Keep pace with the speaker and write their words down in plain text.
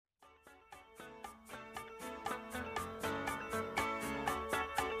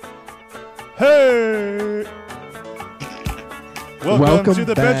Hey! Welcome to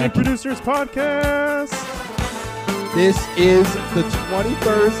the back. Bedroom Producers Podcast. This is the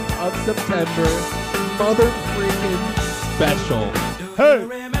 21st of September mother freaking special. Hey!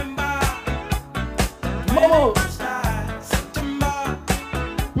 Mama!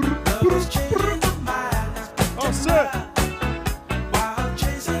 All set!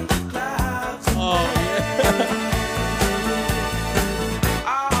 Oh, yeah.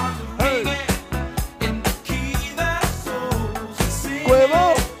 Hey! Huevo!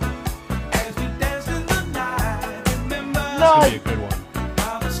 This is gonna be a good one.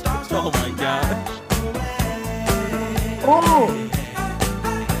 Oh, my God. Oh!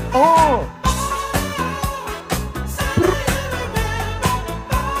 Oh!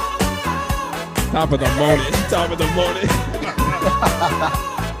 Top of the morning. Top of the morning.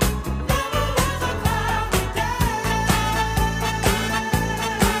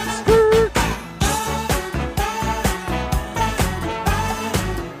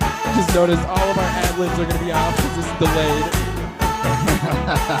 I just noticed all of our ad-libs are going to be off because this is delayed.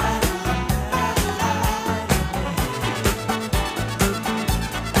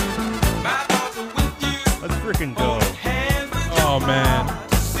 Let's freaking go. Oh, man.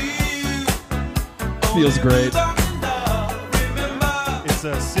 Feels great. It's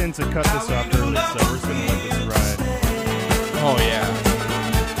a sin to cut this off early, so we're just gonna let this ride. Oh, yeah.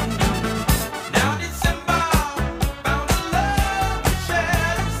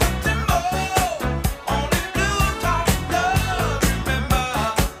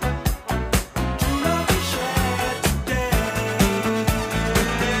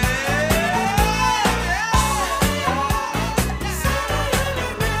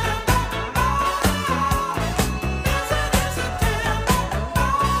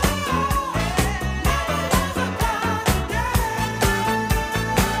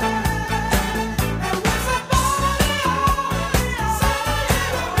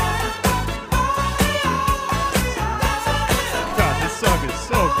 God, this song is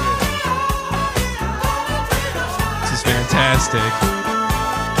so good. This is fantastic.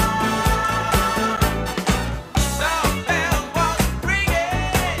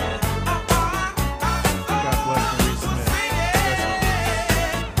 God bless Maurice Smith.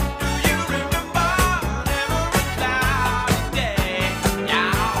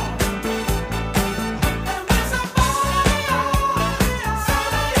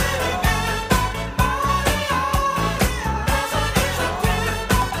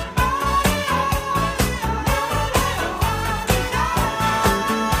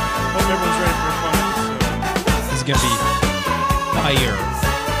 Hope everyone's ready for a fun episode. This is going to be fire.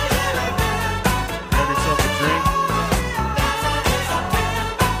 Grab yourself a drink.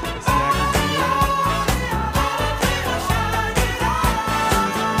 A snack or two.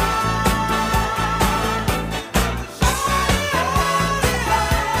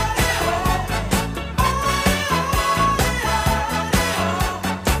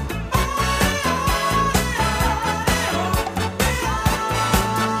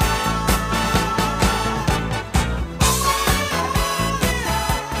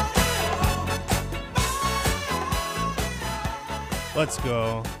 Let's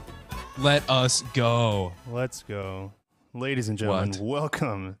go. Let us go. Let's go. Ladies and gentlemen, What?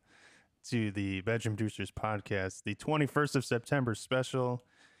 welcome to the Bedroom Producers Podcast, the 21st of September special.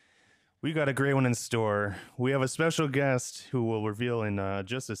 We got a great one in store. We have a special guest who we'll reveal in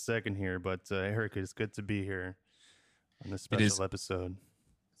just a second here, but Eric, it's good to be here on this is. special episode.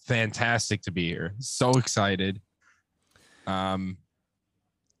 Fantastic to be here. So excited.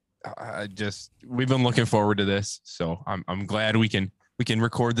 We've been looking forward to this, so I'm glad we can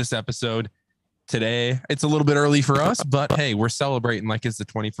record this episode today. It's a little bit early for us, but hey, we're celebrating like it's the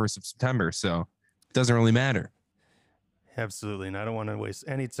 21st of September, so it doesn't really matter. Absolutely, and I don't want to waste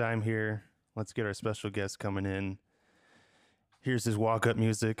any time here. Let's get our special guest coming in. Here's his walk-up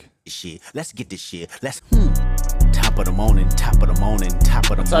music. Shit. Let's get this shit. Let's top of the morning, top of the morning, top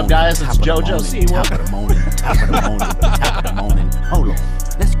of the morning. What's up, guys? It's JoJo Siwa. Top of the morning, top of the morning, top of the morning. Hold on.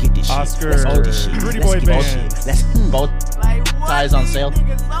 Let's get this Oscar, shit. Let's get this shit. Pretty Let's Boy get this Band. shit. Let's Both ties on sale.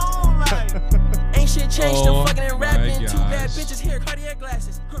 Ain't shit changed, Oh still fucking and my rapping. Two bad gosh. bitches here, Cartier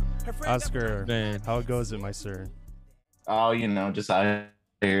glasses. Her friends Oscar, Man. how goes it, my sir? Oh, you know, just out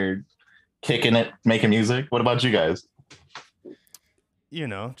here kicking it, making music. What about you guys? You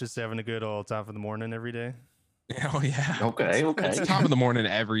know, just having a good old top of the morning every day. Oh yeah. Okay, okay. It's top of the morning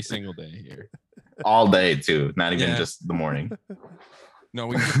every single day here. All day too, not even Yeah. just the morning. No,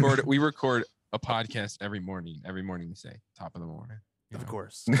 we record a podcast every morning. Every morning we say top of the morning. Of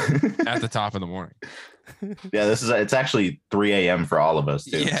course. At the top of the morning. Yeah, it's actually 3 a.m. for all of us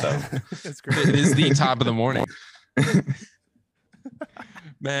too. Yeah. So That's It great. is the top of the morning.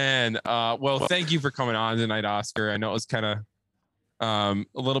 Man, well, thank you for coming on tonight, Oscar. I know it was kind of a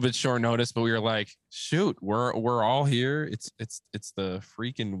little bit short notice, but we were like, shoot, we're all here. It's the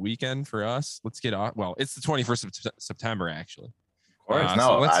freaking weekend for us. Let's get on. Well, it's the 21st of September, actually. of course, So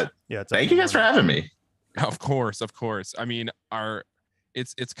no, let's- Yeah. It's thank you guys for having me. Of course. I mean,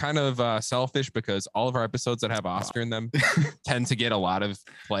 it's kind of selfish because all of our episodes that have Oscar in them tend to get a lot of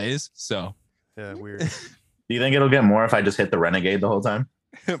plays. So Yeah, weird. Do you think it'll get more if I just hit the Renegade the whole time?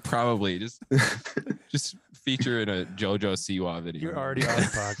 probably just feature in a JoJo Siwa video. You're already out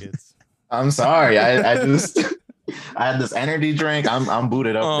of pockets. I'm sorry. I just I had this energy drink. I'm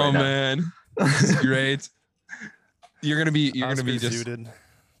booted up Oh right now. man, this is great. You're gonna be Oscar's just zooted.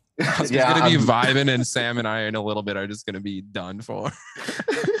 Oscar's Yeah, gonna be I'm- vibing, and Sam and I in a little bit are just gonna be done for.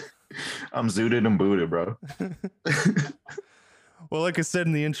 I'm zooted and booted, bro. Well, like I said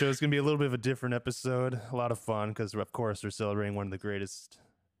in the intro, it's gonna be a little bit of a different episode. A lot of fun because, of course, we're celebrating one of the greatest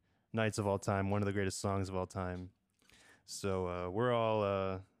nights of all time, one of the greatest songs of all time. So we're all,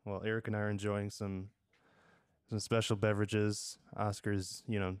 well, Eric and I are enjoying some special beverages. Oscar's,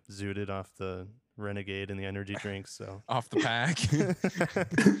 zooted off the Renegade and the energy drinks. So, Off the pack.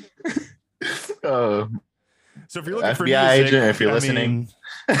 Uh, so if you're looking for FBI music, agent, if you're I listening.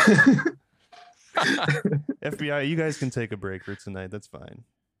 mean, FBI, you guys can take a break for tonight. That's fine.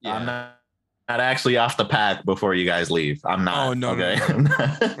 I'm not actually off the pack before you guys leave. I'm not. Oh, no, no, okay.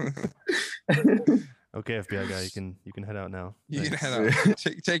 Okay, FBI guy, you can head out now. You can Thanks. head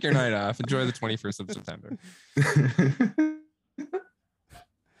out. Take your night off. Enjoy the 21st of September.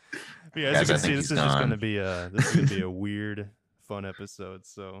 But yeah, Guys, as you I can see, think this he's is just gone. gonna be a weird, fun episode.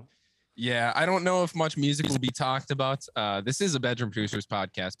 So Yeah, I don't know if much music will be talked about. This is a Bedroom Producers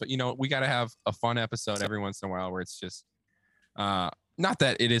podcast, but we got to have a fun episode every once in a while where it's just not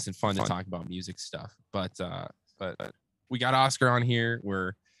that it isn't fun to talk about music stuff, but we got Oscar on here.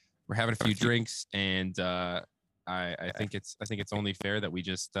 We're having a few drinks, and I think it's only fair that we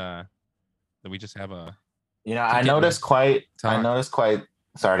just have a I noticed quite. talk.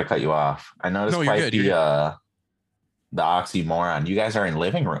 Sorry to cut you off. I noticed No, you're quite good, you're the oxymoron. You guys are in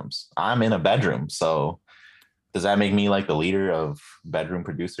living rooms. I'm in a bedroom. So does that make me like the leader of bedroom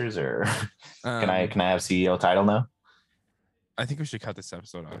producers, or can I have CEO title now? I think we should cut this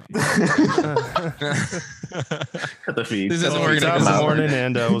episode off. Cut the feed. This isn't well, where we're top gonna of the go. morning,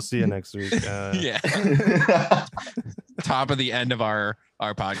 and we'll see you next week. Yeah, top of the end of our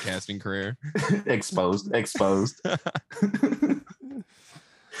podcasting career. exposed.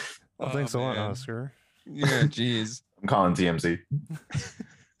 Well, thanks a lot, man. Oscar. Yeah, jeez. I'm calling TMZ.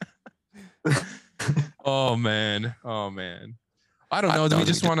 Oh man. I don't know. Do we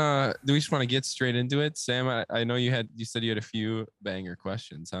just want to get straight into it, Sam? I know you said you had a few banger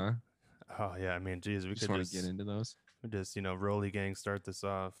questions, huh? Oh yeah, I mean, geez, we Just could want just to get into those. Rolly Gang start this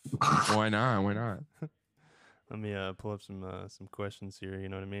off. Why not? Let me pull up some questions here. You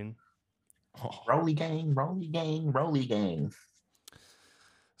know what I mean? Oh, Rolly gang.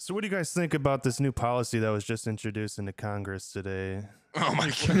 So, what do you guys think about this new policy that was just introduced into Congress today? oh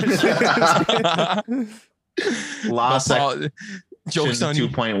my god. Law Jokes on you.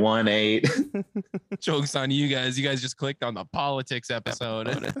 2.18. Jokes on you guys. You guys just clicked on the politics episode.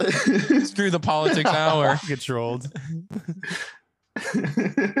 Screw the politics hour. Get trolled.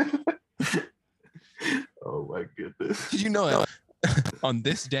 Oh my goodness. Did you know that on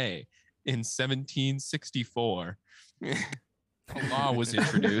this day in 1764, a law was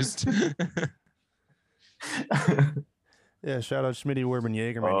introduced? Yeah, shout out Schmitty Werben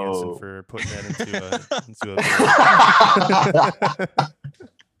Jagerman Oh. Jensen for putting that into a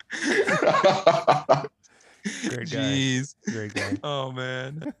great guy. Jeez. Great guy. Oh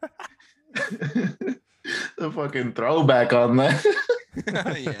man. The fucking throwback on that.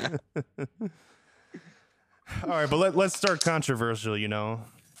 Yeah. All right, but let's start controversial. All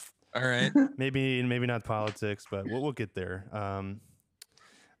right. Maybe not politics, but we'll get there. I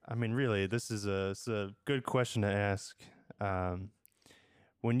mean, really, this is a good question to ask.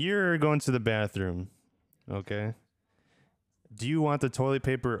 When you're going to the bathroom, okay, do you want the toilet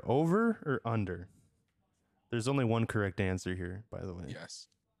paper over or under? There's only one correct answer here, by the way. Yes.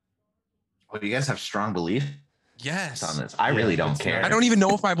 Oh, you guys have strong belief Yes. on this. I really don't care. I don't even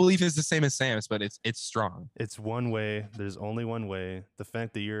know if my belief is the same as Sam's, but it's strong. It's one way. There's only one way. The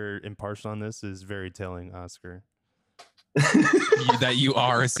fact that you're impartial on this is very telling, Oscar. That you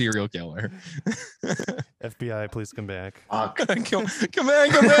are a serial killer. FBI, please come back. Fuck. come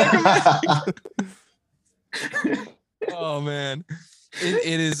back. Oh man.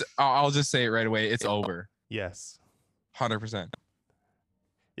 It is. I'll just say it right away. It's over. Yes. 100%.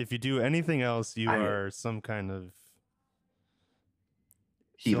 If you do anything else, you are some kind of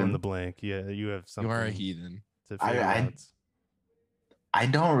fill in Heathen. the blank. Yeah, you have something. You are a heathen. To figure out. I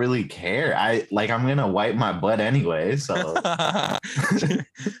don't really care. I'm gonna wipe my butt anyway. So I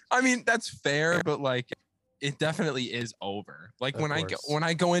mean, that's fair, but like, it definitely is over. Like Of when course.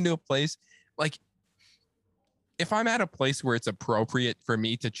 I go into a place, like if I'm at a place where it's appropriate for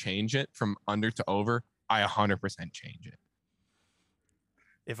me to change it from under to over, I 100% change it.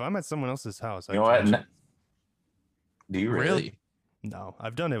 If I'm at someone else's house, you know what? Do you really? No,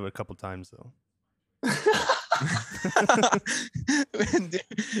 I've done it a couple times though.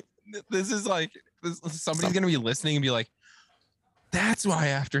 This is like somebody's gonna be listening and be like, "That's why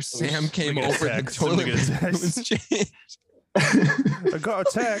after Sam came Look at a over, the text. toilet Look at a text. was changed." I got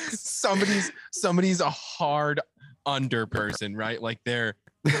a text. Somebody's a hard under person, right? Like they're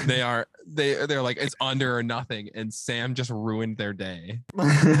like it's under or nothing, and Sam just ruined their day.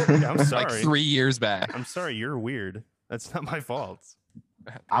 Yeah, I'm sorry. Like 3 years back. I'm sorry. You're weird. That's not my fault.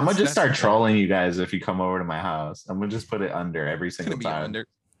 I'm gonna just That's start fair. trolling you guys if you come over to my house. I'm gonna just put it under every It's single gonna be time. under.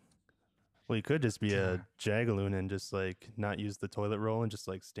 Well, you could just be a jagaloon and just like not use the toilet roll and just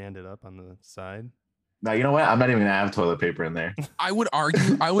like stand it up on the side. No, you know what? I'm not even gonna have toilet paper in there. I would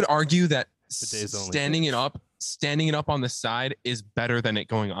argue that Today's only standing it up on the side is better than it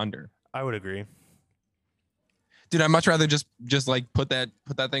going under. I would agree. Dude, I'd much rather just like put that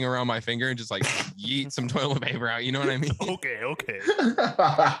thing around my finger and just like yeet some toilet paper out. You know what I mean? Okay.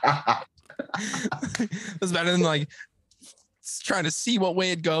 That's better than like trying to see what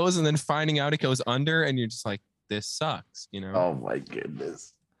way it goes and then finding out it goes under and you're just like, this sucks, you know? Oh my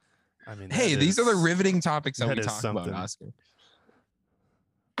goodness. I mean, Hey, these are the riveting topics that that we is talk about, something. Oscar.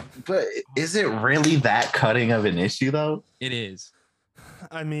 But is it really that cutting of an issue though? It is.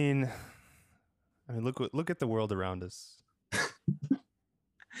 I mean, look at the world around us.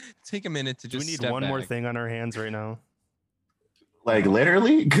 Take a minute to Do just we need step one more back. thing on our hands right now? Like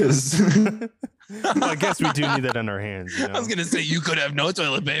literally? Because Well, I guess we do need that on our hands. You know? I was gonna say you could have no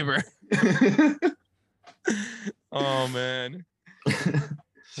toilet paper. Oh man.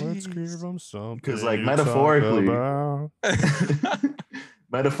 Let's give them something. 'Cause, like, to metaphorically- talk about.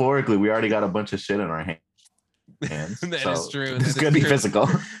 metaphorically, we already got a bunch of shit in our hands. That so is true. It's That is gonna be true. physical.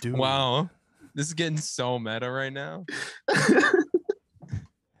 Dude, Wow. This is getting so meta right now.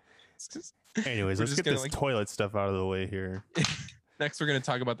 It's just- Anyways, We're let's just get gonna, this like- toilet stuff out of the way here. Next, we're gonna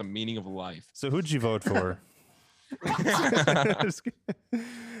talk about the meaning of life. So who'd you vote for?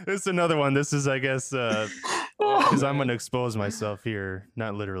 This is another one. This is, I guess, because I'm going to expose myself here.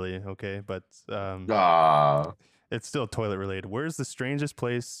 Not literally, okay? But Ah, it's still toilet related. Where's the strangest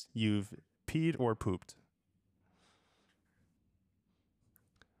place you've peed or pooped?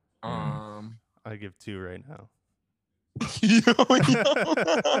 I give 2 right now.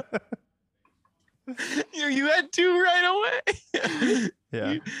 You had 2 right away.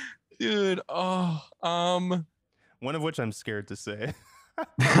 Yeah. Dude. Oh. One of which I'm scared to say.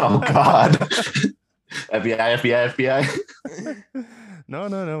 oh God. FBI.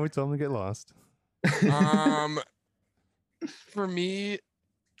 No. We told him to get lost. For me,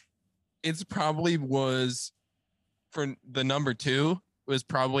 it's probably was for the number 2 was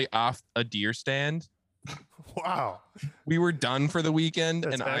probably off a deer stand. Wow. We were done for the weekend,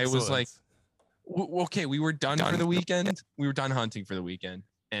 That's and I was like, excellent. okay, we were done for the weekend. We were done hunting for the weekend,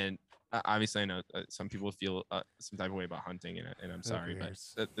 and obviously, I know some people feel some type of way about hunting, and I'm sorry,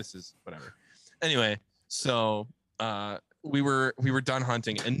 but this is whatever. Anyway, so we were done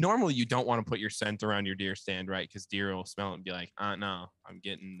hunting, and normally you don't want to put your scent around your deer stand, right? Because deer will smell it and be like, no, I'm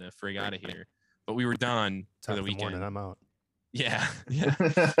getting the frig out of here. But we were done for Top the of the weekend. morning, I'm out. Yeah.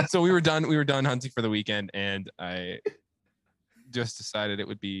 So we were done hunting for the weekend, and I just decided it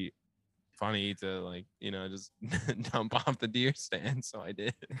would be funny to, like, just dump off the deer stand. So I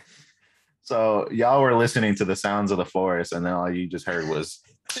did. So y'all were listening to the sounds of the forest, and then all you just heard was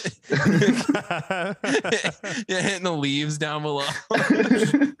Yeah, hitting the leaves down below.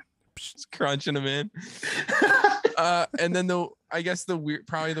 Just crunching them in. And then I guess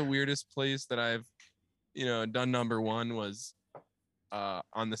probably the weirdest place that I've done number 1 was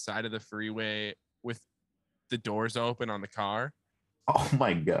on the side of the freeway with the doors open on the car. oh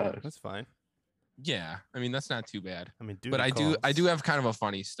my gosh. That's fine. Yeah, I mean, that's not too bad. I mean, But I do have kind of a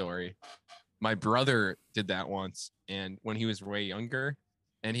funny story. My brother did that once, and when he was way younger,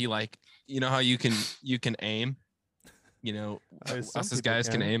 and he, like, how you can aim, Some us as people guys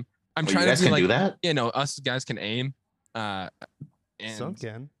can aim. I'm Wait, trying you guys to be can like, do that? us guys can aim. And Some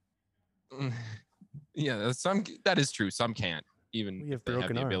can. yeah, that is true. Some can't. even We have if they have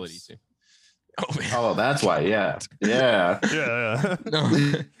broken the ability arms. to. Oh man. Oh, that's why. Yeah. Yeah, yeah. No.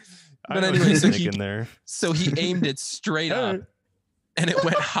 I But know what anyway, you're so thinking there. So he aimed it straight up, and it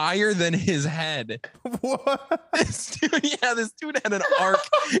went higher than his head. What? This dude had an arc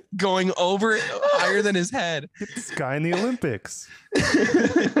going over higher than his head. Get this guy in the Olympics.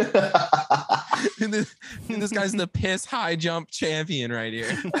 And this guy's the piss high jump champion right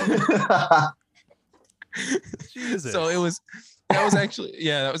here. Jesus. So that was actually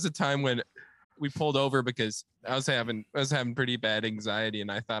that was a time when we pulled over because I was having pretty bad anxiety,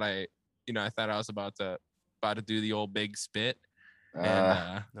 and I thought I was about to do the old big spit,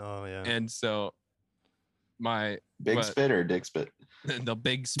 and Oh yeah. and so my Big spit or dick spit? the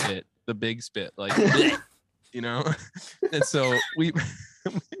big spit, like you know. And so we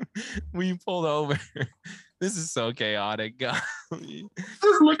pulled over. This is so chaotic. Just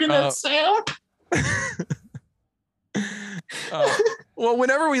looking at Sam. Well,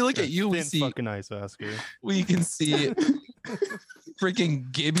 whenever we look at you, we Thin see fucking ice, Oscar. we can see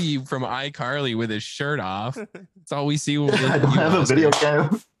freaking Gibby from iCarly with his shirt off. That's all we see. When we look I at don't you, have a Oscar. video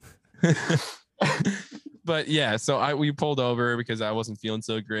cam. But yeah, so we pulled over because I wasn't feeling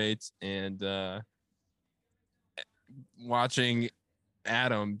so great, and watching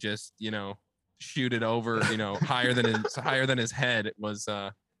Adam just shoot it over higher than his head was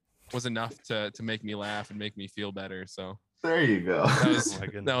enough to make me laugh and make me feel better. So There you go. that was Oh my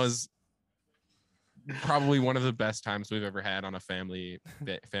goodness. that was probably one of the best times we've ever had on a family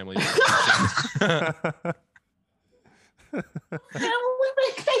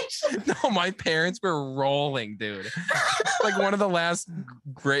vacation. No, my parents were rolling, dude. Like one of the last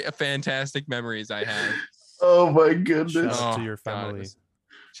great fantastic memories I had. Oh my Shout goodness. out to Oh, your God, it family. was-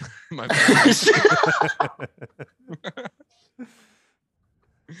 my parents.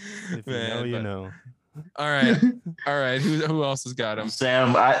 If you know, Man, you but- know. All right. Who else has got him?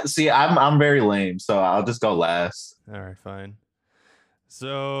 Sam, I'm very lame, so I'll just go last. All right, fine.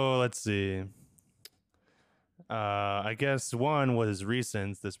 So let's see. I guess one was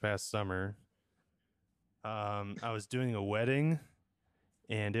recent this past summer. I was doing a wedding,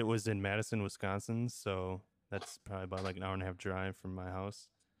 and it was in Madison, Wisconsin. So that's probably about like an hour and a half drive from my house.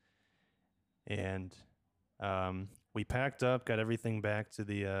 And we packed up, got everything back to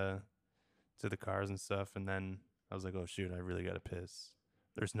the cars and stuff, and then I was like, "Oh shoot, I really gotta piss."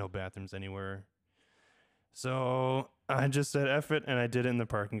 There's no bathrooms anywhere. So I just said F it, and I did it in the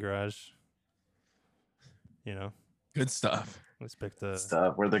parking garage. Good stuff. Let's pick the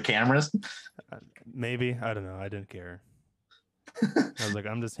Stuff. Were there cameras? maybe. I don't know. I didn't care. I was like,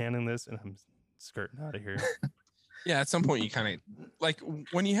 I'm just handling this, and I'm skirting out of here. Yeah, at some point you kind of like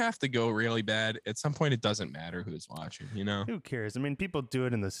when you have to go really bad. At some point, it doesn't matter who's watching. Who cares? I mean, people do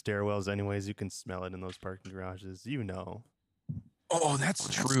it in the stairwells anyways. You can smell it in those parking garages. Oh,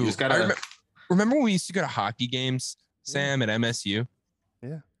 that's You true. just gotta- Remember when we used to go to hockey games, Sam, at MSU?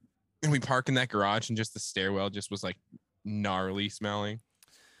 Yeah. And we park in that garage, and just the stairwell just was like gnarly smelling.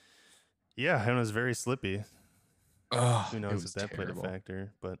 Yeah, and it was very slippy. Oh, Who knows if that played a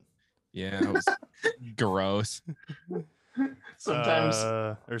factor? But Yeah, it was gross. Sometimes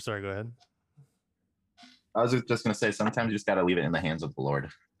or sorry, go ahead. I was just gonna say sometimes you just gotta leave it in the hands of the Lord.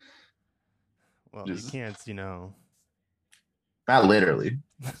 Well, Just- you can't, Not literally.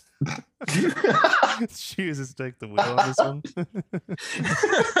 Jesus, take the wheel on this one.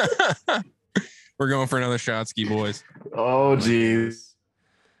 We're going for another shot ski, boys. Oh geez.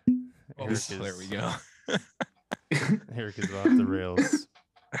 Oh, Eric there we is- go. Eric is off the rails.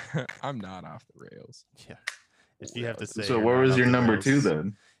 I'm not off the rails. Yeah. If you have to say. So you're what not was off your the number rails- 2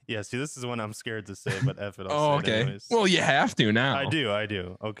 then? Yeah, see, this is one I'm scared to say, but F it. I'll Oh, say it okay. anyways. Well, you have to now. I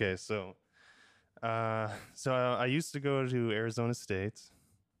do. Okay, so I used to go to Arizona State,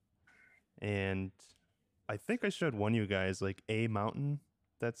 and I think I showed one of you guys like a mountain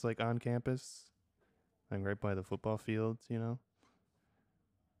that's like on campus, like right by the football field, Did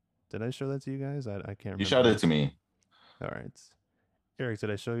I show that to you guys? I can't remember. You showed it to me. All right. Eric,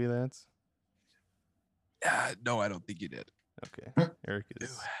 did I show you that? No, I don't think you did. Okay. Eric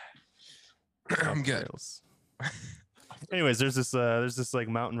is I'm off the good. rails. Anyways, there's this like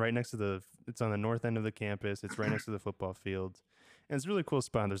mountain right next to it's on the north end of the campus. It's right next to the football field. And it's a really cool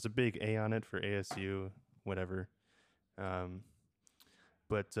spot. There's a big A on it for ASU, whatever.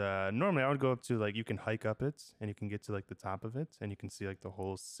 But normally I would go up to you can hike up it and you can get to the top of it and you can see the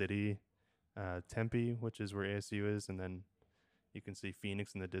whole city, Tempe, which is where ASU is, and then you can see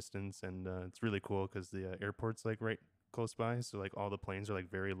Phoenix in the distance, and it's really cool because the airport's right close by, so all the planes are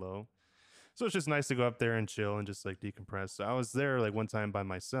very low. So it's just nice to go up there and chill and just decompress. So I was there one time by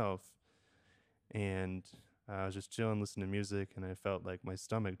myself, and I was just chilling, listening to music, and I felt like my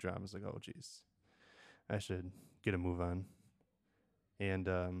stomach drop. I was like, oh, geez, I should get a move on.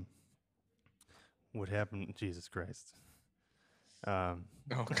 And what happened? Jesus Christ. Oh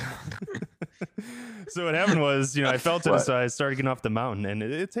God. So what happened was, I fell to the What? side, started getting off the mountain, and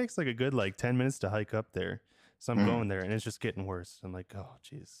it takes like a good 10 minutes to hike up there. So I'm going there, and it's just getting worse. I'm like, oh,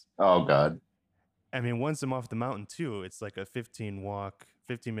 jeez. Oh God. I mean, once I'm off the mountain too, it's like a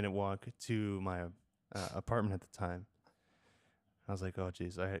 15-minute walk to my apartment at the time. I was like, oh,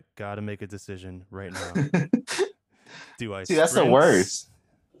 geez, I got to make a decision right now. Do I See, that's the sprint? worst.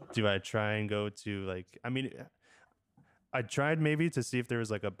 Do I try and go to I tried maybe to see if there was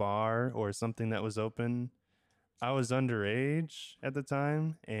like a bar or something that was open. I was underage at the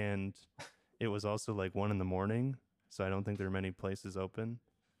time, and it was also like 1 a.m, so I don't think there were many places open.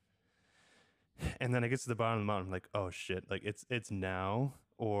 And then I get to the bottom of the mountain, I'm like, oh shit, like it's now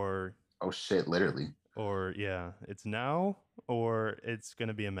or Oh shit, literally. yeah, it's now or it's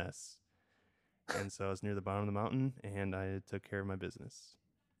gonna be a mess. And so I was near the bottom of the mountain, and I took care of my business.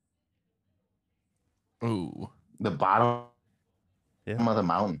 Ooh. The bottom Yeah. of the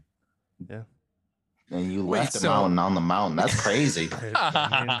mountain. Yeah. And you Wait, left the so- mountain on the mountain. That's crazy.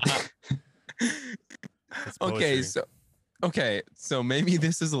 I mean, it's Okay, poetry. so maybe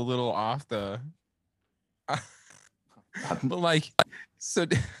this is a little off the but like so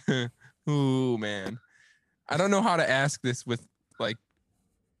ooh man. I don't know how to ask this with like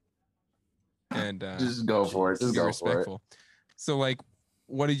and Just go for it. Just be go for it. respectful. So like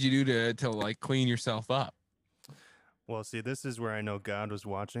what did you do to like clean yourself up? Well, see, this is where I know God was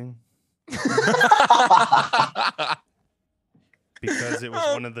watching, because it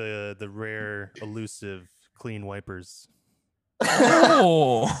was one of the rare elusive clean wipers.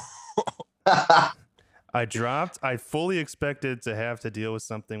 Oh. I fully expected to have to deal with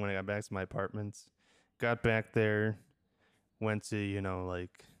something when I got back to my apartment. Got back there, went to,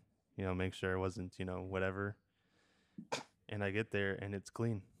 make sure it wasn't, whatever. And I get there and it's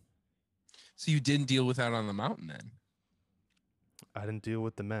clean. So you didn't deal with that on the mountain then? I didn't deal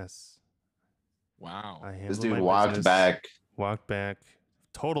with the mess. Wow. I handled This dude my walked business, back. Walked back.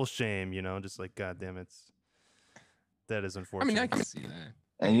 Total shame, just like, God damn it. That is I unfortunate. mean, I can see that.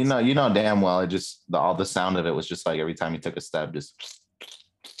 And you know damn well it just all the sound of it was just like every time he took a step, just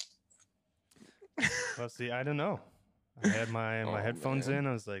Well, see, I don't know. I had my Oh, headphones man. in.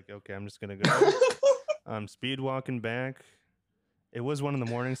 I was like, okay, I'm just gonna go. I'm speed walking back. It was 1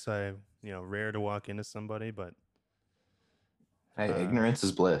 a.m, so rare to walk into somebody, but hey, ignorance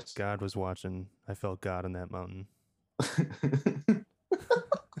is bliss. God was watching. I felt God in that mountain.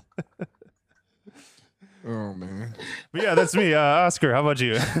 Oh man. But yeah, that's me, Oscar. How about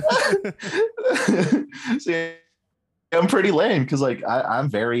you? See, I'm pretty lame because like I'm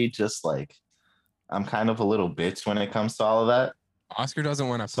very just like I'm kind of a little bitch when it comes to all of that. Oscar doesn't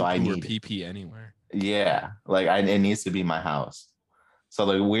want to So I poo or need it. pee anywhere. Yeah, like it needs to be my house. So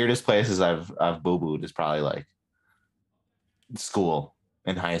the weirdest places I've boo-booed is probably like school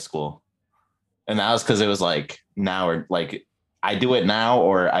in high school. And that was because it was like now or like I do it now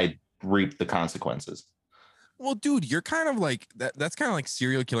or I reap the consequences. Well, dude, you're kind of like that's kind of like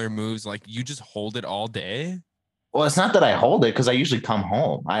serial killer moves. Like you just hold it all day. Well, it's not that I hold it because I usually come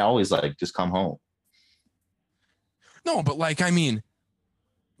home. I always like just come home. No, but like, I mean,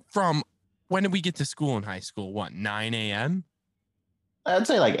 from when did we get to school in high school? What, 9 a.m.? I'd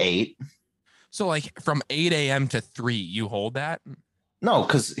say like 8. So like from 8 a.m. to 3, you hold that? No,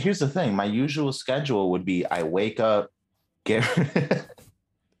 because here's the thing. My usual schedule would be I wake up, get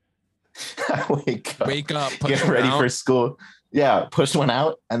I Wake up, put get one ready out. for school. Yeah, push one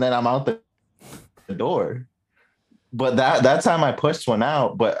out, and then I'm out the door. But that time I pushed one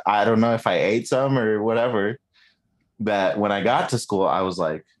out, but I don't know if I ate some or whatever. That when I got to school, I was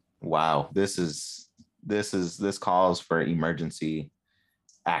like, wow, this calls for emergency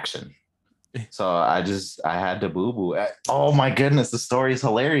action. So I had to boo-boo. Oh my goodness, the story is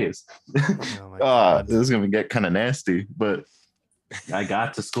hilarious. Oh my God. This is gonna get kind of nasty, but I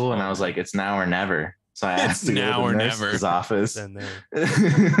got to school and I was like, it's now or never. So I asked to go now to or the never. nurse's office. Then there.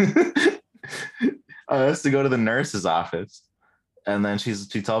 I asked to go to the nurse's office, and then she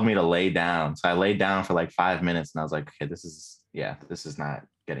told me to lay down. So I laid down for like 5 minutes, and I was like, okay, this is not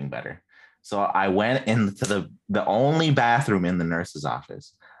getting better. So I went into the only bathroom in the nurse's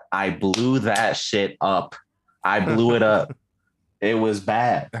office. I blew that shit up. I blew it up. It was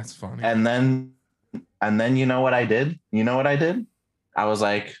bad. That's funny. And then you know what I did? I was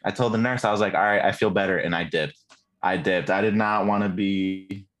like, I told the nurse, I was like, all right, I feel better. And I dipped. I did not want to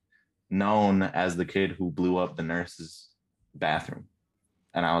be known as the kid who blew up the nurse's bathroom.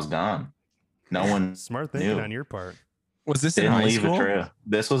 And I was gone. No one Smart thinking knew. on your part. Was this in Didn't high leave a school? trail.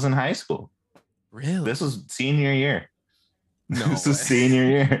 This was in high school. Really? This was senior year. No This was way. senior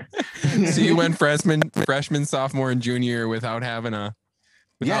year. So you went freshman, sophomore, and junior without having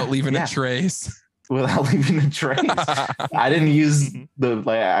without leaving a trace. Without leaving a trace. I didn't use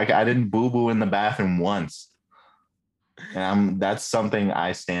I didn't boo-boo in the bathroom once. And that's something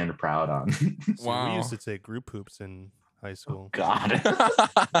I stand proud on. So Wow. we used to take group hoops in high school. God.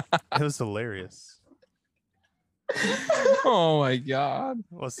 It was hilarious. Oh my god.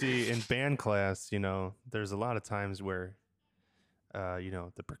 Well, see, in band class, there's a lot of times where,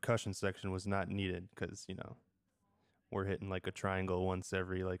 the percussion section was not needed because, we're hitting like a triangle once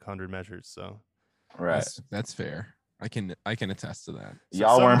every like 100 measures. So Right. That's fair. I can attest to that. So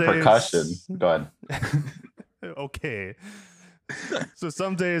Y'all some weren't days- percussion. Go ahead. Okay. So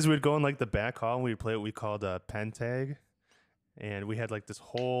some days we'd go in like the back hall and we'd play what we called a pen tag. And we had like this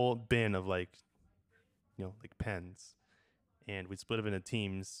whole bin of like pens. And we'd split up into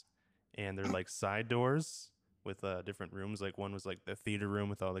teams. And they're like side doors with different rooms. Like one was like the theater room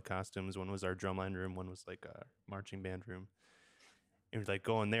with all the costumes. One was our drumline room. One was like a marching band room. And we'd like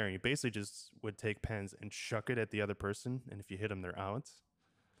go in there and you basically just would take pens and chuck it at the other person. And if you hit them, they're out.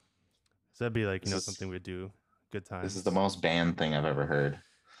 So that'd be like, This is- something we'd do. Good times. This is the most banned thing I've ever heard.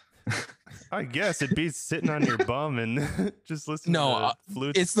 I guess it'd be sitting on your bum and just listening No, to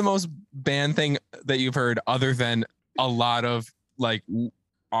flutes. It's the most banned thing that you've heard, other than a lot of like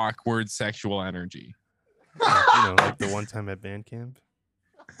awkward sexual energy. like the one time at band camp.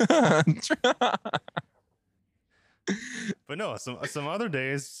 But no, some other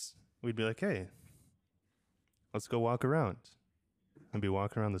days we'd be like, hey, let's go walk around. I'd be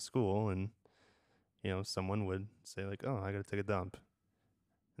walking around the school and someone would say like, oh, I gotta take a dump.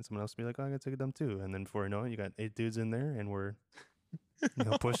 And someone else would be like, oh, I gotta take a dump too. And then before you know it, you got 8 dudes in there and we're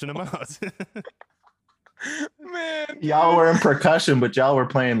pushing them out. Man, Y'all were in percussion, but y'all were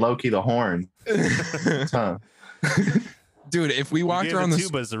playing Loki the horn. Huh. dude, if we walked Gave around the the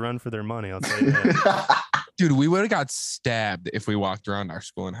tubas to run for their money, I'll tell you that. dude, we would have got stabbed if we walked around our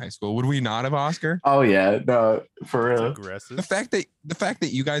school in high school. Would we not have, Oscar? Oh yeah, no, for It's real. aggressive. The fact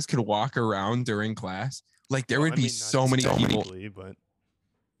that you guys could walk around during class, like there Well, would I be mean, not so many people. technically, but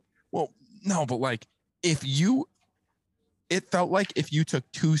Well, no, but like it felt like if you took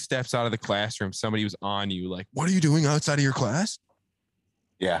 2 steps out of the classroom, somebody was on you. Like, what are you doing outside of your class?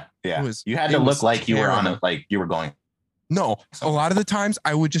 Yeah, yeah. It was- You had it to was look like you were on terrible. it, like you were going. No, a lot of the times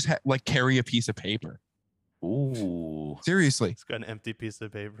I would just like carry a piece of paper. Ooh. Seriously. it's got an empty piece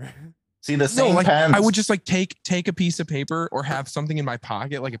of paper. See the No, same like pens. I would just like take a piece of paper or have something in my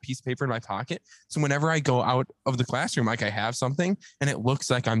pocket, like a piece of paper in my pocket. So whenever I go out of the classroom, like I have something and it looks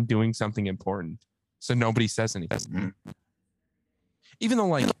like I'm doing something important. So nobody says anything. Mhm. Even though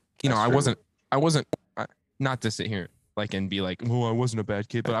like, That's I true. wasn't not to sit here like and be like, oh, I wasn't a bad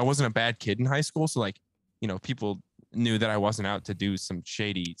kid, but I wasn't a bad kid in high school. So like, people knew that I wasn't out to do some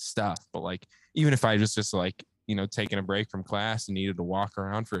shady stuff. But like, even if I was just like, taking a break from class and needed to walk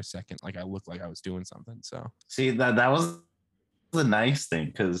around for a second, like I looked like I was doing something. So See that was the nice thing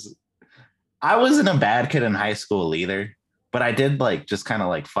because I wasn't a bad kid in high school either, but I did like just kind of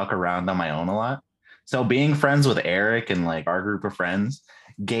like fuck around on my own a lot. So being friends with Eric and like our group of friends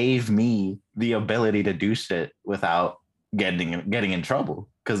gave me the ability to do shit without getting in trouble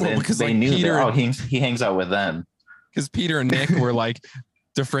because Well, because, they like, knew Peter that, and- he hangs out with them. because Peter and Nick were like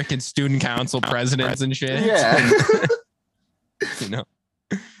the freaking student council presidents and shit. Yeah.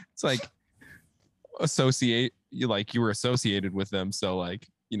 It's like you were associated with them. So like,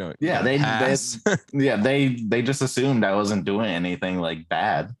 Yeah, they just assumed I wasn't doing anything like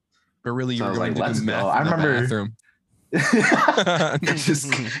bad. but really you So I were was going like, to let's do go. meth I in the remember- bathroom.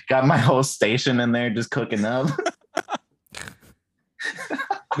 Just got my whole station in there just cooking up.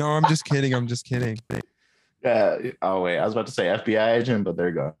 No, I'm just kidding. Yeah. Oh wait, I was about to say FBI agent, but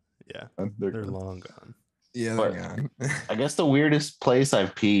they're gone. Yeah, They're they're gone. long gone. Yeah, But- they're gone. I guess the weirdest place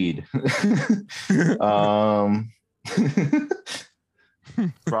I've peed.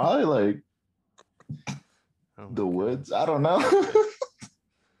 Probably like Oh my the God. woods. I don't know.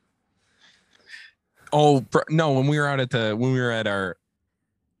 No, when we were at our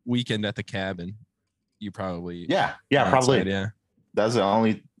weekend at the cabin, you probably yeah, were probably. outside, yeah. That's the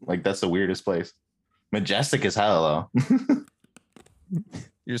only that's the weirdest place. Majestic as hell though.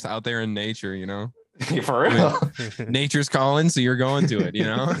 You're just out there in nature, For real. Nature's calling, so you're going to it,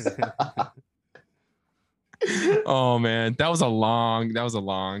 Oh man, that was a long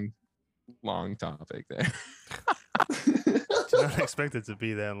topic there. Did not expect it to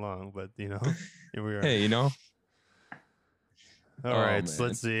be that long, but here we are. Hey, All Oh, right, so man.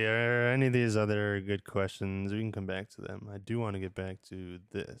 let's see. Are any of these other good questions? We can come back to them. I do want to get back to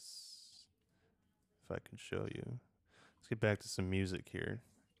this. If I can show you. Let's get back to some music here.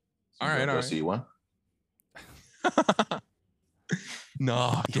 All right, Go all right. see one.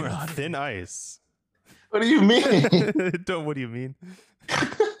 No, get You're on out of thin ice. What do you mean? Don't. What do you mean?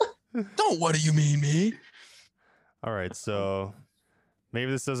 Don't. What do you mean, me? All right, so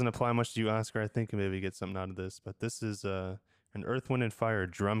maybe this doesn't apply much to you, Oscar. I think maybe you get something out of this, but this is an Earth, Wind, and Fire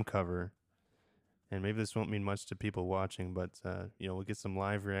drum cover, and maybe this won't mean much to people watching, but we'll get some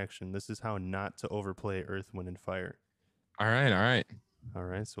live reaction. This is how not to overplay Earth, Wind, and Fire. All right, all right. All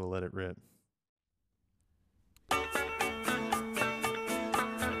right, so we'll let it rip.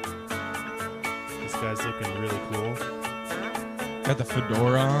 This guy's looking really cool. Got the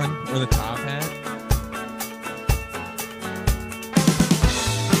fedora on or the top hat.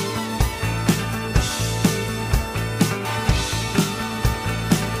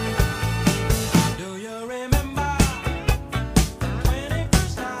 Do you remember when it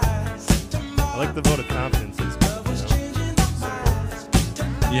first started? September, I like the vote of confidence. In this love was changing the minds.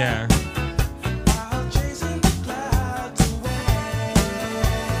 Tonight, Yeah. while chasing the clouds away.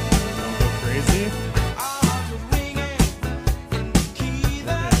 Go crazy. Hearts were ringing in the key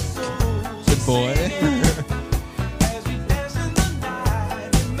that souls Good were boy. singing. As we dance in the night,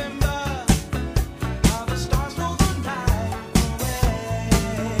 remember how the stars stole the night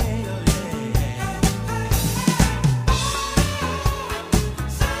away.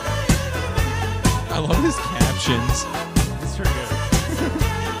 I love his captions. It's pretty good.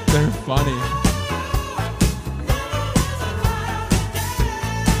 They're funny.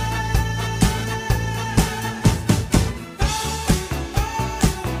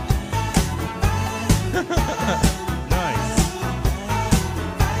 Nice.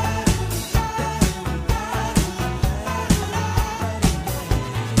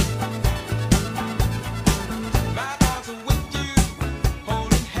 My thoughts are with you,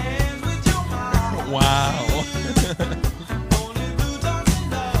 holding hands with your heart. Wow. Only blue dots in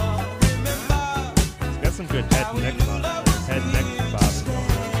love. Remember, It's got some good head and neck bobbing. Head and neck bobbing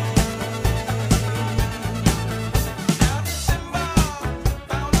going on. now December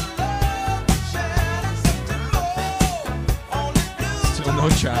found a love we shared in September. Only blue Still no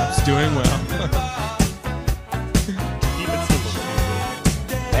chops. Doing well. Keep it simple.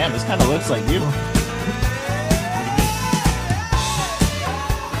 Damn, this kind of looks like you.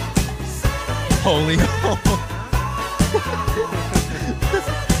 Holy.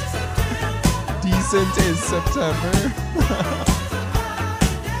 Decent is September.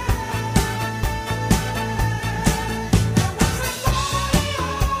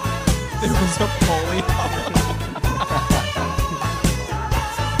 There was a polio.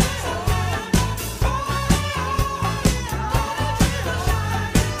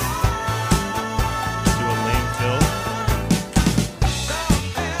 Do a lame tilt.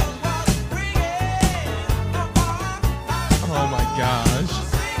 Oh my gosh.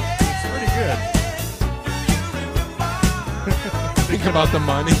 It's pretty good. Think about the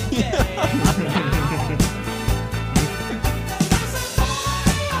money.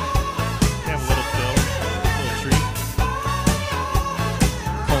 Have a little tilt, a little treat.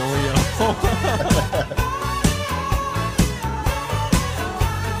 Polio.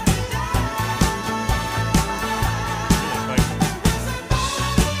 Really fighting.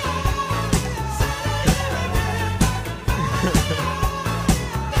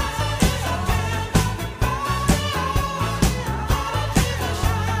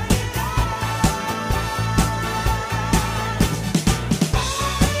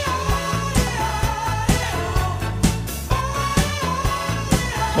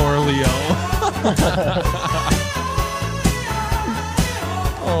 Poor Leo.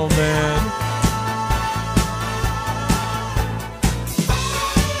 Oh man.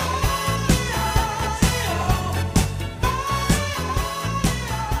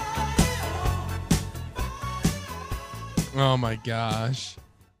 Oh my gosh.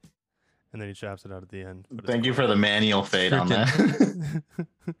 And then he chops it out at the end. But it's Thank you cool. for the manual fade on that.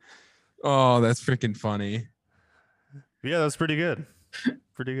 Oh, that's freaking funny. Yeah, that's pretty good.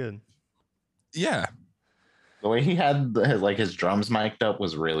 Pretty good. Yeah. The way he had his drums mic'd up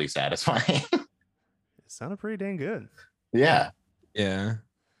was really satisfying. It sounded pretty dang good. Yeah. Yeah.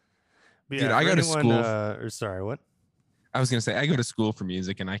 But Dude, yeah, I for go to anyone, school- or sorry, what? I was gonna say I go to school for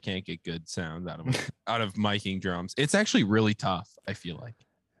music and I can't get good sounds out of miking drums. It's actually really tough, I feel like.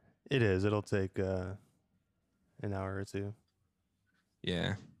 It is. It'll take an hour or two.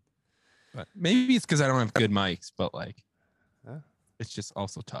 Yeah. But maybe it's because I don't have good mics, but like Huh? it's just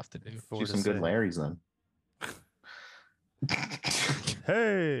also tough to do. Four Do to some good say. Larrys then.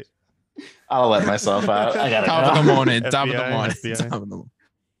 Hey. I'll let myself out. I gotta Top of the go. morning. Top of the FBI, morning. FBI. Top of the morning.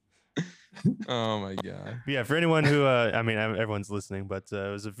 Oh my god. Yeah, for anyone who, I mean, everyone's listening, but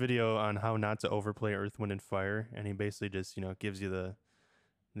it was a video on how not to overplay Earth, Wind, and Fire, and he basically just, gives you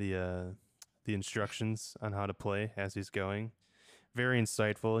the instructions on how to play as he's going. Very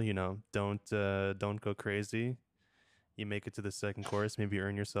insightful. Don't go crazy. You make it to the second chorus, maybe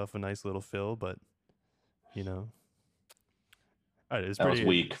earn yourself a nice little fill, but it's That was pretty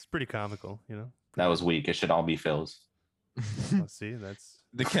weak. It's pretty comical. That was weak. It should all be Phil's. Oh, see, that's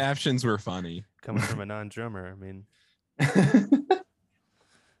The captions were funny. coming from a non-drummer. I mean,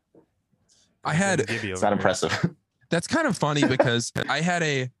 I had Gibby It's over not here. impressive. That's kind of funny because I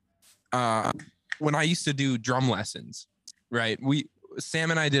had when I used to do drum lessons, right?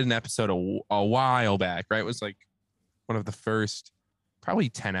 Sam and I did an episode a while back, right? It was like one of the first probably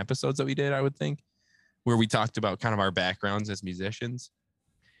 10 episodes that we did, I would think, where we talked about kind of our backgrounds as musicians.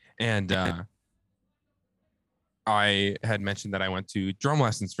 And I had mentioned that I went to drum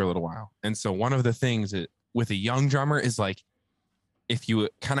lessons for a little while. And so one of the things with a young drummer is like, if you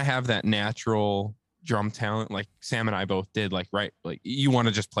kind of have that natural drum talent, like Sam and I both did, like, right, like you want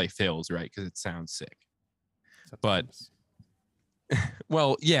to just play fills, right? Because it sounds sick. But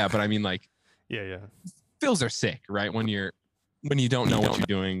well, yeah, but I mean, like, yeah. fills are sick, right? When you don't know what you're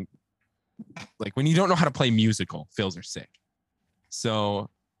doing, like when you don't know how to play musical, fills are sick. So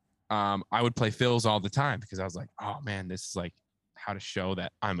I would play fills all the time because I was like, oh man, this is like how to show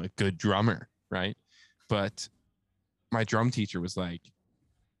that I'm a good drummer, right? But my drum teacher was like,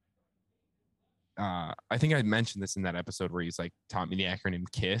 I think I mentioned this in that episode where he's like taught me the acronym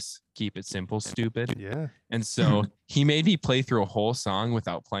KISS, keep it simple, stupid. Yeah. And so he made me play through a whole song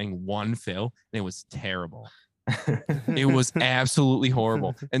without playing one fill, and it was terrible. It was absolutely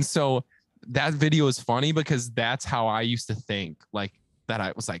horrible. And so that video is funny because that's how I used to think, like that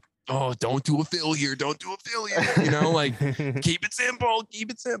I was like, oh, don't do a fill here, don't do a fill here, like keep it simple, keep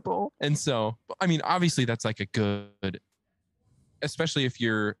it simple. And so, I mean, obviously that's like a good, especially if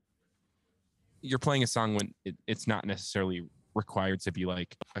you're playing a song when it's not necessarily required to be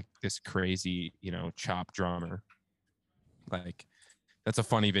like this crazy, chop drummer. Like that's a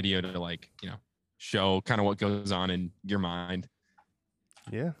funny video to like, show kind of what goes on in your mind,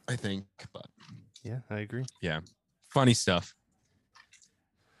 Yeah. I think. But Yeah, I agree. funny stuff.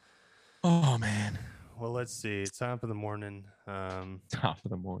 Oh man. Well, let's see. Top of the morning. Top of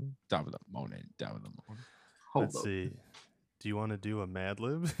the morning. Top of the morning. Top of the morning. Hold Let's up. see. Do you want to do a Mad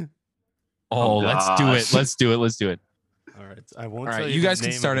Lib? Oh, let's do it. gosh. Let's do it. Let's do it. All right. I won't All right, tell you the guys can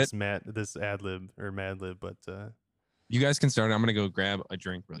name of start this ad lib or Mad Lib, but You guys can start. I'm gonna go grab a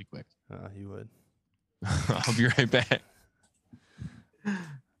drink really quick. you would. I'll be right back.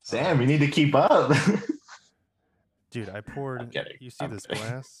 Sam, you need to keep up. Dude, I poured. I'm kidding. You see I'm this kidding.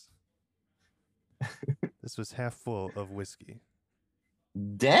 glass? This was half full of whiskey.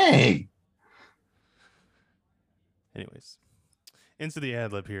 Dang. Anyways, into the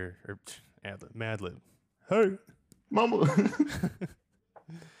ad lib here, or Mad Lib. Hey. Mama.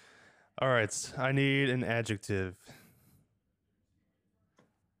 All right. I need an adjective.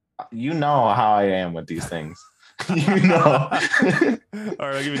 You know how I am with these things. You know. All right,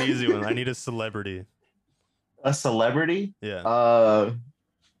 I'll give you an easy one. I need a celebrity. A celebrity? Yeah.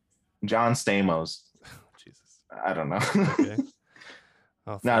 John Stamos. Jesus. I don't know. Okay.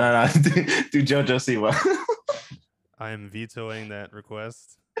 Oh, No. Do JoJo Siwa. I am vetoing that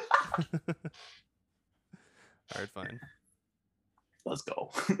request. All right, fine. Let's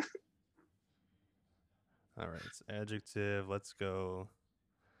go. All right, adjective. Let's go.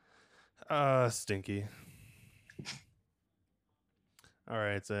 Stinky. All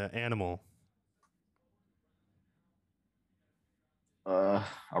right, animal. A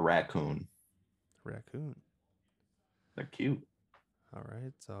raccoon. Raccoon. They're cute. All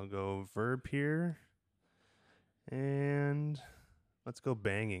right, so I'll go verb here. And let's go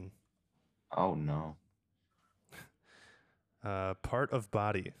banging. Oh no. Part of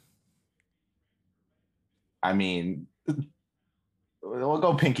body. I mean, we'll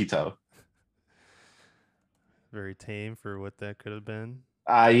go pinky toe. Very tame for what that could have been.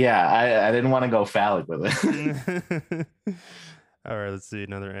 Yeah, I didn't want to go phallic with it. All right, let's see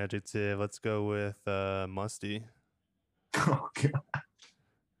another adjective. Let's go with musty. Oh,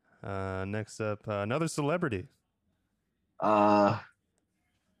 God. Next up, another celebrity. Hold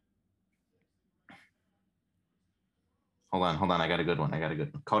on. I got a good one.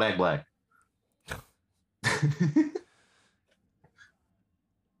 Kodak Black.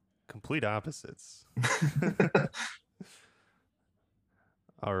 Complete opposites.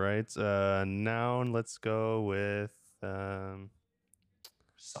 All right, noun. Let's go with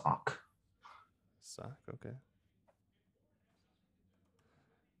Sock. sock. Okay.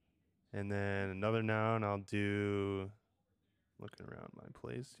 And then another noun, I'll do. Looking around my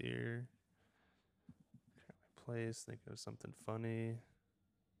place here. My place. Think of something funny.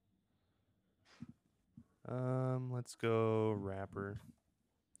 Let's go rapper.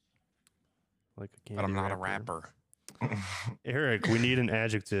 Like a candy But I'm not a rapper. Eric, we need an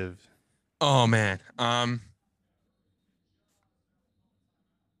adjective. Oh man.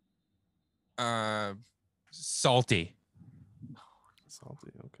 Salty.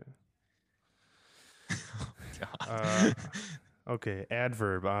 Salty. Okay. God. Okay.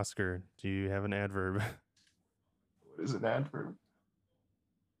 Adverb. Oscar, do you have an adverb? What is an adverb?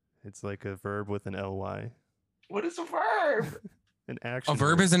 It's like a verb with an ly. What is a verb? An action. A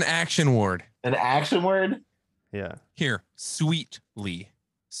verb word. is an action word. An action word? Yeah. Here, sweetly.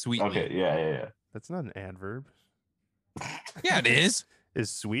 Sweetly. Okay, yeah. That's not an adverb. Yeah, it is. Is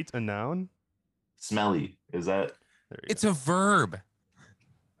sweet a noun? Smelly. Is that? There you It's a verb.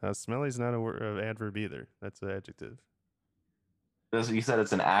 go. Smelly's not a adverb either. That's an adjective. You said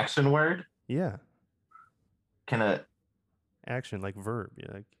it's an action word? Yeah. Can Action, like verb.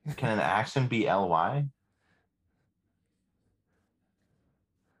 Yeah. Like, an action be ly?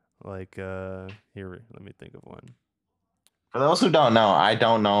 like here, let me think of one. For those who don't know, I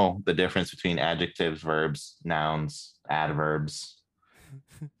don't know the difference between adjectives, verbs, nouns, adverbs.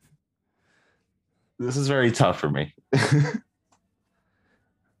 This is very tough for me.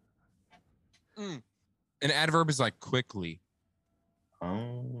 An adverb is like quickly.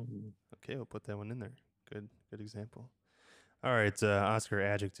 Oh. Okay, we'll put that one in there. Good example. All right, Oscar,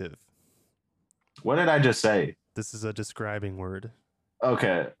 adjective. What did I just say? This is a describing word.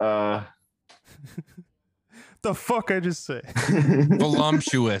 Okay. The fuck I just say?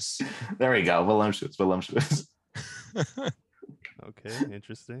 Voluptuous. There we go. Voluptuous. Okay,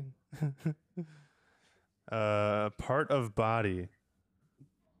 interesting. Part of body.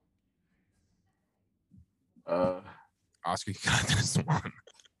 Oscar, you got this one.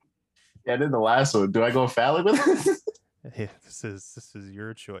 Yeah, I did the last one. Do I go phallic with this? Yeah, this is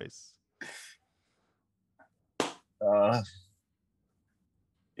your choice.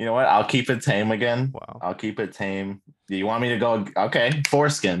 You know what? I'll keep it tame again. Wow. I'll keep it tame. Do you want me to go? Okay,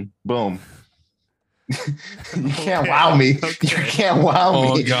 foreskin. Boom. You can't wow me. You can't wow me.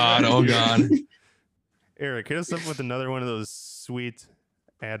 Oh God. Oh God. Eric, hit us up with another one of those sweet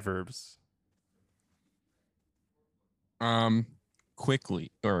adverbs.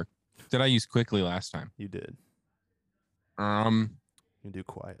 Quickly, or did I use quickly last time? You did. You do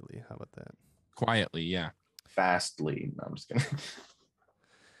quietly. How about that? Quietly, yeah. Fastly. No, I'm just kidding.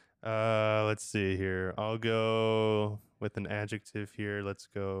 Let's see here. I'll go with an adjective here. Let's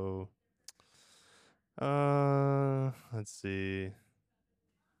go. Let's see.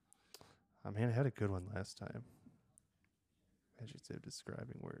 Oh man, I had a good one last time. Adjective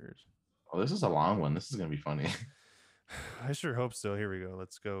describing word. Oh, this is a long one. This is gonna be funny. I sure hope so. Here we go.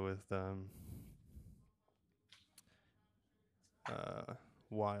 Let's go with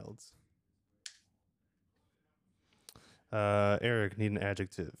wilds. Eric, need an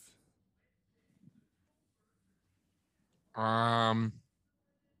adjective.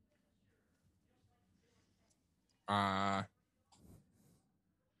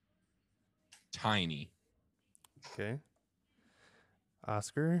 Tiny. Okay.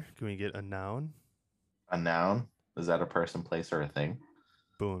 Oscar, can we get a noun? A noun? Is that a person, place, or a thing?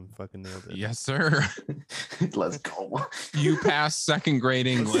 Boom, fucking nailed it. Yes, sir. Let's go. You passed second grade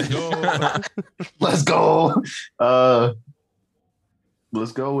English. Let's go.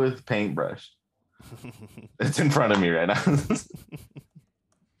 Let's go with paintbrush. It's in front of me right now.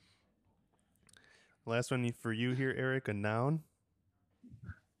 Last one for you here, Eric, a noun.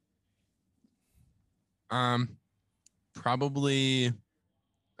 Probably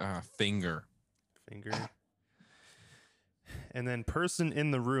finger. Finger. And then person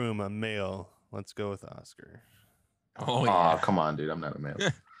in the room, a male. Let's go with Oscar. Oh Oh, yeah. come on, dude. I'm not a male. All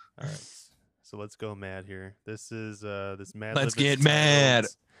right. So let's go mad here. This is this mad. Let's Lib is get mad.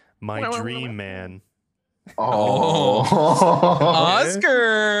 titled My Dream Man. Oh.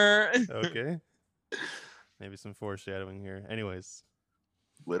 Oscar. Okay. Maybe some foreshadowing here. Anyways.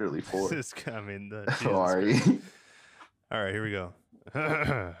 Literally four. This is, I mean, Jesus Sorry. Christ. All right, here we go.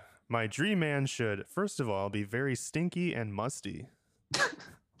 My dream man should, first of all, be very stinky and musty.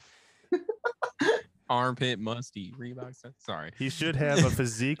 Armpit musty. Reebok. Sorry. He should have a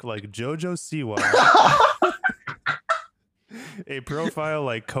physique like Jojo Siwa, a profile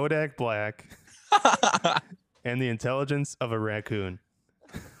like Kodak Black, and the intelligence of a raccoon.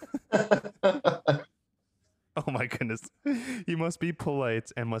 Oh Oh my goodness. He must be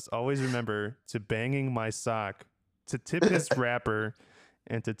polite and must always remember to banging my sock, to tip his wrapper,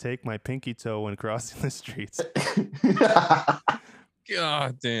 and to take my pinky toe when crossing the streets.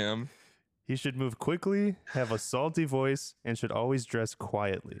 God damn. He should move quickly, have a salty voice, and should always dress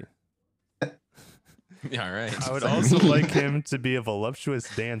quietly. Yeah, all right. I would also like him to be a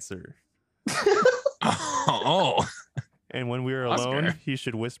voluptuous dancer. Oh. And when we are Oscar. alone, he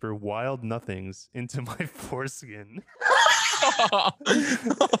should whisper wild nothings into my foreskin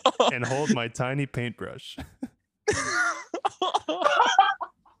and hold my tiny paintbrush.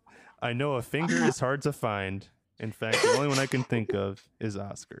 I know a finger is hard to find. In fact, the only one I can think of is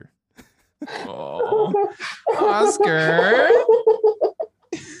Oscar. Oh. Oscar.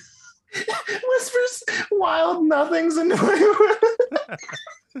 Whispers wild nothings into my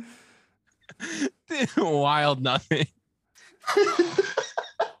Wild nothing.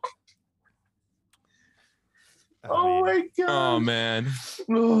 Oh my god. Oh man.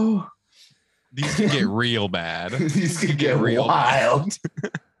 Oh. These can get real bad. These could get real wild.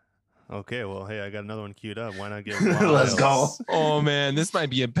 Okay, well, hey, I got another one queued up. Why not get wild? Let's go. Oh man, this might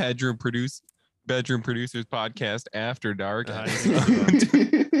be a bedroom producers podcast after dark. Uh,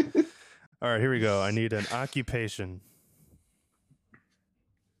 episode. All right, here we go. I need an occupation.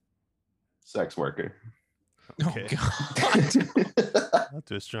 Sex worker. Okay. Oh god. Not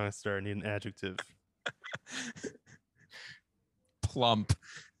to a strong start. I need an adjective. Plump.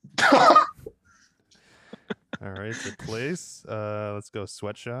 All right, the place. Let's go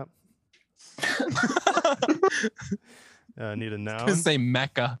sweatshop. I need a noun. Let's say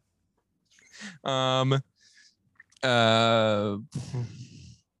Mecca.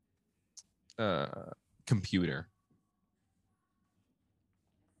 Computer.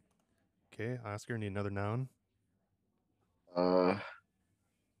 Okay, Oscar, need another noun.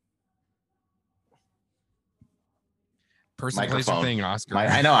 Person, place, or Microphone. thing, Oscar.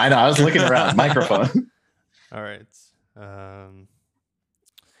 I know. I was looking around. Microphone. All right.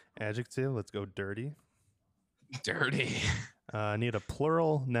 Adjective. Let's go dirty. Dirty. I need a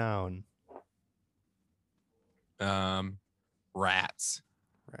plural noun. Rats.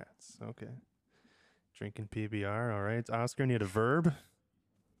 Rats. Okay. Drinking PBR. All right. Oscar, need a verb.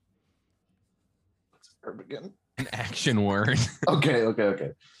 Verb again. An action word.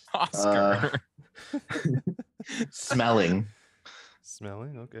 Okay. Oscar. Smelling.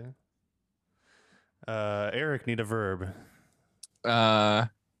 Smelling. Okay. Eric, need a verb. Oh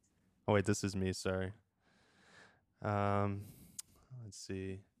wait, this is me. Sorry. Let's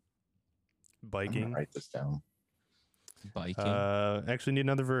see. I'm Biking. gonna write this down. Biking. Actually need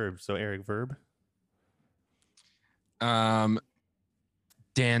another verb. So Eric, verb.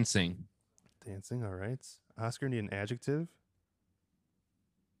 Dancing. Dancing. All right. Oscar, need an adjective.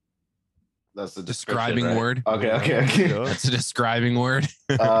 That's the Describing description, right? word. Okay. Go. That's a describing word.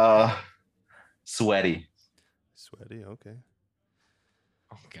 Sweaty. Sweaty. Okay.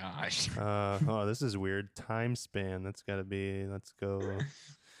 Oh gosh. Oh, this is weird. Time span. That's got to be. Let's go.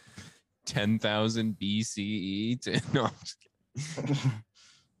 10,000 BCE to no. I'm just kidding.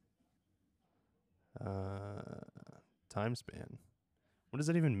 Time span. What does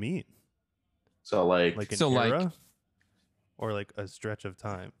that even mean? So like Like an So, like- era, or like a stretch of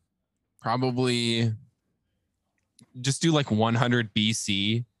time? Probably just do like 100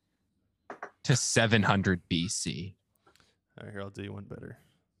 BC to 700 BC. All right, here, I'll do you one better.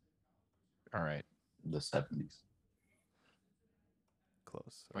 All right. the 70s.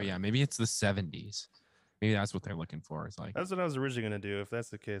 Close. Oh yeah, maybe it's the 70s. Maybe that's what they're looking for. It's like That's what I was originally going to do. If that's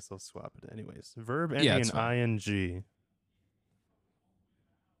the case, I'll swap it anyways. Verb Yeah, ending it's in fine. ing.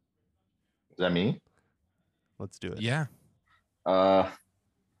 Is that me? Let's do it. yeah,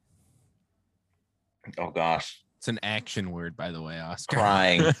 Oh gosh. it's an action word, by the way, Oscar.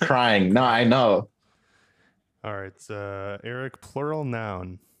 Crying. No, I know. All right. Eric, plural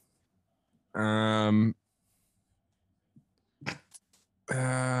noun.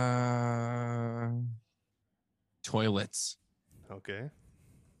 Toilets, Okay.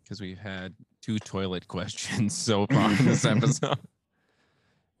 because we've had 2 toilet questions so far in this episode.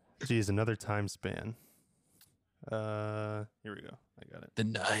 Geez, another time span. Here we go. I got it. The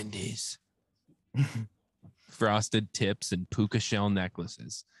 90s. Frosted tips and puka shell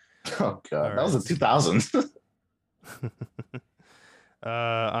necklaces. Oh god, All that was the right. 2000s.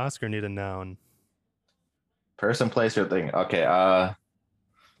 Oscar, need a noun. Person, place, or thing. Okay.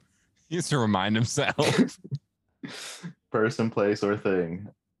 He used to remind himself. Person, place, or thing.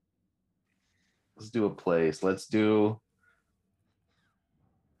 Let's do a place. Let's do.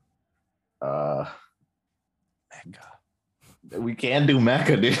 Mecca. We can do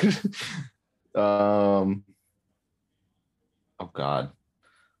Mecca, dude. Oh God.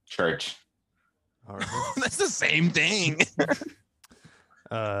 Church. All right. That's the same thing.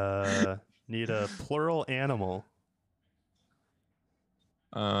 Need a plural animal.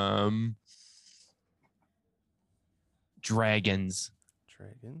 Dragons.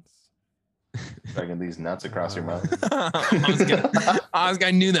 Dragons. Dragging these nuts across your mouth. I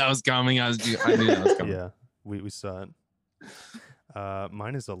knew that was coming. I knew that was coming. Yeah, we saw it.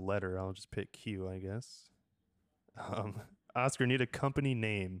 Mine is a letter. I'll just pick Q, I guess. Oscar, need a company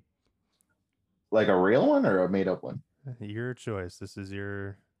name. Like a real one or a made up one? Your choice. This is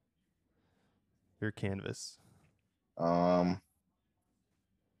your canvas. Aldi's.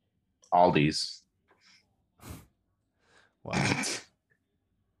 Wow.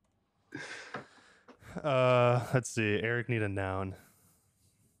 Let's see. Eric, need a noun.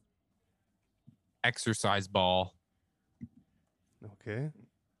 Exercise ball. Okay.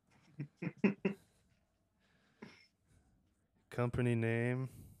 Company name.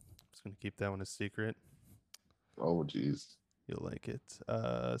 Just gonna keep that one a secret. Oh geez. You'll like it.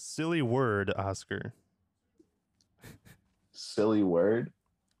 Silly word, Oscar. Silly word.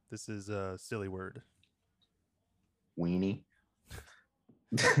 This is a silly word. Weenie.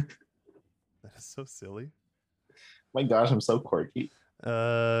 That is so silly. My gosh, I'm so quirky.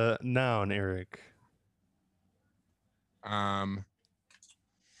 Noun, Eric.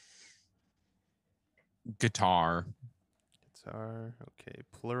 Guitar. Guitar. Okay.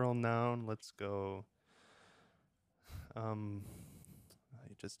 Plural noun. Let's go. You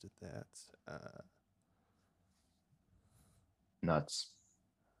just did that. Nuts.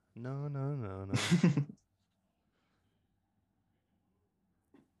 No.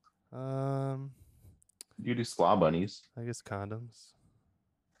 You do slaw bunnies. I guess condoms.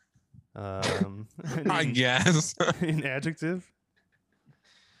 I guess. An adjective.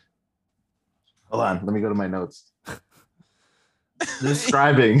 Hold on, let me go to my notes.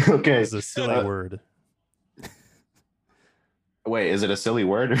 Describing. Okay. It's a silly word. Wait, is it a silly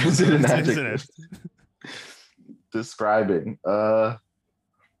word or is it an It's an adjective? adjective. Describing. Help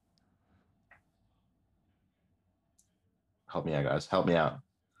me out, guys. Help me out.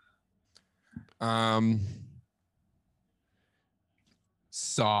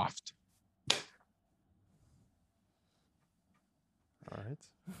 Soft. All right.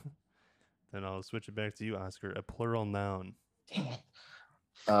 Then I'll switch it back to you, Oscar. A plural noun.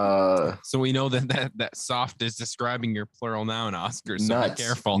 So we know that soft is describing your plural noun, Oscar. So Nuts. be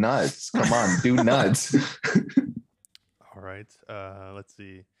careful. Nuts. Come on, do nuts. All right. Let's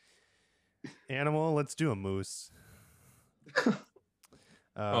see. Animal. Let's do a moose.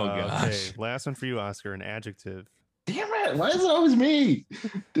 Okay. gosh. Last one for you, Oscar. An adjective. Damn it. Why is it always me?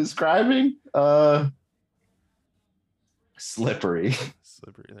 Describing. Slippery.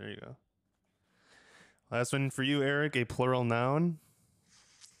 Slippery. There you go. Last one for you, Eric. A plural noun.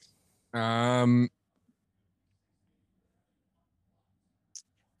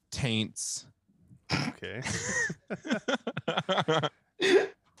 Taints. Okay.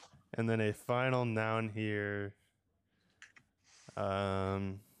 And then a final noun here.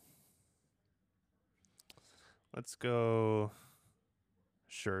 Let's go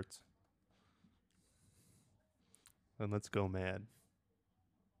shirt. And let's go mad.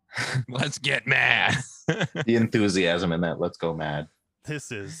 Let's get mad. The enthusiasm in that. Let's go mad.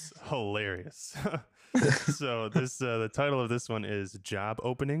 This is hilarious. So this the title of this one is Job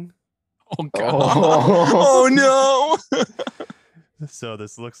Opening. Oh god. Oh. Oh no. So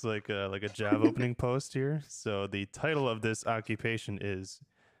this looks like a job opening post here. So the title of this occupation is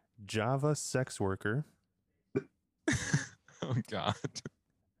Java sex worker. Oh god.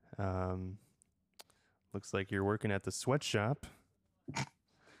 Looks like you're working at the sweatshop.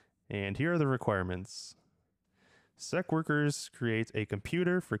 And here are the requirements. Sec workers create a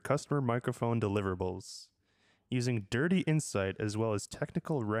computer for customer microphone deliverables. Using dirty insight as well as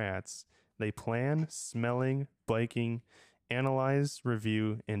technical rats, they plan, smelling, biking, analyze,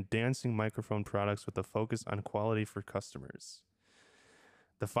 review, and dancing microphone products with a focus on quality for customers.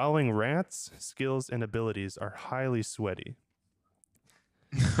 The following rats, skills, and abilities are highly sweaty.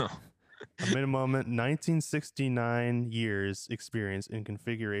 A minimum 1969 years experience in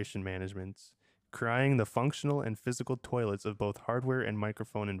configuration management, crying the functional and physical toilets of both hardware and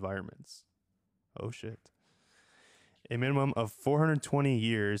microphone environments. Oh shit. A minimum of 420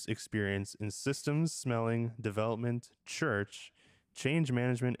 years experience in systems, smelling, development, church, change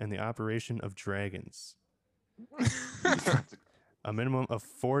management, and the operation of dragons. A minimum of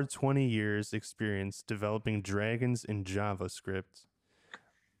 420 years experience developing dragons in JavaScript.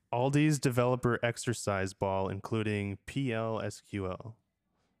 Aldi's developer exercise ball, including PLSQL.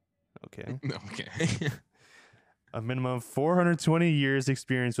 Okay. Okay. A minimum of 420 years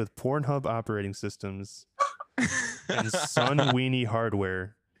experience with Pornhub operating systems and Sun Weenie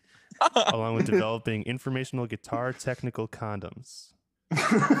hardware, along with developing informational guitar technical condoms.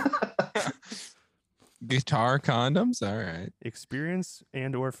 Guitar condoms? All right. Experience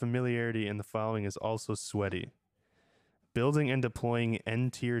and or familiarity in the following is also sweaty. Building and deploying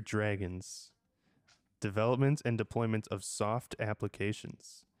N-tier dragons. Development and deployment of soft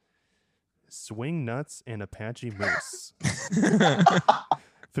applications. Swing nuts and Apache moose.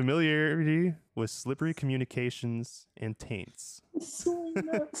 Familiarity with slippery communications and taints.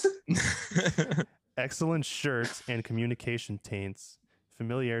 Excellent shirt and communication taints.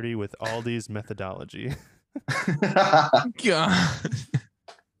 Familiarity with Aldi's methodology. God.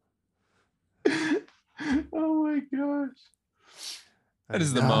 Oh my gosh. That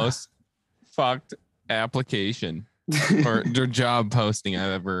is the most fucked application or job posting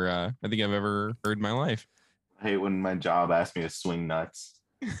I think I've ever heard in my life. I hate when my job asks me to swing nuts.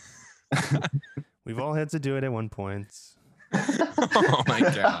 We've all had to do it at one point. Oh my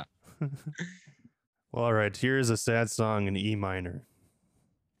God. Well, all right. Here's a sad song in E minor.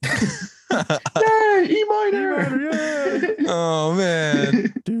 Yay, E minor. Yeah. Oh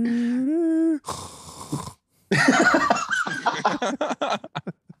man.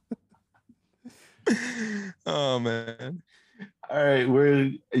 Oh man. All right,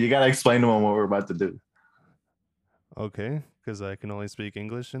 you gotta explain to them what we're about to do. Okay, because I can only speak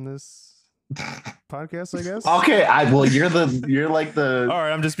English in this podcast, I guess. Okay, you're like the All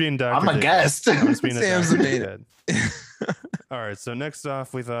right, I'm just being Dr. I'm a Dick. guest. I'm just being a Sam's Dr. the Dick beta. head. All right, so next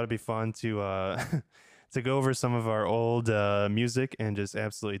off, we thought it'd be fun to to go over some of our old music and just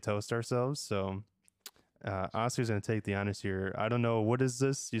absolutely toast ourselves. So Oscar's gonna take the honors here. I don't know, what is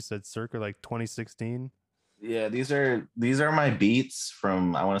this? You said circa like 2016. Yeah, these are my beats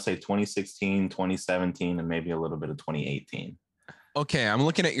from I want to say 2016, 2017, and maybe a little bit of 2018. Okay, I'm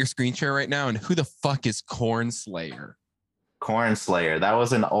looking at your screen share right now, and who the fuck is Corn Slayer? Corn Slayer. That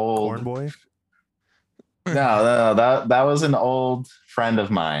was an old Corn Boy. no, that was an old friend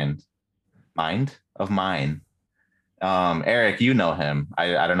of mine. Eric, you know him. I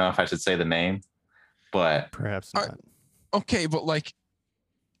don't know if I should say the name, but Perhaps All not. Okay, but like,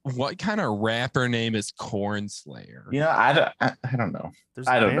 what kind of rapper name is Corn Slayer? you know, I don't know. There's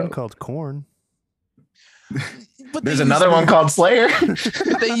I a don't band know. called Corn. But There's they another use one called Slayer.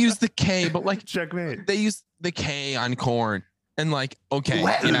 They use the K, but like Checkmate. they use the K on corn, and like okay,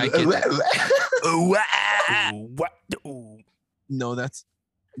 and I get that. Ooh, what? Ooh. No, that's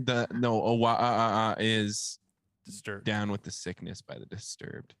the is Disturbed. Down with the Sickness by the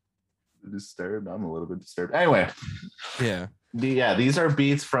Disturbed. Disturbed. I'm a little bit disturbed. Anyway, Yeah. these are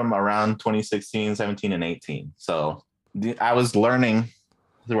beats from around 2016, 17, and 18. So I was learning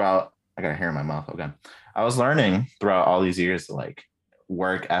throughout. I got a hair in my mouth. Okay. I was learning throughout all these years to like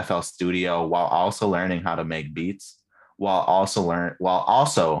work FL Studio while also learning how to make beats, while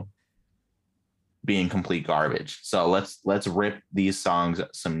also being complete garbage. So let's rip these songs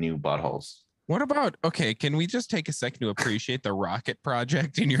some new buttholes. What about okay? Can we just take a second to appreciate the Rocket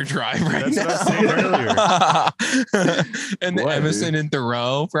Project in your drive right That's now? what I was saying And the What, Emerson dude? and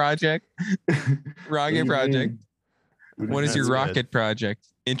Thoreau project, Rocket Project. What is your That's good. Rocket Project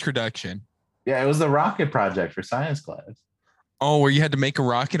introduction? Yeah, it was the Rocket Project for science class. Oh, where you had to make a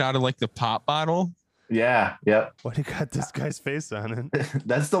rocket out of like the pop bottle? Yeah, yep. Why do you got this guy's face on it?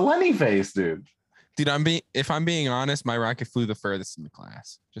 That's the Lenny face, dude. Dude, if I'm being honest, my rocket flew the furthest in the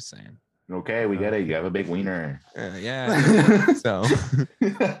class. Just saying. Okay, we get it. You have a big wiener. Yeah. So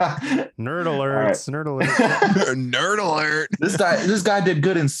Nerd alerts. Nerd alerts. nerd alert. This guy did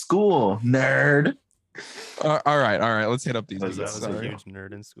good in school, nerd. All right. Let's hit up these. Oh, Because I beats. was a Sorry. huge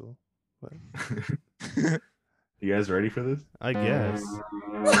nerd in school. But You guys ready for this? I guess.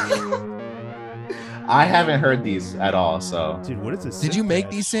 I haven't heard these at all, so Dude, what is this? Did you sick make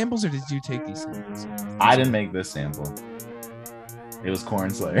patch? these samples or did you take these samples? I didn't make this sample. It was Corn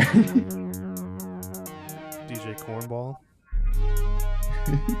Slayer. DJ Cornball?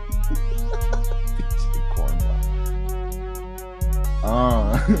 Cornball.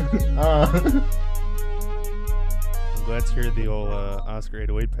 I'm glad to hear the old Oscar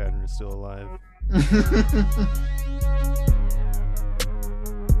 808 pattern is still alive.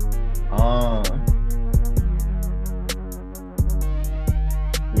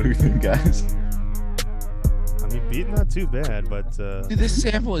 What do you think, guys? I mean, beat not too bad, but Dude, this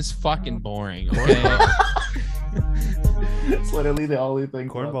sample is fucking boring. Okay. It's literally the only thing.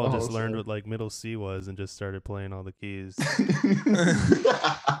 throughout Cornball the just whole learned song. what like middle C was and just started playing all the keys.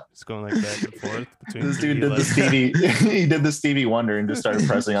 Just going like back and forth between This D, dude did like- the Stevie. He did the Stevie Wonder and just started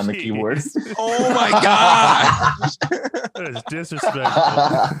pressing on the Jeez. keyboard. Oh my god, That is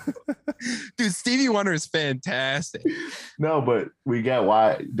disrespectful. dude! Stevie Wonder is fantastic. No, but we get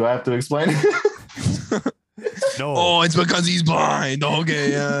why. Do I have to explain? No. Oh, it's because he's blind.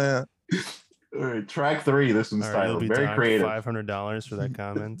 Okay, yeah. All right, track 3. This one's All right, you'll titled be very docked creative. $500 for that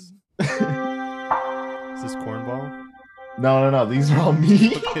comment. Is this Cornball? No. These are all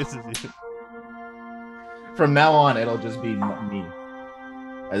me. This is you. From now on, it'll just be me.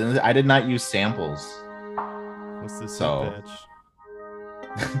 I did not use samples. What's this So-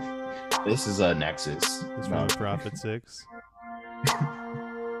 patch? This is a Nexus. This No, from Prophet 6.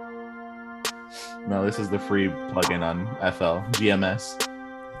 no, this is the free plugin on FL GMS.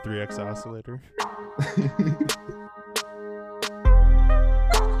 3X oscillator.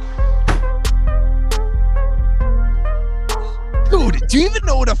 Dude, do you even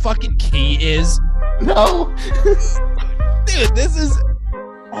know what a fucking key is? No. Dude, this is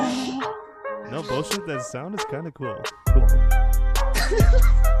No bullshit, that sound is kind of cool.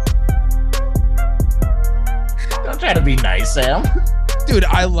 Don't try to be nice, Sam. dude,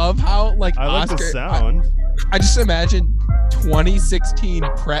 I love how like I like Oscar the sound. I just imagine 2016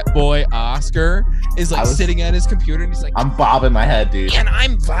 prep boy Oscar is like I was- sitting at his computer and he's like, I'm bobbing my head, dude. and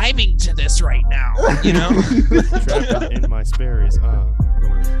I'm vibing to this right now, you know? Trapped in my Sperry's.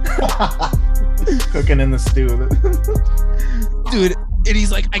 Cooking in the stew. Dude, and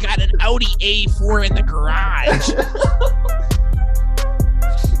he's like, I got an Audi A4 in the garage.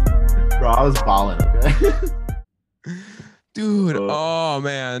 Bro, I was balling, okay? Dude, Uh. oh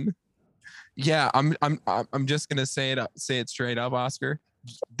man. Yeah, I'm just gonna say it straight up, Oscar.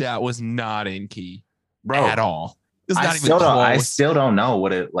 That was not in key Bro, at all. It's I not even still, don't, I close. still don't know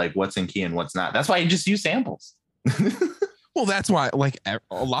what's in key and what's not. That's why you just use samples. Well, that's why like a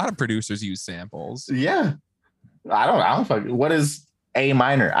lot of producers use samples. Yeah. I don't fuck. What is A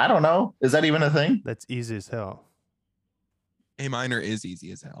minor? I don't know. Is that even a thing? That's easy as hell. A minor is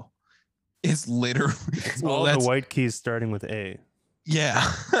easy as hell. It's literally All that's- the white keys starting with A. yeah.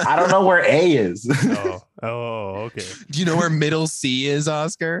 I don't know where A is. Oh, okay. Do you know where middle C is,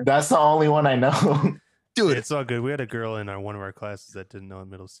 Oscar? That's the only one I know. Dude, It's all good. We had a girl in one of our classes that didn't know what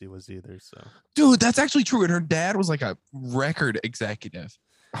middle C was either. So dude, that's actually true. And her dad was like a record executive.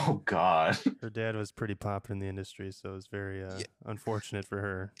 Oh God. her dad was pretty popular in the industry, so it was very Yeah. unfortunate for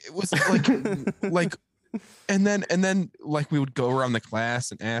her. It was like and then like we would go around the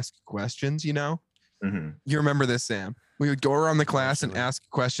class and ask questions, you know? Mhm. You remember this, Sam? We would go around the class and Actually. ask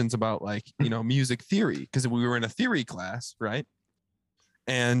questions about like, you know, music theory because we were in a theory class, right?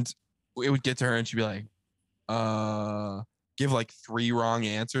 And it would get to her and she'd be like, give like 3 wrong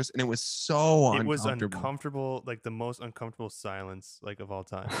answers. And it was so It was uncomfortable. uncomfortable, like the most uncomfortable silence like of all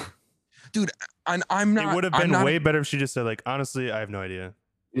time. And I'm not It would have I'm been not a- way better if she just said like, honestly, I have no idea.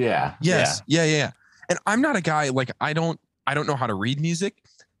 Yeah. Yes. Yeah. And I'm not a guy like I don't know how to read music.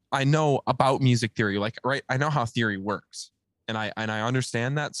 I know about music theory, like right. I know how theory works, and I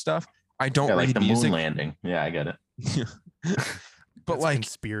understand that stuff. I don't Yeah, like read the music, moon landing. Yeah, I get it. but That's a like,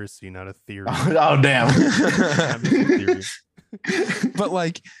 conspiracy, not a theory. Oh damn. Not music theory. but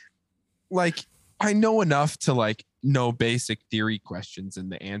like I know enough to like know basic theory questions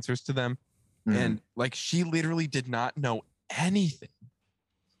and the answers to them, Mhm. and like she literally did not know anything.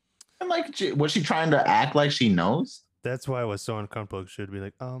 And like, was she trying to act like she knows? That's why I was so uncomfortable. Should be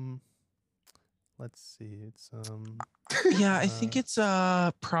like, let's see. It's Yeah, I think it's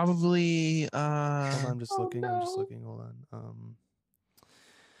probably hold on, I'm just Oh, looking. I'm just no. looking. Hold on.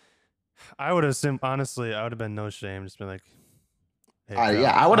 I would have honestly, I would have been no shame. Just been like, hey, girl,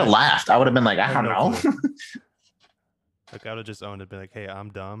 Yeah, I would have laughed. I would have been like, I I don't have no know. clue. Like I would have just owned it, been like, hey,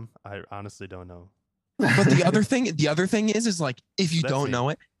 I'm dumb. I honestly don't know. but the other thing is like if you That's don't it. know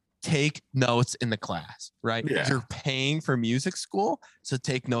it, take notes in the class, right? Yeah. You're paying for music school, so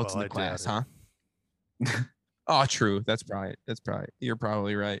take notes Well, in the I doubt class, huh? Oh, true. That's probably you're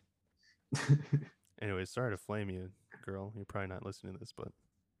probably right. Anyway, sorry to flame you, girl. You're probably not listening to this, but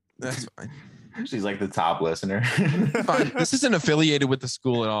That's fine. She's like the top listener. Fine. This isn't affiliated with the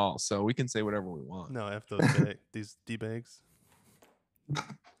school at all, so we can say whatever we want. no, F those these D-bags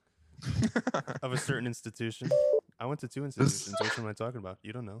of a certain institution. I went to 2 institutions. Which one am I talking about?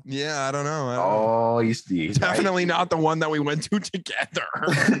 You don't know. Yeah, I don't know. I don't know. Oh, you see. Definitely not the one that we went to together.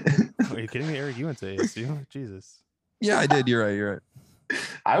 Are you kidding me, Eric? You went to ASU? Jesus. Yeah, I did. You're right. You're right.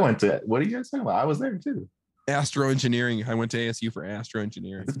 I went to. What are you guys talking about? I was there too. Astro engineering. I went to ASU for astro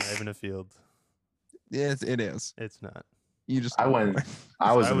engineering. It's not even a field. Yes, it is. It's not. You just I went.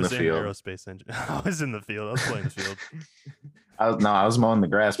 I was in the field. aerospace engine. I was in the field. I was playing the field. I was mowing the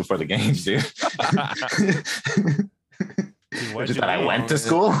grass before the games, dude. Dude, why'd Just you that I leave? went to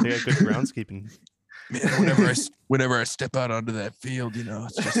school. They got good groundskeeping. Man, whenever I step out onto that field,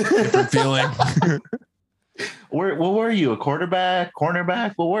 it's just a different feeling. What were you? A quarterback,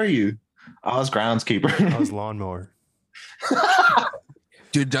 cornerback? What were you? I was groundskeeper. I was lawnmower.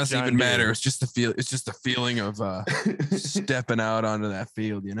 Dude, it doesn't John even matter. Deere. It's just the feel. It's just the feeling of stepping out onto that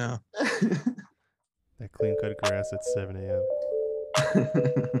field. That clean cut grass at 7 a.m.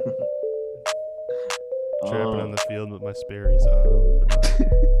 Trapping on the field with my Sperry's on.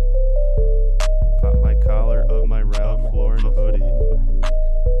 Pop my collar of my Ralph Lauren hoodie.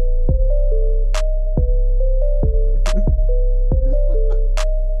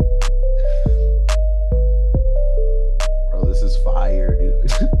 Bro, this is fire, dude.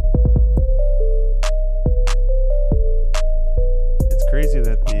 It's crazy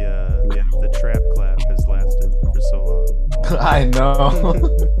that the trap clap has lasted for so long. I know.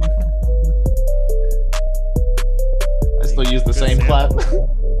 I still use the Good same clap.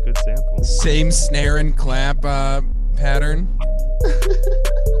 sample. Good sample. Same snare and clap pattern.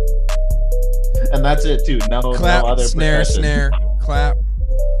 And that's it too. No Clap, other snare, percussion. snare, clap,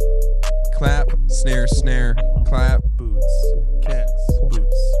 clap, snare, snare, clap. Boots, cats,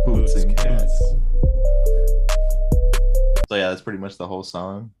 Boots and cats. So yeah, that's pretty much the whole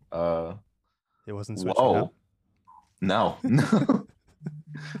song. It wasn't switching Whoa. up. No.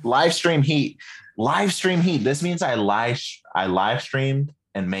 Live stream heat. Live stream heat. This means I live streamed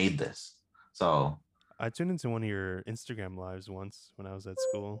and made this. So I tuned into one of your Instagram lives once when I was at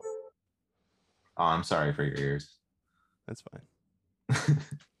school. I'm sorry for your ears. That's fine.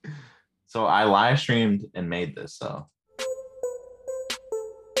 So I live streamed and made this. So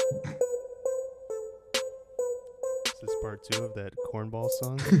Is this part 2 of that cornball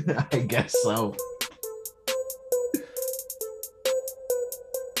song? I guess so.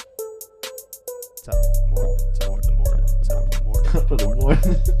 Top of the morning. For the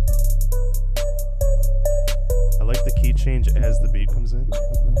morning. I like the key change as the beat comes in.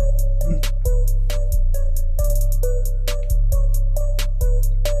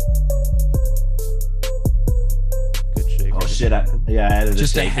 Good shake. Oh shit! I added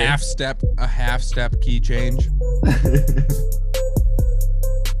Just a shaker. half step key change.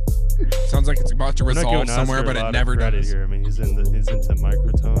 Sounds like it's about to We're not resolve giving somewhere, Oscar but a it lot of never credit does. here. I mean, he's into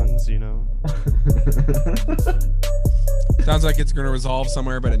microtones, you know. Sounds like it's going to resolve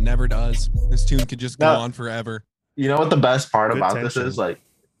somewhere, but it never does. This tune could just go No. on forever. You know what the best part Good about tension. this is? Like,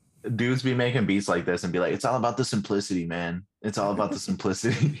 dudes be making beats like this and be like, "It's all about the simplicity, man. It's all about the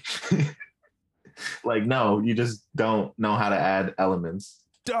simplicity." Like, no, you just don't know how to add elements.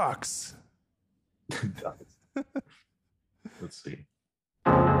 Ducks. Let's see.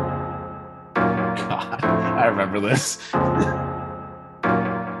 God, I remember this.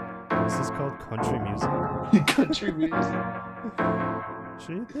 This is called country music. Country music.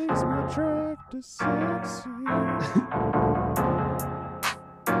 She thinks my track is sexy.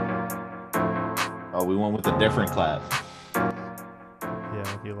 Oh, we went with a different clap.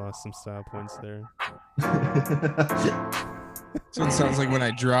 Yeah, he lost some style points there. So it sounds like when I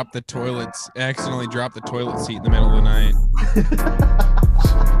accidentally dropped the toilet seat in the middle of the night.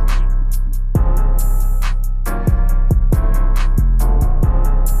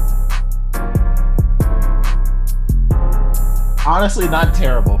 Honestly, not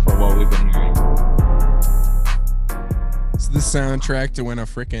terrible for what we've been hearing. It's the soundtrack to when a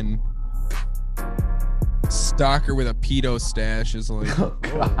freaking stalker with a pedo stash is like, Oh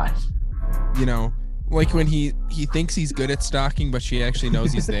God. like when he thinks he's good at stalking, but she actually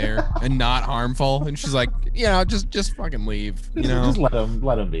knows he's there and not harmful, and she's like, just fucking leave, Just let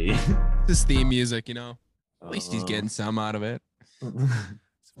him be. this theme music, at least he's getting some out of it.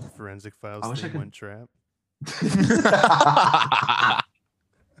 Forensic Files I wish I thing could- went trap.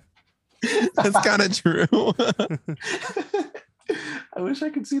 That's kind of true. I wish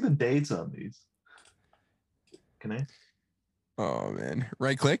I could see the dates on these. Can I? Oh man,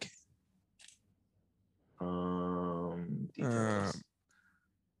 right click. Details.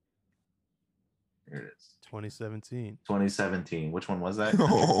 Here it is. 2017. 2017. Which one was that?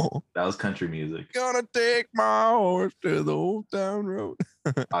 Oh, That was country music. gonna take my horse to the old town road.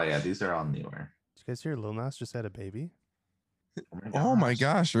 Oh yeah, these are all newer. Did you guys hear Lil Nas just had a baby? Oh my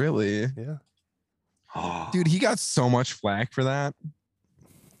gosh, really? Yeah. Oh, Dude, he got so much flack for that. I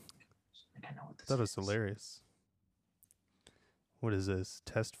think I know what I this thought it was is. hilarious. What is this?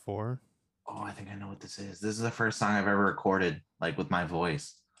 Test 4? Oh, I think I know what this is. This is the first song I've ever recorded, like with my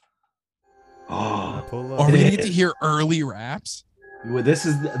voice. Oh, Pull Are up. we gonna get to hear early raps? this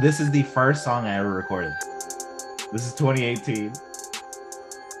is the first song I ever recorded. This is 2018.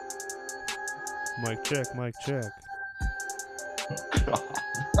 Mic check, mic check.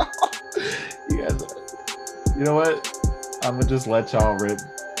 You guys, you know what? I'm gonna just let y'all rip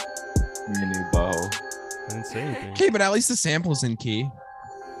your new bow. I didn't say anything. Okay, but at least the sample's in key.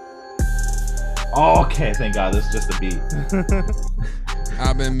 Oh, okay, thank God. This is just a beat.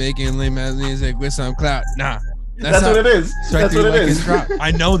 I've been making lame ass music with some clout. Nah, That's what it is. That's what it is.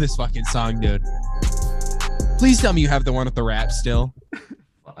 I know this fucking song, dude. Please tell me you have the one with the rap still.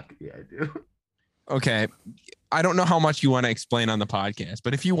 Fuck yeah, I do. Okay. I don't know how much you want to explain on the podcast,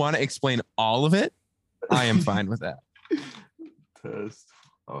 but if you want to explain all of it, I am fine with that. Test.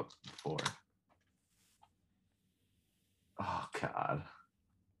 Oh, 4. Oh God.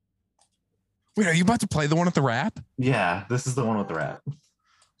 Wait, are you about to play the one with the rap? Yeah, this is the one with the rap.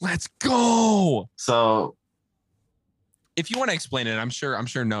 Let's go. So If you want to explain it, I'm sure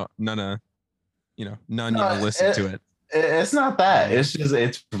none No, will listen to it. it's not that. It's just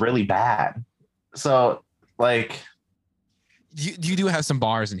it's really bad. So like, You do have some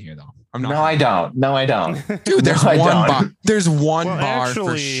bars in here though. I'm not. no, I don't. No, I don't. Dude, there's No, I one don't. bar. There's one Well, bar for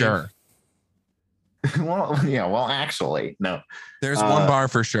actually- sure. Well, yeah. Well, actually, no. There's one bar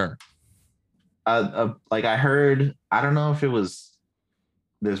for sure. Like I heard, I don't know if it was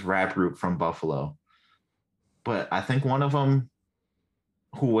this rap group from Buffalo, but I think one of them,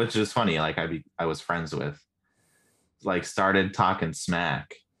 which is funny, like I was friends with, like started talking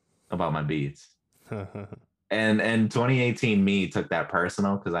smack about my beats. And 2018 me took that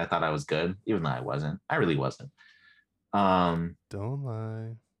personal because I thought I was good, even though I wasn't. I really wasn't. Don't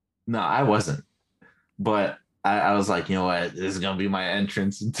lie. No, I wasn't. But I was like, you know what? This is gonna be my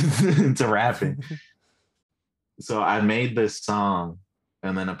entrance into rapping. So I made this song,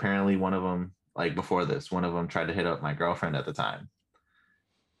 and then apparently one of them, like before this, one of them tried to hit up my girlfriend at the time.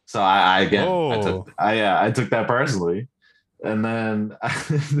 So I Whoa. took that personally, and then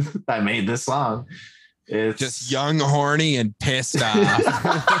I made this song. It's Just young, horny, and pissed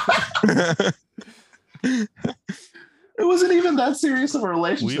off. It wasn't even that serious of a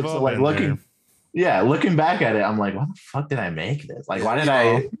relationship. We've So all like been there. looking back at it, I'm like, why the fuck did I make this? Like, why did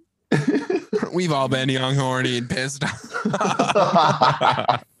I? We've all been young, horny, and pissed off.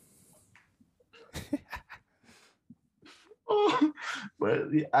 But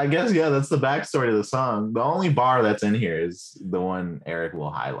I guess that's the backstory of the song. The only bar that's in here is the one Eric will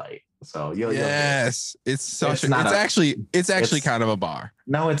highlight. So you'll get it. Yes, it's It's actually kind of a bar.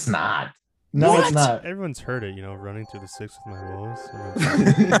 No, it's not. No, What? it's not. Everyone's heard it, running through the 6 with my woes.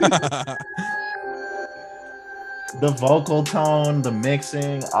 The vocal tone, the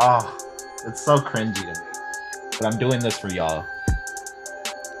mixing, it's so cringy to me. But I'm doing this for y'all.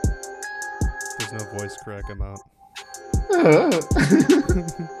 There's no voice crack, I'm out.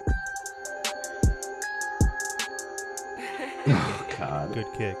 Oh God. Good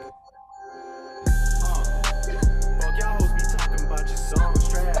kick. Fuck y'all hoes be talking about your songs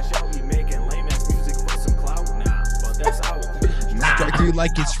trash. Y'all be making lame ass music for some clout. Nah, but that's out. Strike through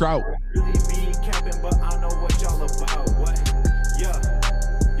like it's Trout. Really be capping, but I know what y'all about. What? Yeah.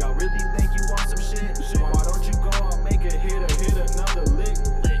 Y'all really think you want some shit? Why don't you go and make a hit another lick?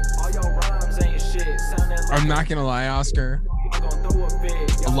 All your rhymes ain't shit. Sounding like I'm not gonna lie, Oscar. y'all gon' throw a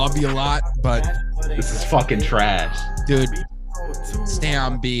fit. I love you a lot, but This is fucking trash. dude, stay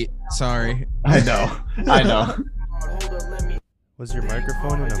on beat. Sorry. I know. I know. Hold up, let me. Was your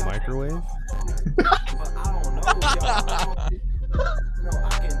microphone in a microwave? But I don't know y'all. No,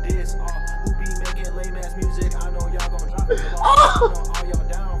 I can diss all who be making lame ass music. I know y'all gon' drop it all y'all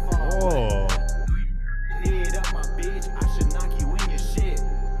downfall. Oh. Hit up my bitch. I should knock you in your shit,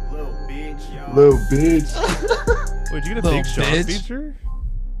 little bitch. Yo. Little bitch. Wait, did you get a Little Big Sean bitch. feature?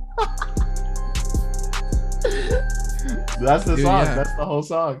 That's the Dude, song. yeah. That's the whole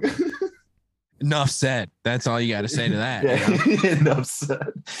song. Enough said. That's all you got to say to that. Yeah, enough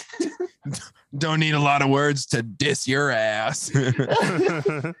said. Don't need a lot of words to diss your ass.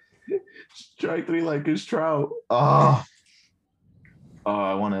 Strike 3 like it's Trout. Oh,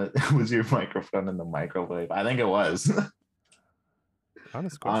 I want to. Was your microphone in the microwave? I think it was.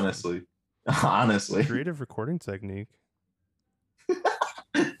 Honest question. Honestly. Creative recording technique.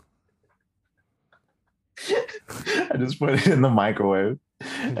 I just put it in the microwave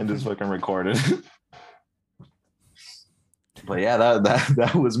and just fucking recorded. But yeah,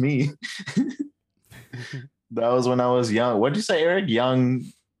 that was me. That was when I was young. What'd you say, Eric? Young,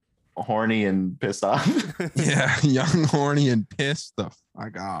 horny, and pissed off. Yeah, young, horny, and pissed the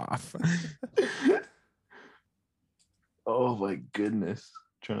fuck off. Oh my goodness.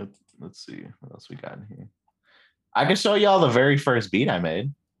 Trying to Let's see what else we got in here. I can show y'all the very first beat I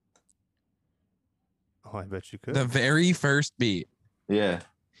made. Oh, I bet you could. The very first beat. Yeah.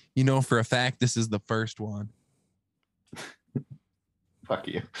 You know for a fact this is the first one. Fuck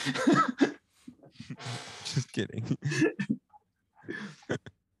you. Just kidding.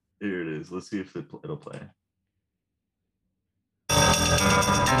 Here it is. Let's see if it'll play.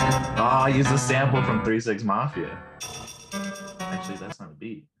 Oh, I used a sample from 3 6 Mafia. Actually, that's not a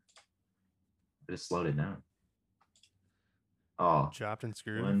beat. I just slowed it down. Oh, Chopped and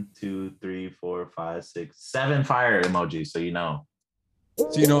screwed. 1, 2, 3, 4, 5, 6, 7 fire emojis. So you know.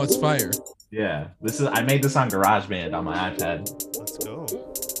 So you know it's fire. Yeah, I made this on GarageBand on my iPad. Let's go.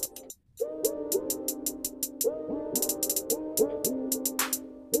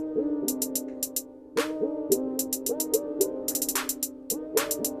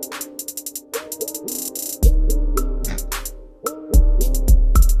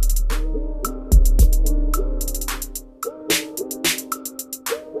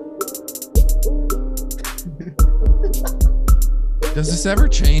 Does this ever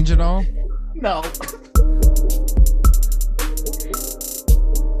change at all? No.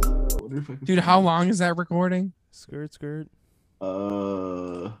 Dude, how long is that recording? Skirt, skirt.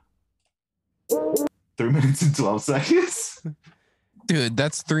 3 minutes and 12 seconds. Dude,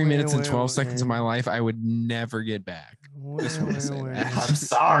 that's 3 minutes and wait, 12 wait. seconds of my life I would never get back. Just wanna say that. I'm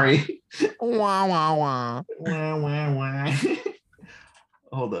sorry. Wah, wah, wah. Wah, wah, wah.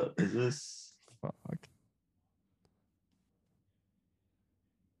 Hold up. Is this? Fuck.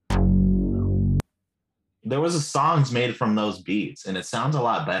 There was a songs made from those beats, and it sounds a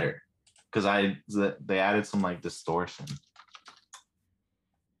lot better because they added some like distortion.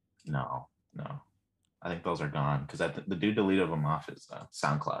 No. I think those are gone because the dude deleted them off his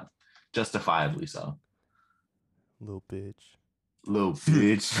SoundCloud, justifiably so. Little bitch. Little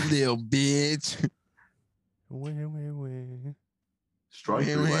bitch. Little bitch. Wait. Strike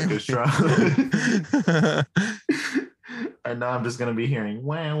through like a strike. And now I'm just gonna be hearing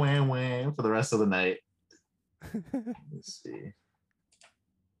wah wah wah for the rest of the night. Let's see.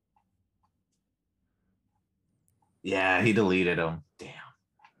 Yeah, he deleted them. Damn.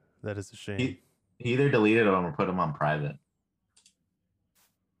 That is a shame. He either deleted them or put them on private.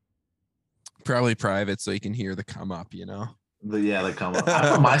 Probably private so you can hear the come up, you know? They come up. I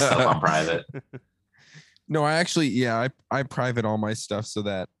put my stuff on private. No, I actually, yeah, I private all my stuff so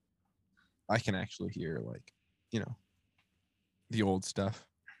that I can actually hear, like, you know, the old stuff.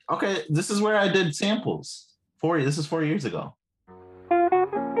 Okay, this is where I did samples. This is 4 years ago.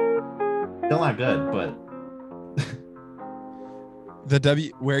 Still not good, but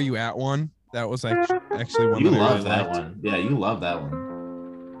The Where You At one, that was actually one you that I love really that liked. one. Yeah, you love that one.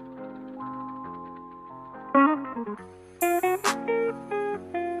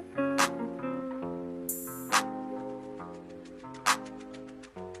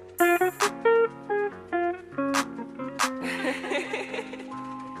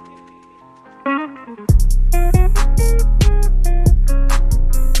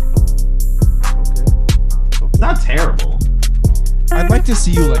 Not terrible. I'd like to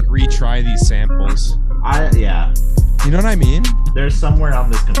see you like retry these samples. Yeah. You know what I mean? They're somewhere on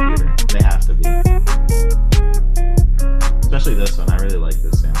this computer. They have to be. Especially this one. I really like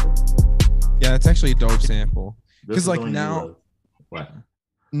this sample. Yeah, it's actually a dope sample. This 'Cause, is the like, one you now- love. What?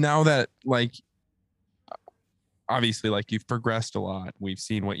 Now that like obviously like you've progressed a lot, we've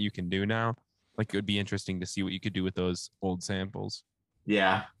seen what you can do now. Like it would be interesting to see what you could do with those old samples.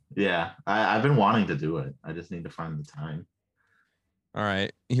 Yeah. I've been wanting to do it. I just need to find the time. All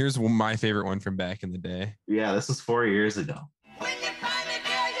right, here's my favorite one from back in the day. Yeah, this was 4 years ago. When you find the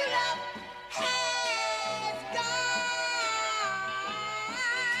girl you love has gone,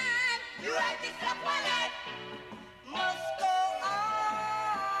 you write this up one night, must go on.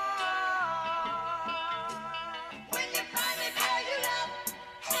 When you find the girl you love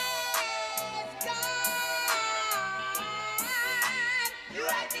has gone, you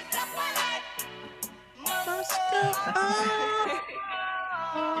write this up one night, must go on.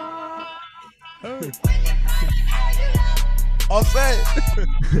 When you find the girl you love. I'll say it.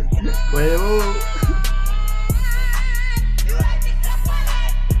 Wait, whoa. You write this up one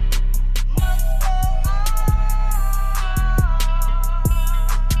night, must go on.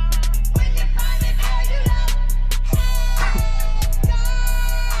 When you find the girl you love has gone,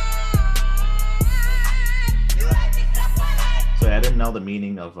 you write this up one night. So I didn't know the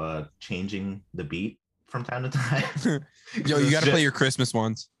meaning of changing the beat from time to time. Yo, you got to play your Christmas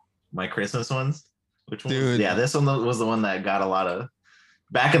ones. My Christmas ones. Which one? Dude. Yeah, this one was the one that got a lot of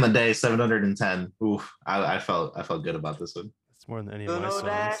back in the day. 710. Oof, I felt good about this one. It's more than any of my Uno songs.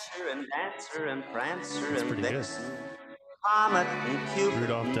 Dasher and Dancer and Prancer That's and pretty good. Vixen, Comet and Cupid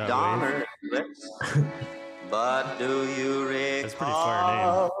Rudolph and Dot Donner Wave. and Blitzen. But do you That's a pretty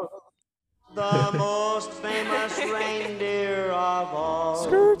fire recall the most famous reindeer of all?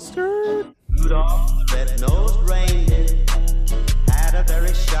 Skirt. Rudolph the red-nosed reindeer had a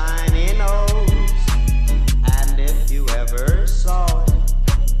very shiny nose, and if you ever saw it,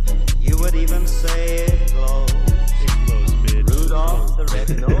 you would even say it glows. It glows, bitch. Rudolph the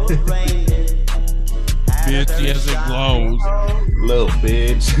red-nosed reindeer had a Bitch, very yes, it shiny glows. nose, Little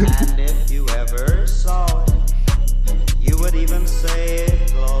bitch. and if you ever saw it, you would even say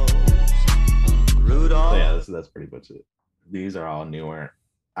it glows. Rudolph. So yeah, that's pretty much it. These are all newer.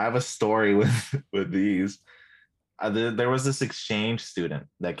 I have a story with these. There was this exchange student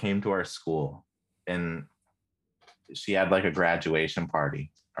that came to our school, and she had like a graduation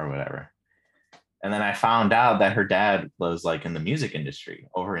party or whatever. And then I found out that her dad was like in the music industry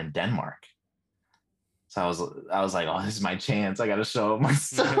over in Denmark. So I was like, oh, this is my chance. I got to show him my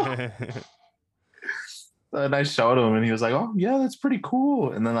stuff. And I showed him, and he was like, "Oh yeah, that's pretty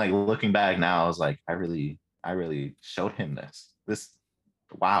cool." And then like looking back now, I was like, I really showed him this.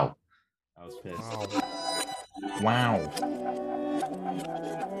 Wow. I was pissed. Wow.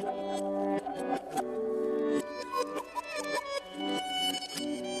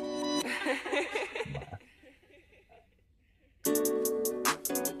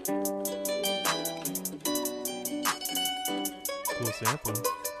 Cool sample.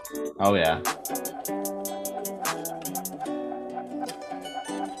 Oh yeah.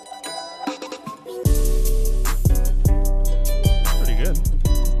 Pretty good.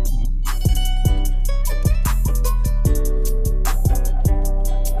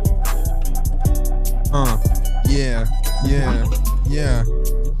 Yeah.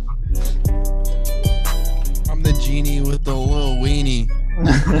 I'm the genie with the little weenie.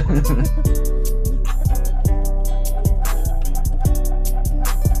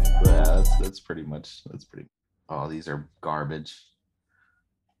 Yeah, that's pretty much. Oh, these are garbage.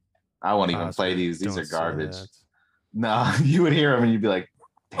 I won't even play these. These Don't are say garbage. that. No, you would hear them and you'd be like,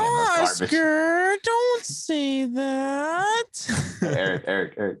 "Damn, that's garbage." Oscar, don't say that.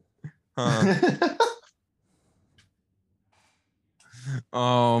 Eric. Huh.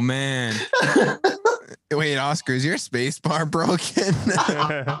 Oh man. Wait, Oscar, is your space bar broken?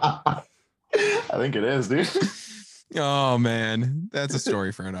 I think it is, dude. Oh man, that's a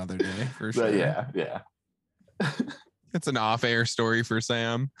story for another day for sure. But yeah. It's an off-air story for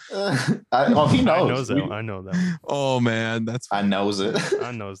Sam. He I knows. knows that one. I know that one. Oh man, that's I knows it.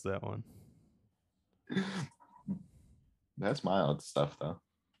 I knows that one. That's mild stuff, though.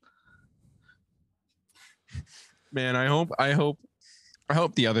 man. I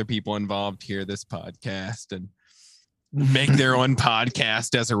hope the other people involved hear this podcast and make their own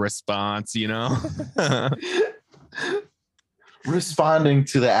podcast as a response. You know. Responding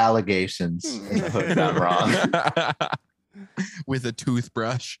to the allegations. Not wrong. With a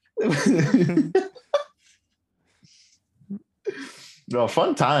toothbrush. No,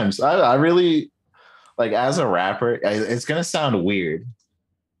 fun times. I really like, as a rapper, it's gonna sound weird,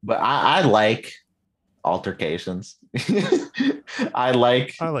 but I like altercations. I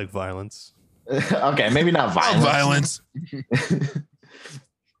like violence. okay, maybe not violence.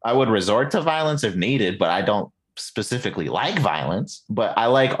 I would resort to violence if needed, but I don't specifically like violence, but I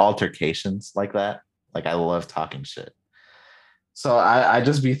like altercations like that. Like, I love talking shit. So I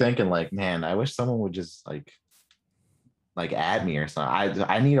just be thinking like, man, I wish someone would just like at me or something.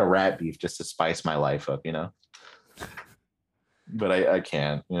 I need a rap beef just to spice my life up, you know? But I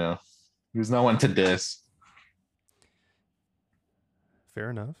can't, you know? There's no one to diss. Fair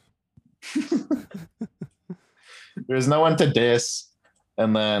enough. There's no one to diss.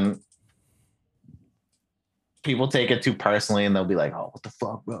 And then people take it too personally and they'll be like, oh, what the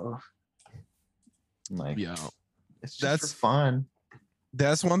fuck, bro? I'm like, Yeah. it's just That's for fun.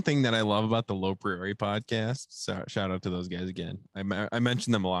 That's one thing that I love about the Low Priori podcast. So shout out to those guys again. I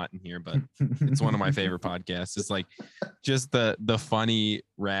mention them a lot in here, but it's one of my favorite podcasts. It's like just the funny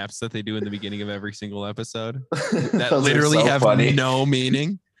raps that they do in the beginning of every single episode that Those are literally so have funny. no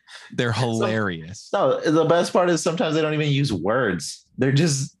meaning. They're hilarious. No, the best part is sometimes they don't even use words. They're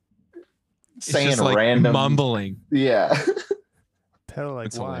just It's saying just like random mumbling. Yeah. Pedal like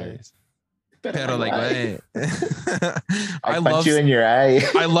It's why? hilarious. Pero like, wait. I punch you in your eye.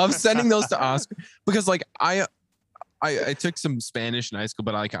 I love sending those to Oscar because like I took some Spanish in high school,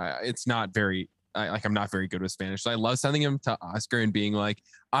 but like it's not very I'm not very good with Spanish. So I love sending him to Oscar and being like,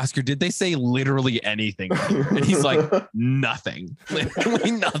 Oscar, did they say literally anything? And he's like, nothing,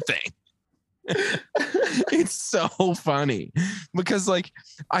 literally nothing. It's so funny because like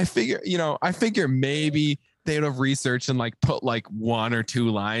I figure maybe they'd have researched and like put like 1 or 2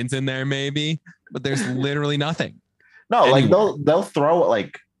 lines in there maybe, but there's literally nothing. No, like Anywhere. they'll throw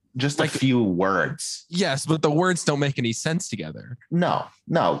like just Like- a few words. Yes, but the words don't make any sense together. No,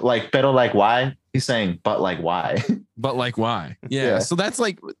 like pero like why? He's saying but like why? But like why? Yeah. Yeah. So that's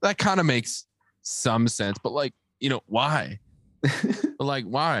like that kind of makes some sense, but like, why? But like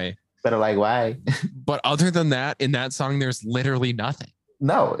why? Pero like why? But other than that, in that song, there's literally nothing.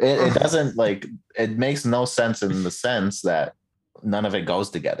 No, it doesn't like it makes no sense in the sense that none of it goes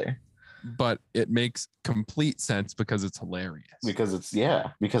together But it makes complete sense because it's hilarious. because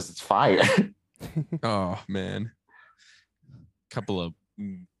it's fire. Oh man. Couple of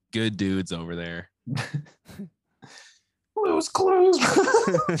good dudes over there. Blues Clues.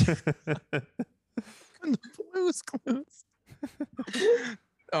 Blues Clues.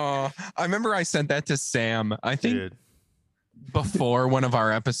 Oh, I remember I sent that to Sam. I think Dude. before one of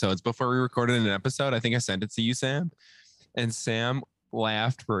our episodes, before we recorded an episode, I think I sent it to you, Sam. And Sam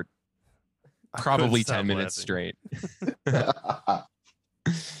laughed for I probably couldn't 10 stop minutes laughing.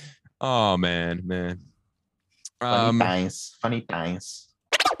 straight. Oh man. Funny times.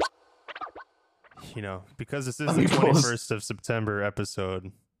 Because this is Let the me pause. 21st of September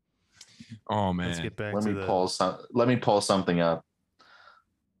episode. Oh Let's man. get back Let to me the pull something up.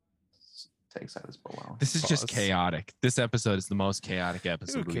 Takes that as below. This is just Pause. chaotic. This episode is the most chaotic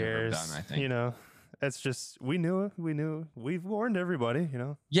episode Who we've ever cares? done, I think. It's just we knew it. We've warned everybody.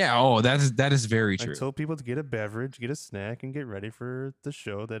 Yeah, oh, that is very I true. told people to get a beverage, get a snack, and get ready for the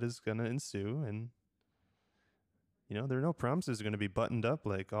show that is gonna ensue. And there are no promises going to be buttoned up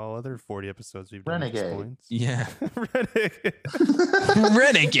like all other 40 episodes we've done. at this Renegade. point. Yeah. Renegade.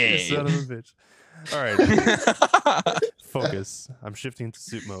 Renegade. You son of a bitch. All right, focus. I'm shifting to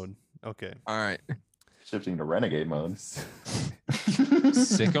suit mode. Okay. All right. Shifting to renegade mode.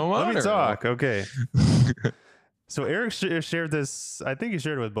 Sicko Let me mode or- talk. Okay. So Eric shared this. I think he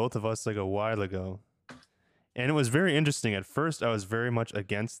shared it with both of us like a while ago, and it was very interesting. At first, I was very much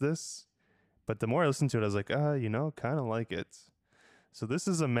against this, but the more I listened to it, I was like, kind of like it. So this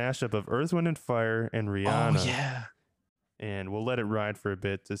is a mashup of Earth, Wind, and Fire and Rihanna, Oh yeah. and we'll let it ride for a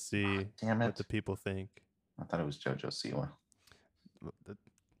bit to see Damn what it. the people think. I thought it was JoJo Siwa.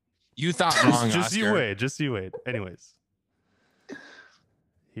 You thought wrong, Just you Oscar. wait. Just you wait. Anyways,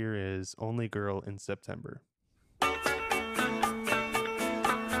 here is Only Girl in September.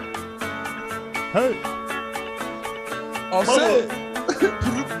 Hey. All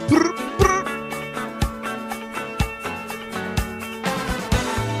set.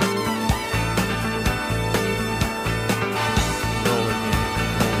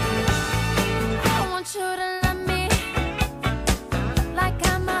 I want you to love me like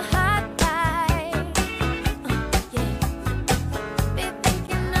I'm a hot guy. Yeah. Be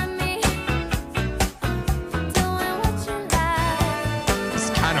thinking of me, doing what you like. It's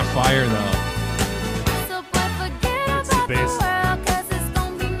kind of fire though. So boy, forget It's the about the bass. world, 'cause it's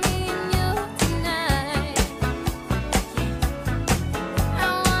gonna be me and you tonight. I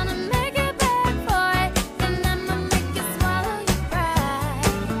wanna make it back for it, then I'ma make you swallow your pride.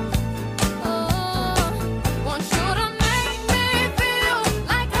 Oh, want you to make me feel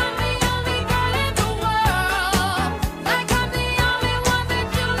like I'm the only girl in the world, like I'm the only one that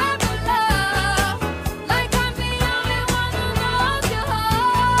you'll ever love, like I'm the only one who knows your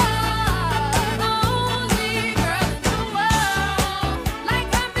heart, only girl in the world, like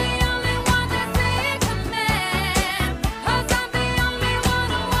I'm the only one that's in command, 'cause I'm the only one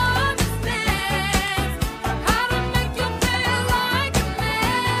who understands how to make you feel like a man.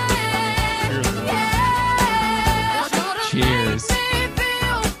 Cheers.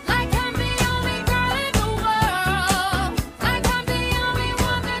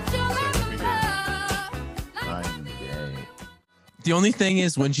 I'm gay. The only thing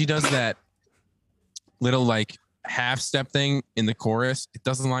is when she does that little like half step thing in the chorus, it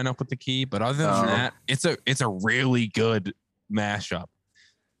doesn't line up with the key. But other than Oh. that, it's a really good mashup.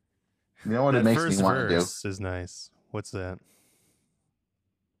 You know what it That makes first me want to do? verse is nice. What's that?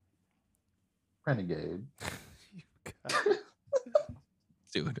 Renegade.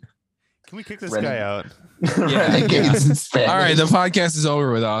 Dude. Can we kick this Renegade. guy out? Renegades in Spanish. All right, the podcast is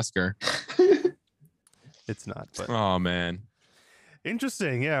over with Oscar. It's not, but Oh man.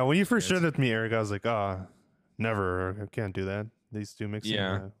 interesting. Yeah, when you first Yes. shared it with me, Eric, I was like, never. I can't do that. These two mixing.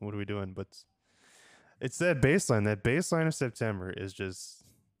 Yeah. What are we doing? But it's that bass line. That bass line of September is just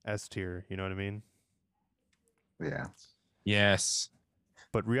S tier. You know what I mean? Yeah. Yes.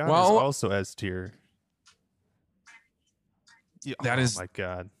 But Rihanna's Well- also S tier. Yeah, That oh is- my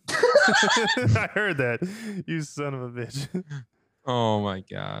god. I heard that. You son of a bitch. Oh my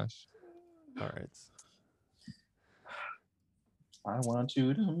gosh. All right. I want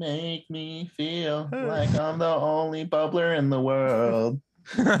you to make me feel like I'm the only bubbler in the world.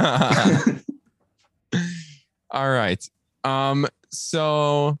 All right.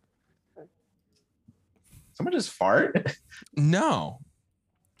 So Someone just fart? no.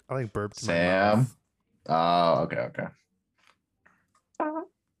 I like burped in my Sam. mouth. Oh, okay.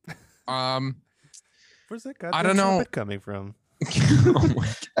 Where's that I goddamn don't know. trumpet coming from? Oh my,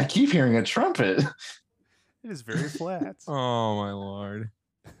 I keep hearing a trumpet. It is very flat. oh my lord.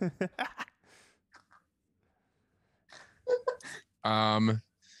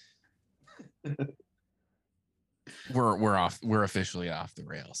 We're off. We're officially off the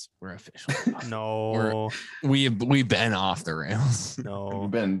rails. We're officially off. No, We've been off the rails. I've no.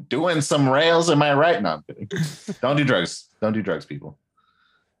 been doing some rails. Am I right? No, I'm kidding. Don't do drugs. Don't do drugs, people.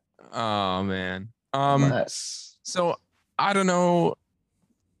 Oh man. Unless So I don't know.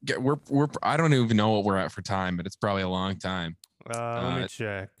 We're I don't even know what we're at for time, but it's probably a long time. Let me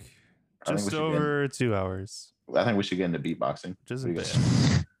check. I think we Just should over 2 hours. I think we should get into beatboxing. Which isn't What do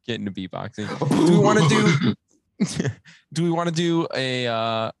bad. Get into beatboxing. Do we want to do? Do we want to do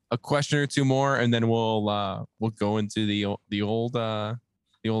a question or two more, and then we'll go into the old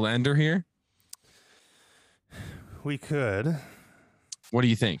ender here? We could. What do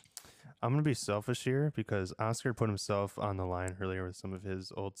you think? I'm gonna be selfish here because Oscar put himself on the line earlier with some of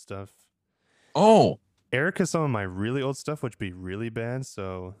his old stuff. Oh, Eric has some of my really old stuff, which would be really bad.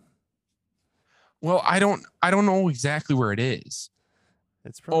 So well, I don't know exactly where it is.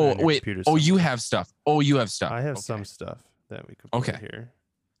 it's probably Oh on your wait. computer Oh, you somewhere. have stuff. Oh, you have stuff. I have Okay. some stuff that we could put Okay. here.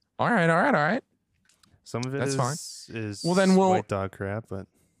 All right. Some of it That's fine. is Well, then we'll- white dog crap, but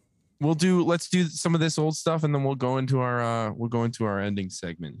Let's do some of this old stuff, and then we'll go into our ending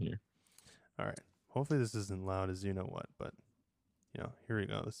segment here. all right. Hopefully this isn't loud as you know what, but here we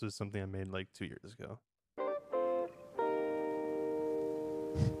go. This is something I made like 2 years ago.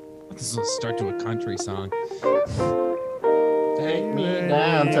 This will start to a country song. Take me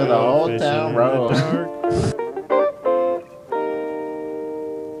down to the old town road.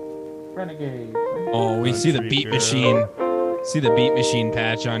 Renegade. Oh, we see the Country beat girl. machine. See the beat machine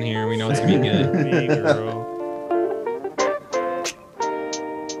patch on here. We know it's gonna be good. Me, girl.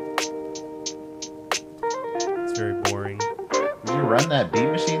 It's very boring. Did you run that beat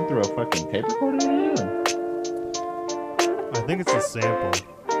machine through a fucking tape recorder? What are you doing? I think it's a sample.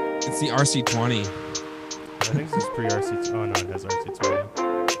 It's the RC20. I think this is pre-RC. Oh no, it has RC20.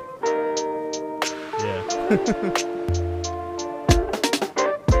 Yeah.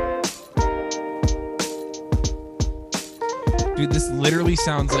 Dude, this literally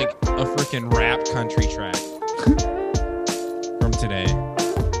sounds like a freaking rap country track from today.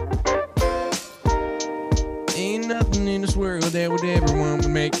 Ain't nothing in this world that would ever want to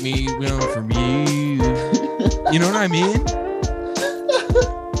make me run from you. You know what I mean?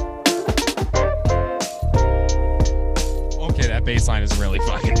 Okay, that bass line is really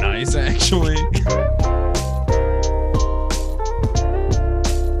fucking nice, actually.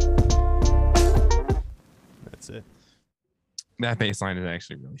 That's it. That bass line is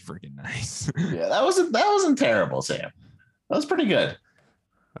actually really freaking nice. Yeah, that wasn't terrible, Sam. That was pretty good.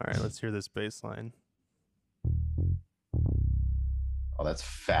 All right, let's hear this bass line. Oh, that's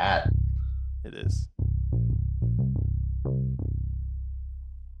fat. It is.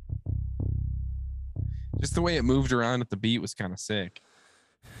 Just the way it moved around at the beat was kind of sick.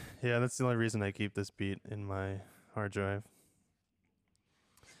 Yeah, that's the only reason I keep this beat in my hard drive.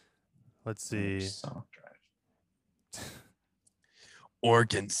 Let's see. Soft drive.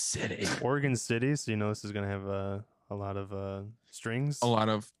 Oregon City. Oregon City. So this is gonna have a lot of strings. A lot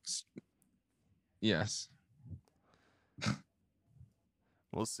of yes.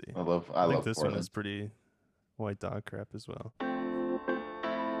 We'll see. I I love think this one Portland. is pretty white dog crap as well.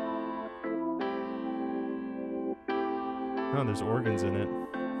 Oh, there's organs in it.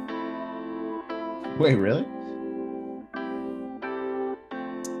 Wait, really?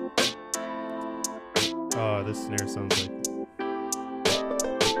 Oh, this snare sounds like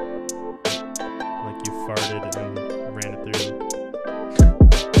you farted and ran it through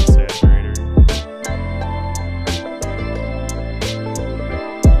the saturator.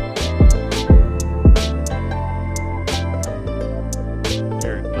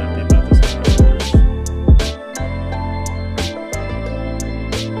 Eric, let me about this guy.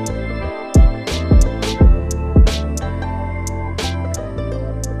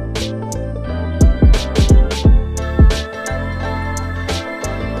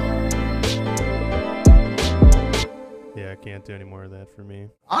 do any more of that for me.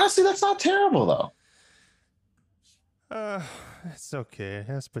 Honestly, that's not terrible though. It's okay. It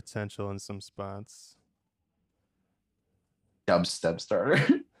has potential in some spots. Dubstep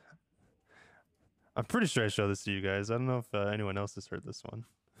starter. I'm pretty sure I showed this to you guys. I don't know if anyone else has heard this one.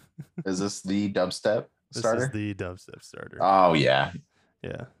 Is this the dubstep starter? This is the dubstep starter. Oh yeah.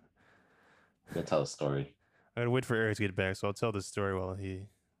 Yeah. Go tell a story. I gotta wait for Eric to get back, so I'll tell this story while he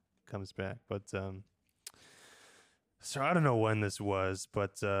comes back. But so I don't know when this was,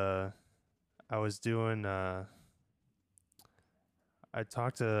 but I was doing I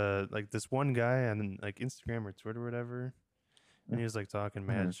talked to like this one guy on like Instagram or Twitter or whatever, and he was like talking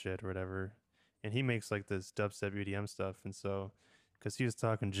mad shit or whatever, and he makes like this dubstep EDM stuff, and so because he was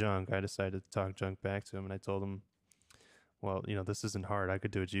talking junk, I decided to talk junk back to him, and I told him, well, you know, this isn't hard. I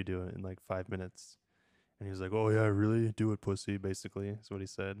could do what you do in like 5 minutes. And he was like, oh yeah, really? Do it, pussy, basically, is what he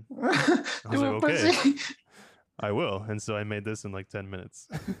said. I was like, okay, I will. And so I made this in like 10 minutes.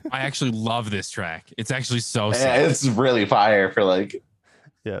 I actually love this track. It's actually so sick. Yeah, it's really fire for like.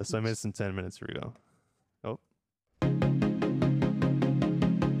 Yeah, so I made this in 10 minutes. Here we go. Oh.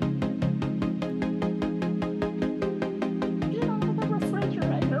 Get on the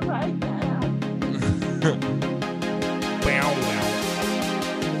refrigerator right now.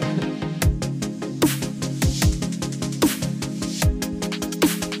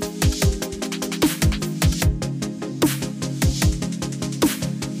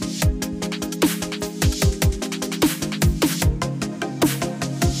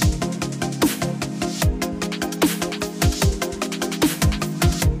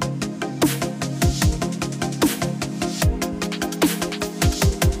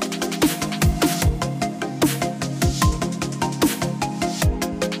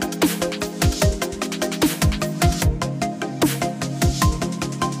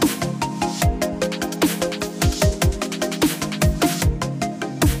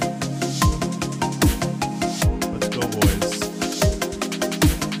 Let's go, boys.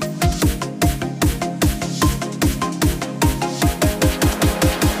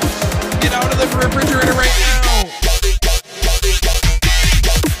 Get out of the refrigerator right now.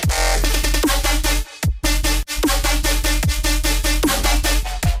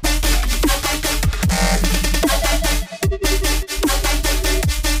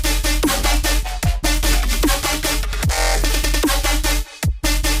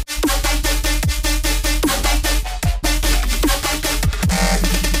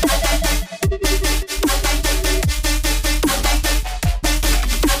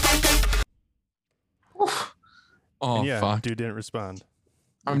 Oh And yeah, fuck! dude didn't respond.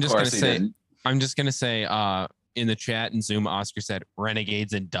 I'm Of just gonna course he say. didn't. I'm just gonna say. In the chat and Zoom, Oscar said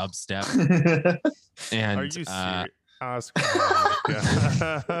renegades and dubstep. And Are you serious? Oscar. Oh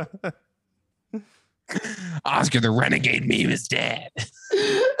my God. Oscar, the renegade meme is dead.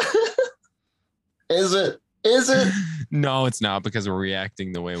 Is it? Is it? No, it's not because we're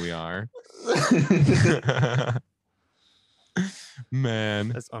reacting the way we are. Man,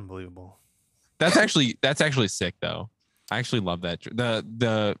 That's unbelievable. that's actually sick though. I actually love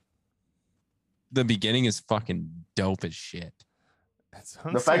that. The beginning is fucking dope as shit.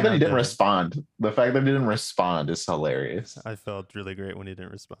 The fact that he didn't respond. The fact that he didn't respond is hilarious. I felt really great when he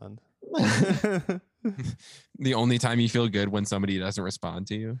didn't respond. The only time you feel good when somebody doesn't respond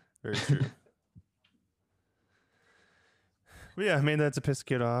to you. Very true. But yeah, I made that to piss a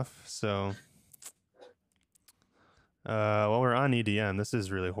kid off. So while we're on EDM, this is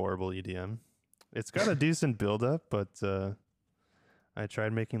really horrible EDM. It's got a decent build up, but I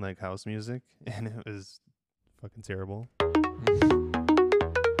tried making like house music and it was fucking terrible.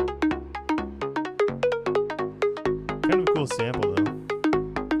 Kind of a cool sample though.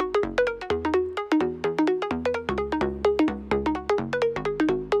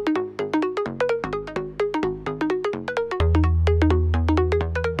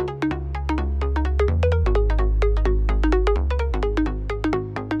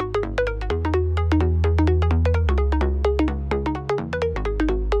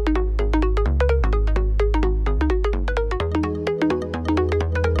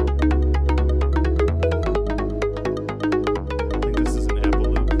 I think this is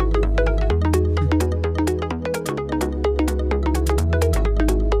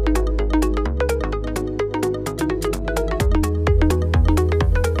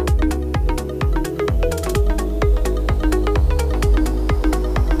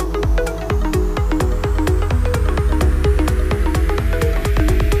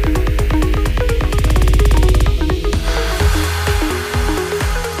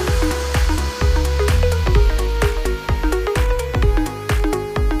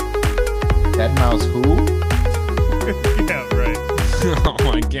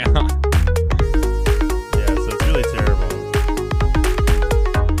Yeah. Yeah, so it's really terrible.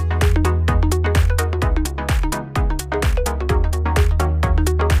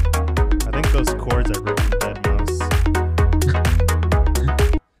 I think those chords I wrote from Dead Mouse.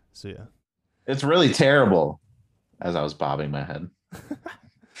 So yeah. It's really terrible. As I was bobbing my head.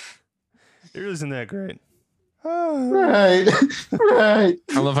 It really isn't that great. Right. Right.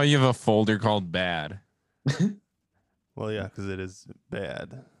 I love how you have a folder called bad. Well, yeah, because it is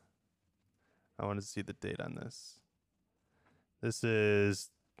bad. I want to see the date on this. This is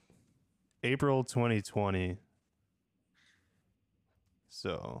April 2020.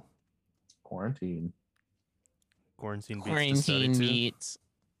 So Quarantine. quarantine beats to study to. beats.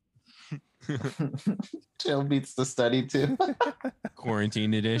 Chill beats the study too.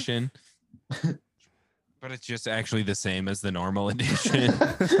 Quarantine edition. But it's just actually the same as the normal edition.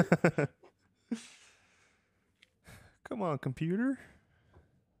 Come on, computer.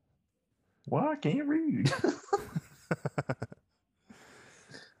 Well, I can't read.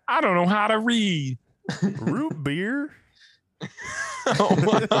 I don't know how to read. Root beer.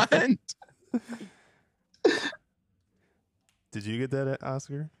 What? Did you get that,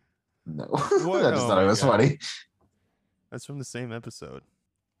 Oscar? No. What? I just Oh thought it my was God. funny. That's from the same episode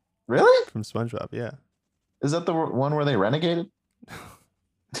Really? from SpongeBob. Yeah. Is that the one where they renegated?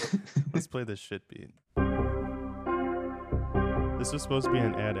 Let's play this shit beat. This was supposed to be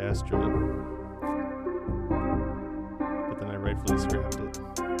an Ad Astra, but then I rightfully scrapped it.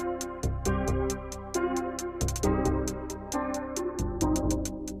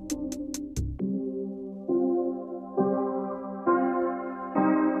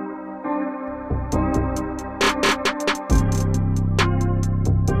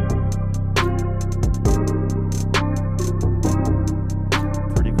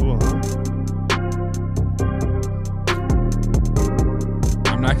 Pretty cool, huh?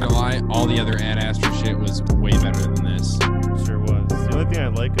 I'm not gonna lie, all the other Ad Astra shit was way better than this. Sure was. The only thing I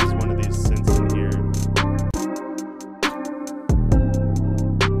like is one of these synths in here.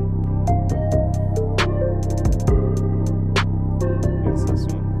 It's this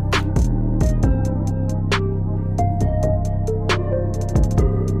one.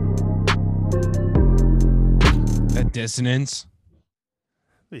 That dissonance.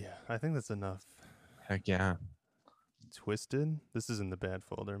 But yeah, I think that's enough. Heck yeah. Twisted. This is in the bad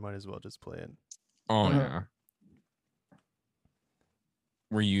folder. Might as well just play it. Oh yeah.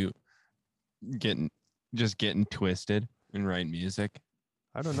 Were you getting twisted and writing music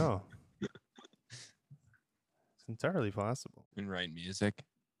I don't know. It's entirely possible. and writing music?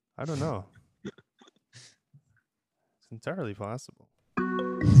 I don't know. It's entirely possible.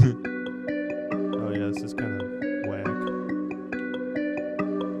 Oh yeah, this is kind of whack.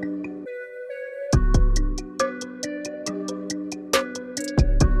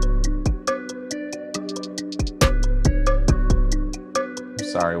 I'm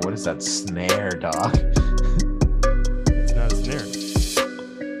sorry, what is that snare, dog? It's not a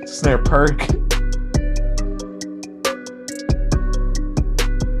snare. Snare perk.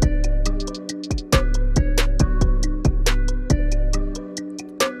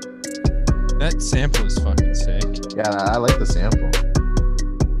 That sample is fucking sick. Yeah, I like the sample.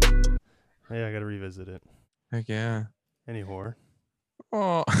 Yeah, I gotta revisit it. Heck yeah. Any whore.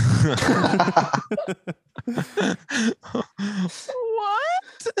 Oh. What?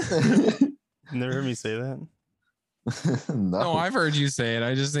 Never heard me say that? No, I've heard you say it.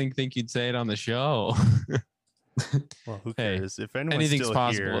 I just think you'd say it on the show. Well, who Hey, cares? If anyone's anything's still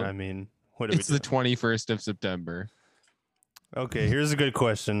possible. here, I mean, what do It's we the do? 21st of September. Okay, here's a good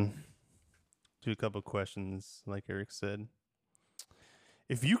question. Do a couple questions, like Eric said.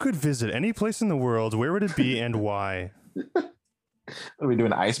 If you could visit any place in the world, where would it be and why? Are we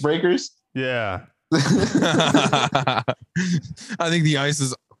doing icebreakers? Yeah. I think the ice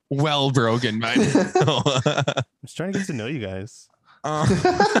is well broken by now. I'm just trying to get to know you guys.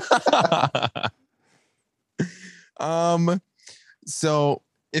 So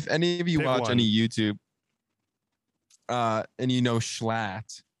if any of you Pick watch one. any YouTube, and you know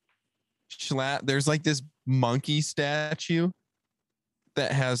Schlatt, there's like this monkey statue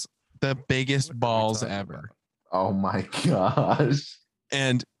that has the biggest What are we balls talking ever. about? Oh my gosh.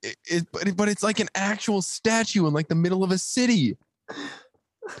 And but it's like an actual statue in like the middle of a city.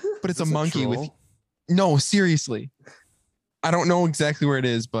 But it's Is a this monkey with troll? no, seriously. I don't know exactly where it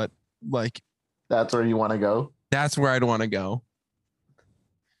is, but like That's where you want to go? that's where I'd want to go.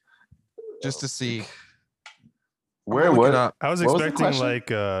 Just to see. Where Look it would up. I was What was the expecting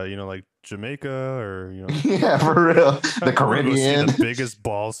question? like Jamaica or Yeah, for real. The I wanna go see Caribbean. the biggest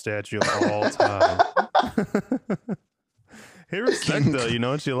ball statue of all time. Hey, respect King- though. You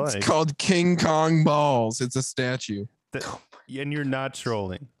know what you like. It's called King Kong Balls. It's a statue. And you're not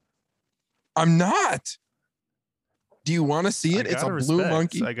trolling. I'm not. Do you want to see it? I It's a gotta blue respect.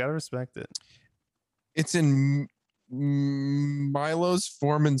 monkey. I gotta respect it. It's in Milos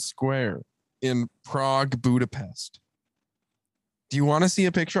Forman Square in Prague, Budapest. Do you want to see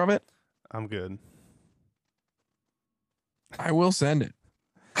a picture of it? I'm good. I will send it.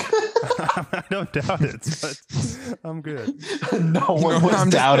 I don't doubt it, but I'm good. No one No, was I'm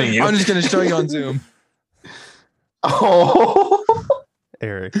just- doubting you. I'm just going to show you on Zoom. Oh,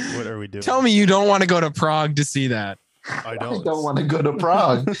 Eric, what are we doing? Tell me you don't want to go to Prague to see that. I I don't. don't want to go to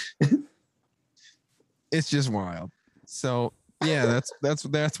Prague. It's just wild. So yeah,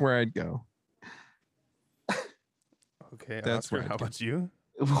 that's where I'd go. Okay, That's Oscar, right. how about you?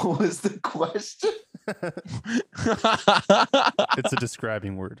 What was the question? It's a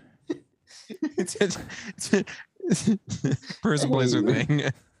describing word. it's person, place, or thing.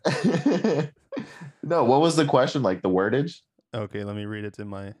 No, what was the question? Like the wordage, Okay, let me read it in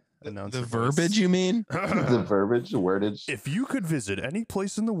my announcer The voice. verbiage, you mean? the verbiage, the wordage. If you could visit any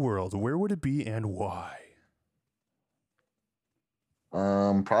place in the world, where would it be and why?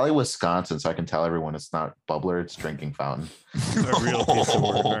 Probably Wisconsin, so I can tell everyone it's not bubbler, it's drinking fountain. A real piece of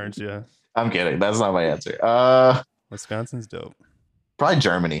work, aren't you? I'm kidding. That's not my answer. Wisconsin's dope. Probably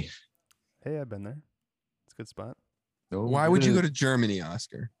Germany. Hey, I've been there. It's a good spot. Why would you go to Germany,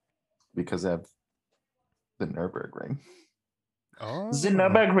 Oscar? Because they have the Nürburgring. Oh, The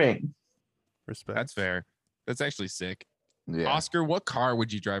Nürburgring. respect. That's fair. That's actually sick. Yeah. Oscar, what car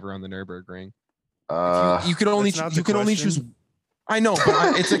would you drive around the Nürburgring? Uh, You could only That's not you the can only question. choose. I know,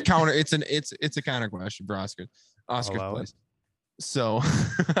 but it's a counter. It's a counter question for Oscar. Oscar's Allow it. place. So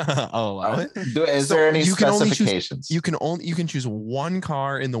I'll allow it. is So there any you can only choose- specifications? You can choose one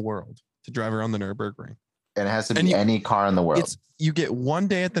car in the world to drive around the Nürburgring. And it has to and be you- any car in the world. It's you get 1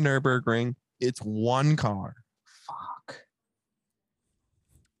 day at the Nürburgring. It's one car. Fuck.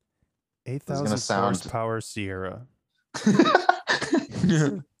 8,000 sound- horsepower Sierra.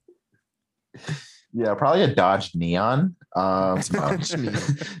 Yeah, probably a Dodge Neon. Dodge Neon.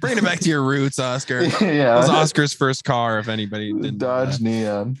 Bringing it back to your roots, Oscar. That yeah, was Oscar's first car. If anybody didn't know Dodge that.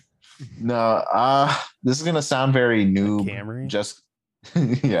 Neon. No, this is gonna sound very new. Camry? Just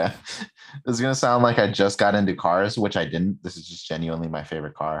yeah, this is gonna sound like I just got into cars, which I didn't. This is just genuinely my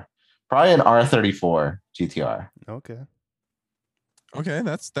favorite car. Probably an R34 GTR. Okay. Okay,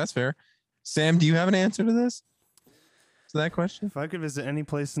 that's fair. Sam, do you have an answer to this? To that question? If I could visit any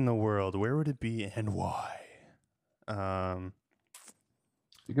place in the world, where would it be and why?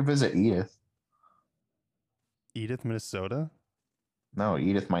 You could visit Edith. Edith, Minnesota. No,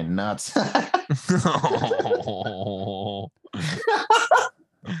 Edith, my nuts.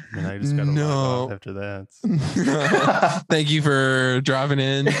 And I just got to log No. off after that. Thank you for dropping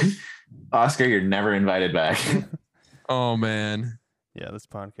in. Oscar, you're never invited back. Oh man. Yeah, this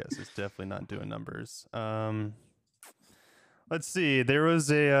podcast is definitely not doing numbers. Let's see. There was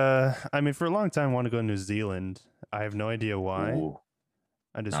a. I mean, for a long time, I wanted to go to New Zealand. I have no idea why. Ooh.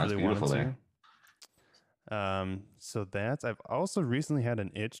 I just No, it's really wanted beautiful to. So that I've also recently had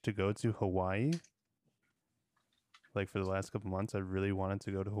an itch to go to Hawaii. Like for the last couple months, I really wanted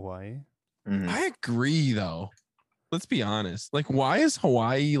to go to Hawaii. Mhm. I agree though. Let's be honest. Like, why is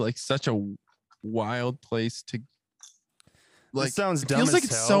Hawaii like such a wild place to Like, it sounds it dumb feels as like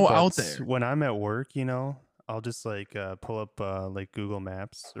it's hell, so but out there. When I'm at work, you know, I'll just like pull up like Google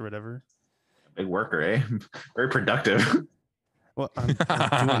Maps or whatever. Big worker, eh? Very productive. Well,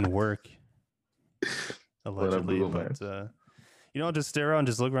 I'm doing work allegedly, Google but Maps. you know, I'll just stare around, and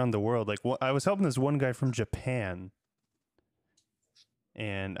just look around the world. Like, I was helping this one guy from Japan,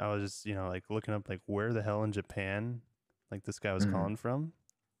 and I was just, you know, like looking up like where the hell in Japan, like this guy was Mhm. calling from,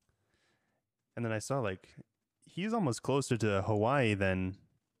 and then I saw like he's almost closer to Hawaii than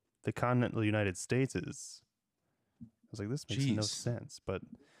the continental United States is. I was like, this makes no Jeez. sense, but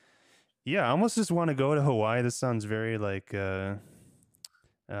yeah, I almost just want to go to Hawaii. This sounds very like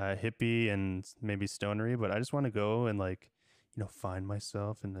hippie and maybe stonery, but I just want to go and like, you know, find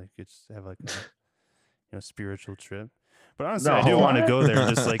myself and like just have like a spiritual trip. But honestly, I do want to go there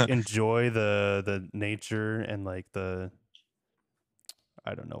and just like enjoy the nature and like I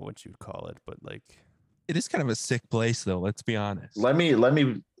don't know what you'd call it, but like It is kind of a sick place though, let's be honest. let me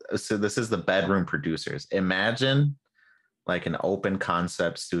so this is the bedroom producers. Imagine like an open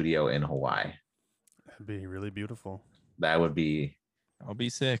concept studio in Hawaii. it'd be really beautiful. That'd be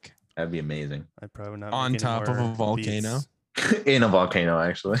sick. amazing. I probably would not On make top of a anywhere volcano. beats. In a volcano,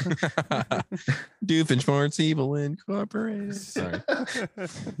 actually. Doofenshmirtz Evil Incorporated. Sorry.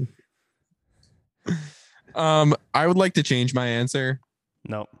 I would like to change my answer.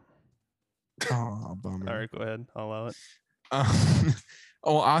 Nope. Oh, bummer. All right, go ahead. I'll allow it.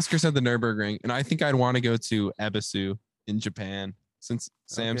 Oh, Oscar said the Nürburgring, and I think I'd want to go to Ebisu in Japan. Since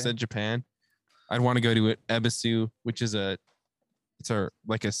Sam Okay. said Japan, I'd want to go to Ebisu, which is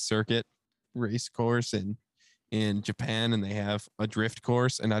like a circuit race course in Japan, and they have a drift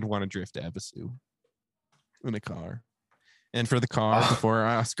course, and I'd want to drift to Ebisu in a car. And for the car, before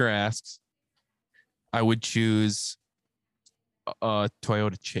Oscar asks, I would choose a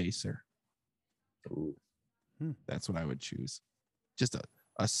Toyota Chaser. Ooh. That's what I would choose. Just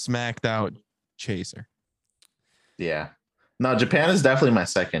a smacked out Chaser. Yeah. No, Japan is definitely my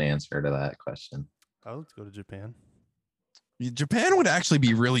second answer to that question. I would go to Japan. Japan would actually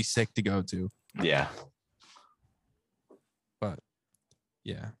be really sick to go to. Yeah. But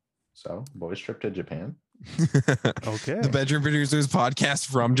yeah. So, boys trip to Japan. Okay. The Bedroom Producers podcast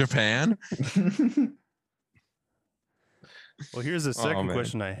from Japan. Well, here's the second man.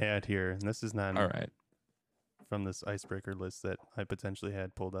 question I had here, and this is not All right. from this icebreaker list that I potentially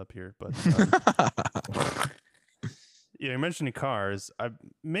had pulled up here, but yeah, you're mentioning cars. I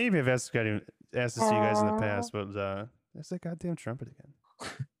maybe have asked to see you guys in the past, but there's that goddamn trumpet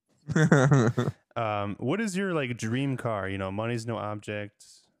again. What is your like dream car? You know, money's no object,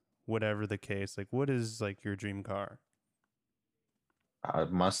 whatever the case. Like, what is like your dream car?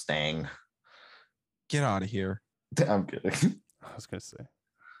 Mustang. Get out of here. I'm kidding. I was gonna say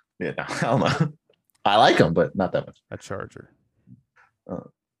Yeah, no, hell no. I like them, but not that much. a Charger.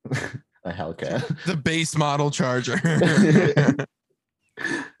 A Hellcat. The base model Charger. The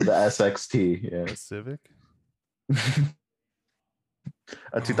SXT. A Yeah. Civic.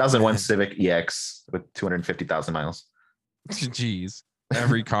 A 2001 man. Civic EX with 250,000 miles. Jeez.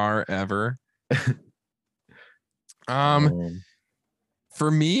 Every car ever.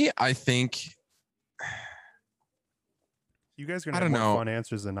 For me, I think You guys are I gonna have don't more know. fun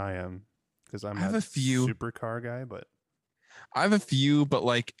answers than I am because I'm I have not a few. super car guy, but I have a few, but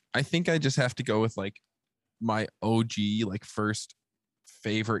like I think I just have to go with like my OG, like first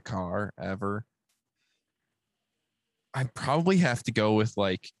favorite car ever. I probably have to go with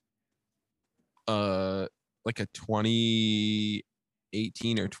like a 2018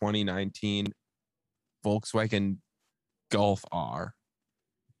 or 2019 Volkswagen Golf R.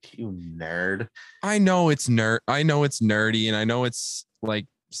 You nerd. I know it's nerdy, and I know it's like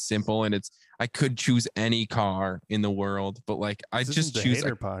simple, and I could choose any car in the world, but like I this just isn't the choose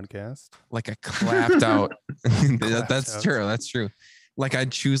hater podcast. like a clapped out. That's out. true. That's true. Like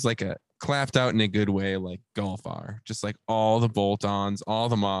I'd choose like a clapped out in a good way, like Golf R. Just like all the bolt-ons, all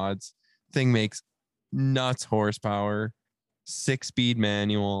the mods. Thing makes nuts horsepower, 6-speed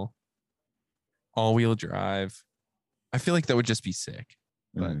manual, all-wheel drive. I feel like that would just be sick.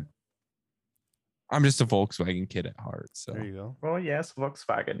 But Mm. I'm just a Volkswagen kid at heart. So, There you go. Oh yes,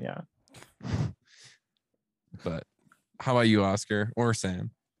 Volkswagen. Yeah. but how about you, Oscar or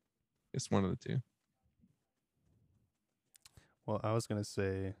Sam? Just one of the two. Well, I was gonna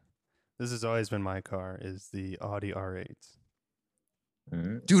say this has always been my car is the Audi R8.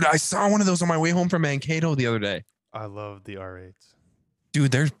 Mm. Dude, I saw one of those on my way home from Mankato the other day. I love the R8.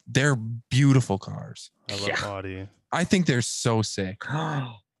 Dude, they're beautiful cars. I love Yeah. Audi. I think they're so sick.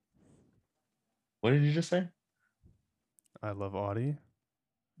 What did you just say? I love Audi.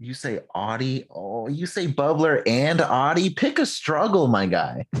 You say Audi? Oh, you say bubbler and Audi? Pick a struggle, my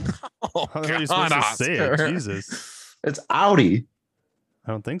guy. Oh, How are you supposed to say it? Oscar. Jesus. It's Audi.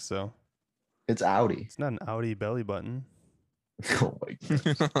 I don't think so. It's Audi. It's not an Audi belly button. Oh my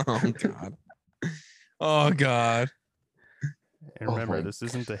God. Oh god. Oh god. And Oh remember, my this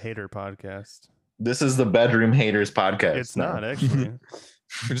isn't the hater podcast. This is the Bedroom Haters podcast. It's now. not actually.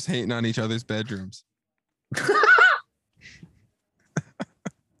 We're just hating on each other's bedrooms.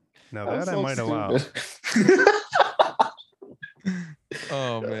 Now That was that I so might allow. stupid.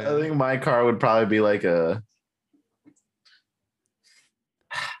 Oh I man. think my car would probably be like maybe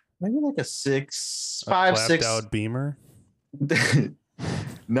like a A five, clapped six. out Beamer.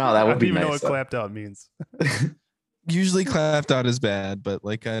 No, that I would don't be even know nice. what clapped out means. Usually clapped out is bad, but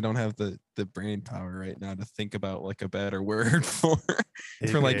like I don't have the brain power right now to think about like a better word for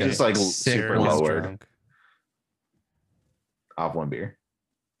like AKA a Just like sick super Jeremy's low word. drunk. Off one beer.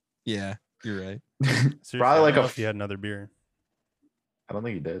 Yeah, you're right. Seriously, Probably I don't like know a if you had another beer, I don't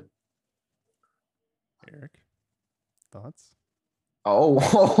think he did. Eric. Thoughts?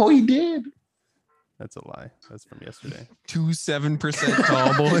 Oh, he did. That's a lie. That's from yesterday. 7%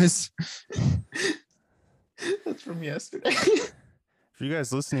 tall boys. That's from yesterday. For you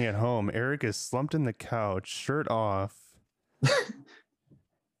guys listening at home, Eric is slumped in the couch, shirt off,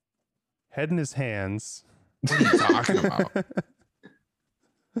 head in his hands, What are you talking about?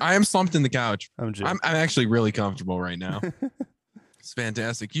 I am slumped in the couch. I'm joking. I'm actually really comfortable right now. It's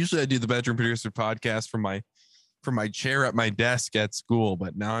fantastic. Usually I do the Bedroom Producer podcast from my chair at my desk at school,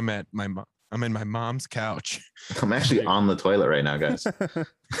 but now I'm in my mom's couch. I'm actually on the toilet right now, guys.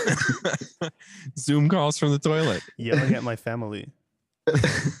 Zoom calls from the toilet. Yelling at my family.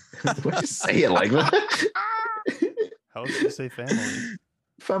 Why'd you say it like that? How else do you say family?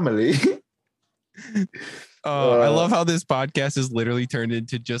 Family. I love how this podcast is literally turned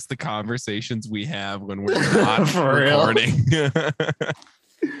into just the conversations we have when we're not For real? recording.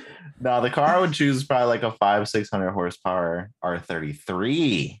 No, the car I would choose is probably like a 600 horsepower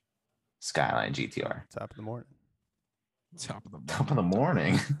R33 Skyline GTR. Top of the morning. Top of the Top of the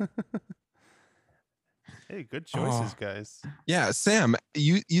morning. Hey, good choices, Oh. guys. Yeah, Sam,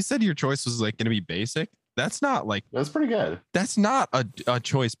 you said your choice was like going to be basic. That's not like That's pretty good. that's not a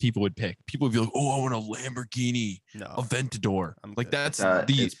choice people would pick. People would be like, "Oh, I want a Lamborghini No. Aventador." I'm Like good. that's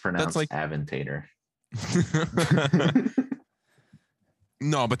It's pronounced like Aventator.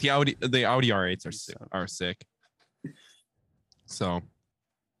 no, but the Audi R8s You are sound- sick. So,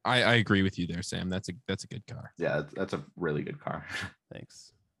 I agree with you there, Sam. That's a good car. Yeah, that's a really good car.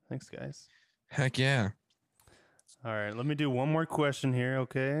 Thanks, guys. Heck yeah. All right, let me do one more question here,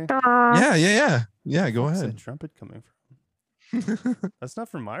 okay? Yeah. Go Where's that ahead. trumpet coming from? That's not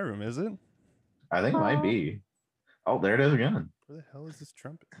from my room, is it? I think it might be. Oh, there it is again. Where the hell is this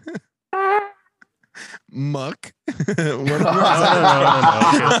trumpet? Muck. What No.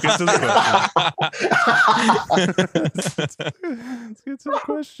 Let's get to the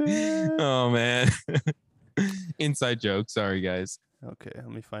question. Oh man. Inside joke. Sorry guys. Okay, let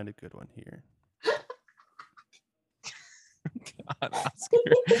me find a good one here. God,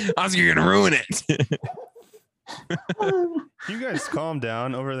 Oscar, you're gonna ruin it. Can you guys calm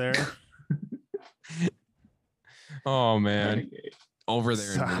down over there? Oh man. Over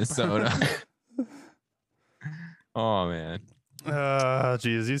there Stop. in Minnesota. Oh man.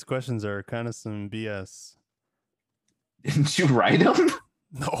 Geez, these questions are kind of some BS. Didn't you write them?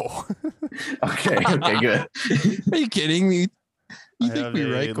 No. Okay, good. Are you kidding me? You I think have we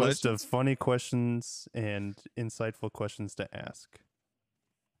a write list questions? of funny questions and insightful questions to ask.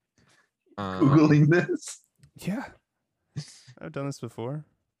 Googling this. Yeah. I've done this before.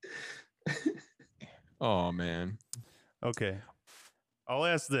 Oh man. Okay. I'll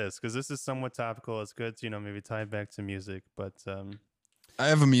ask this because this is somewhat topical. It's good to, maybe tie it back to music, but I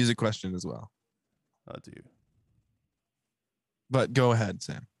have a music question as well. oh, dude. But go ahead,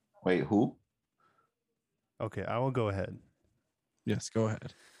 Sam. Wait, who? Okay, I will go ahead. Yes, go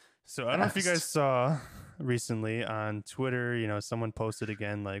ahead. So I don't know if you guys saw recently on Twitter, someone posted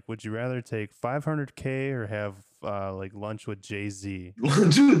again, like, would you rather take 500K or have like lunch with Jay-Z?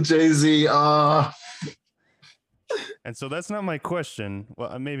 Lunch with Jay-Z. And so that's not my question.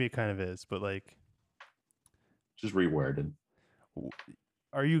 Well, maybe it kind of is, but like, Just reworded.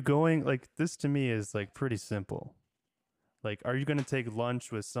 are you going, like, this to me is like pretty simple. Like, are you going to take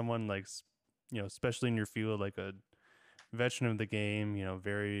lunch with someone like, especially in your field, like a veteran of the game,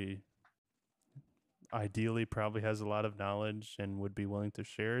 very ideally probably has a lot of knowledge and would be willing to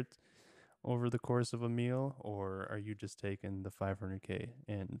share it over the course of a meal? Or are you just taking the 500K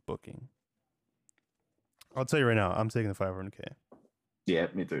and booking? I'll tell you right now, I'm taking the 500K. Yeah,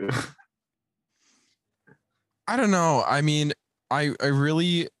 me too. I don't know. I mean, I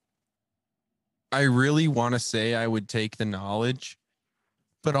really want to say I would take the knowledge,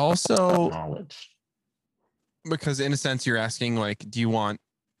 but also Knowledge. because in a sense you're asking like, do you want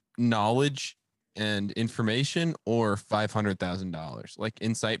knowledge and information or $500,000? Like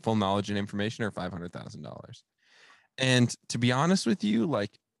insightful knowledge and information or $500,000? And to be honest with you,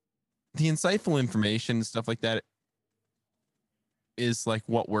 like the insightful information and stuff like that is like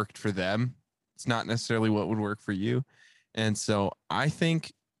what worked for them. It's not necessarily what would work for you. And so I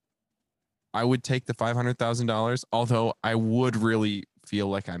think I would take the $500,000, although I would really feel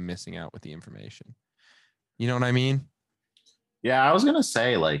like I'm missing out with the information. You know what I mean? Yeah, I was gonna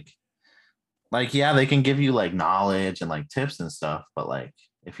say like yeah, they can give you like knowledge and like tips and stuff, but like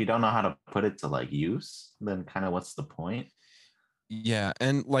if you don't know how to put it to like use, then kind of what's the point? Yeah,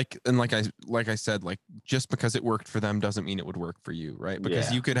 and like I said, like just because it worked for them doesn't mean it would work for you, right? Because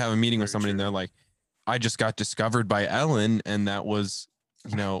Yeah, you could have a meeting with very somebody and true. they're like, I just got discovered by Ellen and that was,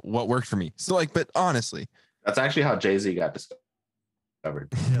 what worked for me. So like, but honestly, That's actually how Jay-Z got discovered.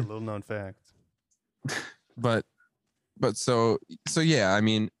 Yeah, little known fact. but so yeah, I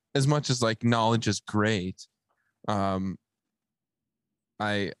mean, as much as like knowledge is great, I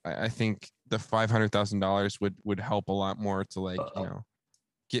think the $500,000 would help a lot more to like,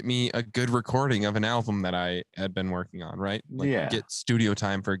 get me a good recording of an album that I had been working on, right? Like Yeah. get studio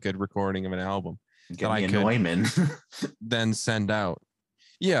time for a good recording of an album, Get that me I a could- Neumann. then send out.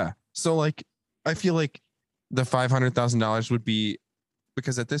 Yeah. So like I feel like the $500,000 would be,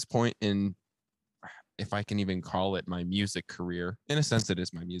 because at this point in, if I can even call it my music career, in a sense it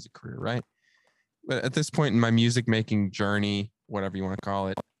is my music career, right? But at this point in my music making journey, whatever you want to call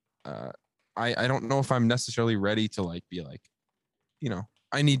it, I don't know if I'm necessarily ready to like be like, you know,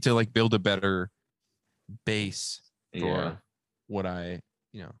 I need to like build a better base for Yeah. what I,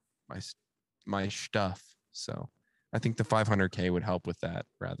 you know, my stuff. So I think the 500K would help with that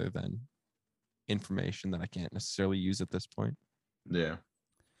rather than information that I can't necessarily use at this point. Yeah.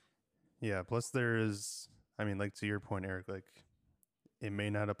 Yeah. Plus, there is, I mean, like to your point, Eric, like it may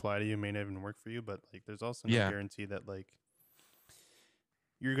not apply to you, may not even work for you, but like there's also no Yeah. guarantee that like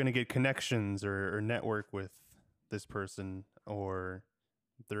you're going to get connections or network with this person, or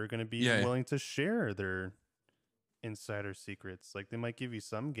they're going to be Yeah. willing to share their insider secrets. Like they might give you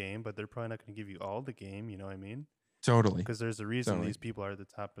some game, but they're probably not going to give you all the game. You know what I mean? Totally. Because there's a reason Totally. these people are at the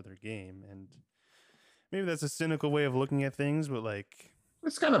top of their game, and maybe that's a cynical way of looking at things, but like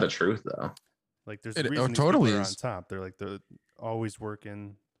It's kind of the truth, though. there's It- a oh, reason these totally people are on is. top. They're always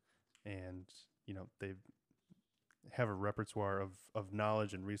working, and you know they have a repertoire of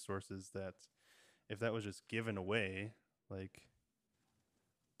knowledge and resources that if that was just given away, like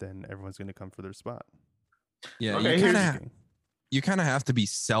then everyone's going to come for their spot. Yeah. Okay, You kind of have to be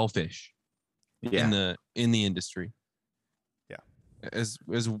selfish Yeah. in the industry. Yeah. As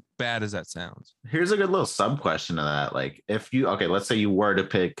bad as that sounds. Here's a good little sub question to that. Like, if you let's say you were to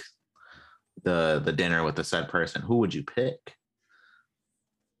pick the dinner with the said person, who would you pick?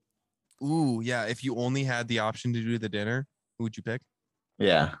 Ooh, yeah. If you only had the option to do the dinner, who would you pick?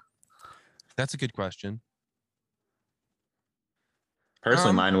 Yeah. That's a good question.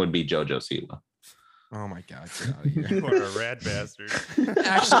 Personally, Um, mine would be Jojo Siwa. Oh my God, get out of here. You are a rad bastard.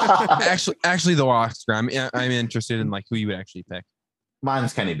 actually, though, Oscar, I'm interested in like who you would actually pick.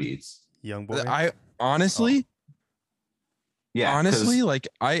 Mine's Kenny Beats. Young boy. I honestly, Yeah. 'cause- honestly, like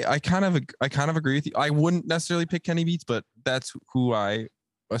I kind of agree with you. I wouldn't necessarily pick Kenny Beats, but that's who I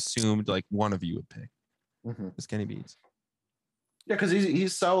assumed like one of you would pick Mhm. is Kenny Beats. Yeah, because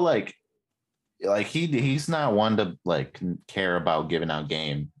he's so like he's not one to like care about giving out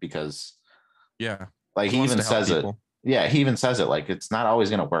game, because Yeah, like he wants even to help says it. people. Yeah, he even says it like it's not always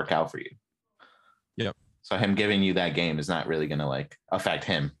gonna work out for you. Yep. So him giving you that game is not really gonna like affect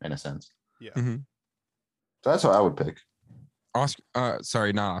him in a sense. Yeah. Mhm. So that's what I would pick. Oscar,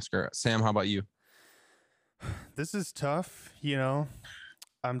 sorry, not Oscar. Sam, how about you? This is tough, you know.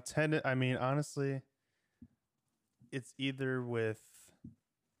 I mean, honestly, it's either with,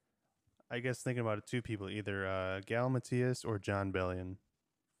 I guess thinking about it, two people, either Gal Matthias or John Bellion.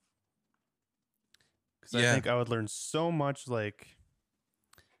 Because I Yeah. think I would learn so much, like,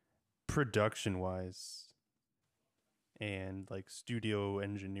 production wise and like studio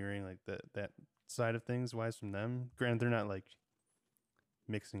engineering, like that side of things wise from them. Granted, they're not like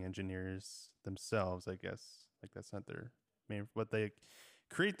mixing engineers themselves, I guess. Like that's not their main, but they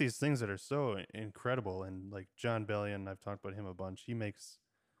create these things that are so incredible. And like John Bellion, I've talked about him a bunch. He makes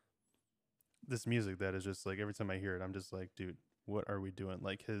this music that is just like every time I hear it, I'm just like, dude, what are we doing?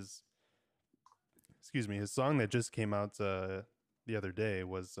 Like his song that just came out the other day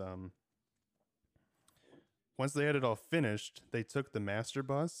was once they had it all finished, they took the master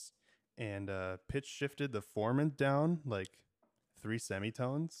bus and pitch shifted the formant down like 3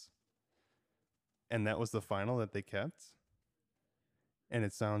 semitones, and that was the final that they kept, and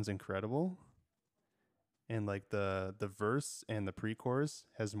it sounds incredible. And like the verse and the pre-chorus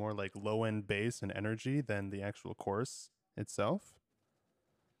has more like low end bass and energy than the actual chorus itself,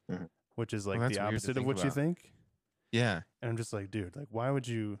 Mhm. which is like that's the weird to opposite of think what you about. think. Yeah, And I'm just like, dude, like why would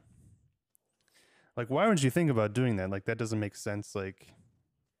you think about doing that? Like that doesn't make sense, like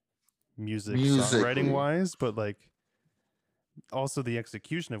music Musically. songwriting wise, but like also the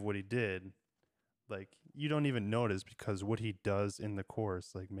execution of what he did, like you don't even notice because what he does in the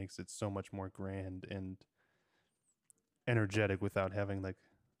chorus like makes it so much more grand and energetic without having like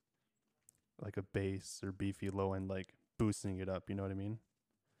a bass or beefy low end like boosting it up, you know what I mean?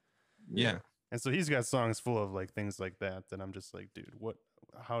 yeah. And so he's got songs full of like things like that that I'm just like, dude,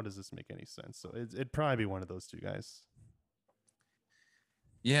 how does this make any sense? So it'd probably be one of those two guys.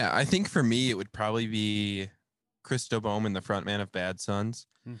 Yeah, I think for me it would probably be Christo Bowman, the frontman of Bad Sons,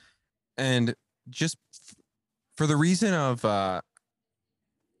 Hmm. and just for the reason of I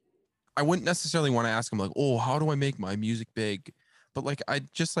wouldn't necessarily want to ask him like, oh, how do I make my music big? But like, I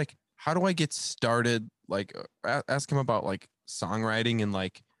just like, how do I get started? Like, ask him about like songwriting and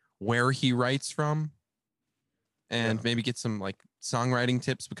like where he writes from, and Yeah. maybe get some like songwriting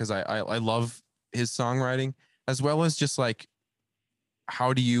tips, because I love his songwriting, as well as just like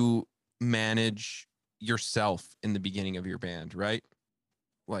how do you manage yourself in the beginning of your band, right?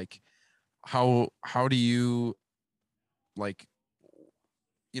 Like how do you like,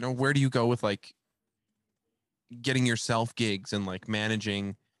 where do you go with like getting yourself gigs and like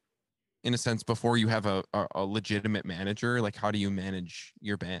managing, in a sense, before you have a legitimate manager? Like how do you manage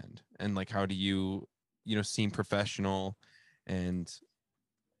your band, and like how do you seem professional and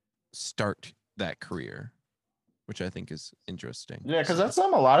start that career, which I think is interesting. Yeah, because So- that's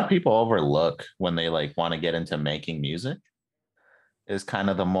something a lot of people overlook when they like want to get into making music, is kind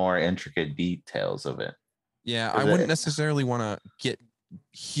of the more intricate details of it. yeah, Is I wouldn't it- necessarily want to get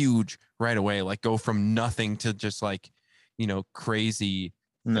huge right away, like go from nothing to just like, crazy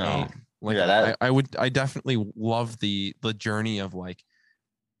No. fame. Like Yeah, that- I definitely love the journey of like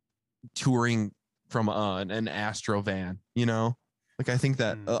touring from an Astro van, like I think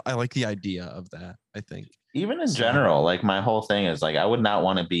that I like the idea of that. I think Even in So- general, like my whole thing is like I would not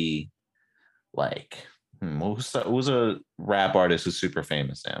want to be like who's a rap artist who's super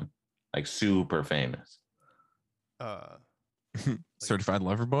famous, Sam? Like super famous. Uh, Certified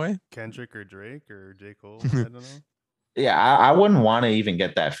Lover Boy. Kendrick or Drake or J. Cole. I don't know. Yeah, I wouldn't want to even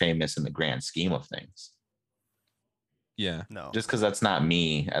get that famous in the grand scheme of things. Yeah, No. Just because that's not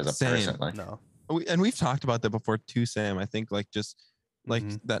me as a Same. person. Like No. and we've talked about that before too, Sam. I think like just like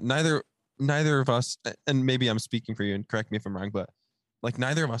Mhm. that neither of us, and maybe I'm speaking for you and correct me if I'm wrong, but like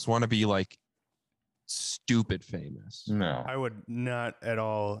neither of us want to be like stupid famous. no, I would not at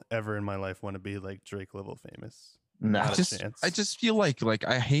all ever in my life want to be like Drake level famous. no. Not a chance. I just feel like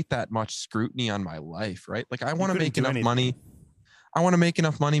I hate that much scrutiny on my life, right? Like I want to couldn't make do enough anything. money. I want to make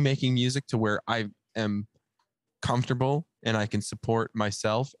enough money making music to where I am comfortable and I can support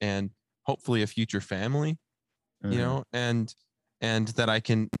myself and hopefully a future family, Mhm. and that I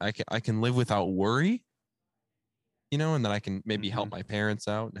can live without worry, and that I can maybe help Mm-hmm. my parents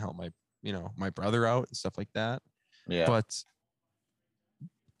out and help my brother out and stuff like that. Yeah. But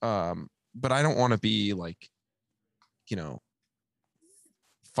I don't want to be like,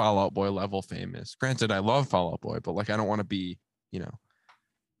 Fall Out Boy level famous. Granted, I love Fall Out Boy, but like I don't want to be,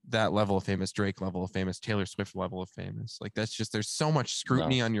 that level of famous, Drake level of famous, Taylor Swift level of famous. Like that's just, there's so much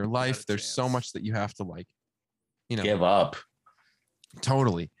scrutiny on your life. a There's so chance. much that you have to like, Give up.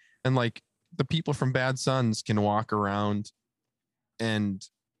 totally. And like the people from Bad Sons can walk around and,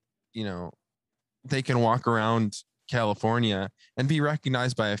 they can walk around California and be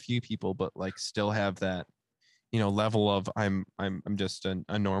recognized by a few people, but like still have that, level of I'm just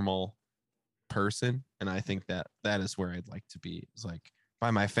a normal person. And I think that is where I'd like to be. It's like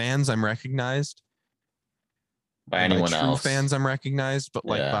by my fans, I'm recognized. By And anyone true else. fans, I'm recognized, but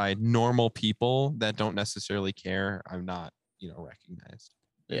like Yeah. by normal people that don't necessarily care, I'm not, recognized.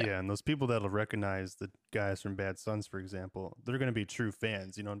 Yeah. Yeah. And those people that'll recognize the guys from Bad Sons, for example, they're going to be true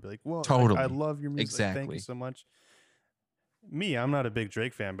fans, and be like, "Whoa, like, I Totally. love your music. Like, thank Exactly. you so much." Me, I'm not a big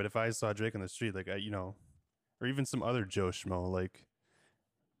Drake fan, but if I saw Drake on the street, like or even some other Joe Schmo, like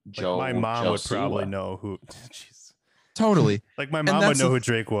my mom would probably Siwa. know who. Jeez. Totally. Like my mom would that's know the- who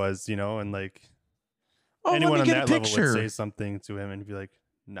Drake was, and like Oh, anyone let on me get that a level picture. would say something to him and be like,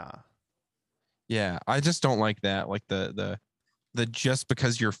 "Nah." Yeah, I just don't like that. Like the just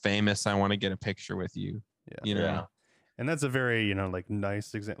because you're famous, I want to get a picture with you. Yeah. Yeah. And that's a very, like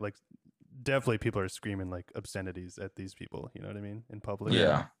nice example. Like definitely people are screaming like obscenities at these people, you know what I mean? In public.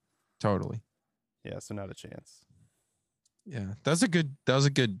 Yeah. Totally. Yeah, so not a chance. Yeah, that was a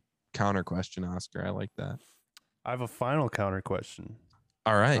good counter question, Oscar. I like that. I have a final counter question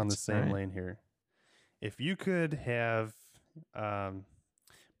All right. on the same all right. lane here. If you could have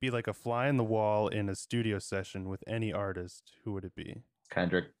be like a fly in the wall in a studio session with any artist, who would it be?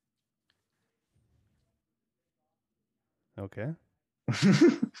 Kendrick. Okay.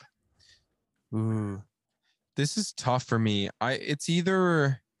 Ooh, this is tough for me. It's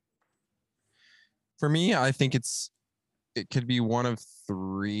either for me. I think it could be one of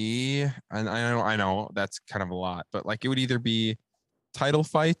three, and I know that's kind of a lot, but like it would either be Title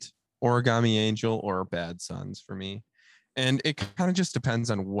Fight, Origami Angel, or Bad Sons for me, and it kind of just depends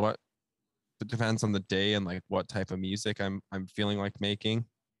on it depends on the day and like what type of music I'm feeling like making.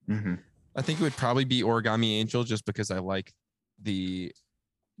 Mhm. I think it would probably be Origami Angel just because I like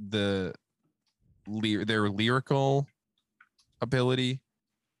their lyrical ability.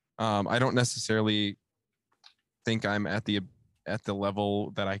 I don't necessarily think I'm at the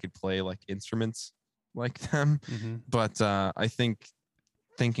level that I could play like instruments like them, Mm-hmm. but I think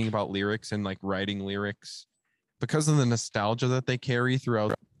thinking about lyrics and like writing lyrics because of the nostalgia that they carry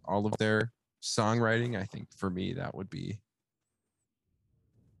throughout all of their songwriting, I think for me that would be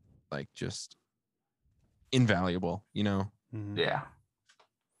like just invaluable, you know. Mhm. Yeah.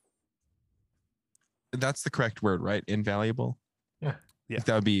 That's the correct word, right? Invaluable. Yeah. Yeah. Like,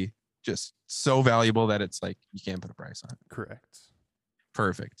 that would be just so valuable that it's like you can't put a price on it. Correct.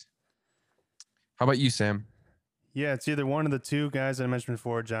 Perfect. How about you, Sam? Yeah, it's either one of the two guys I mentioned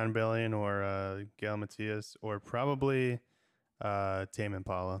before, John Bellion or Gail Matias, or probably Tame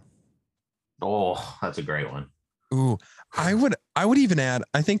Impala. Oh, that's a great one. Ooh, I would even add,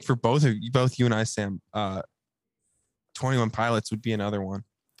 I think for both you and I, Sam, 21 Pilots would be another one.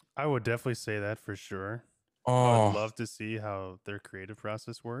 I would definitely say that for sure. I Oh, would love to see how their creative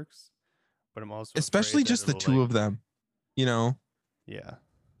process works, but I'm also especially afraid that just the it'll, two like- of them, you know, Yeah,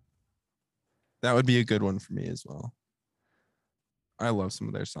 that would be a good one for me as well. I love some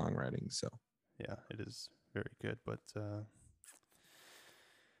of their songwriting, so yeah, it is very good. But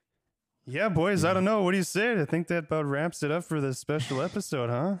yeah, boys, I don't know. What do you say? I think that about wraps it up for this special episode,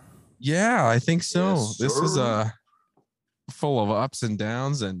 huh? yeah, I think so. Yes, This was sir. full of ups and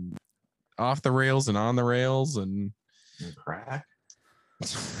downs and off the rails and on the rails and Crack.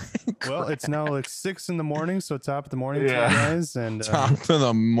 Well, it's now like 6 a.m, so top of the morning to you Yeah. guys, and top of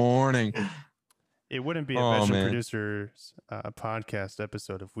the morning. it wouldn't be a Oh, Veteran man. Producers podcast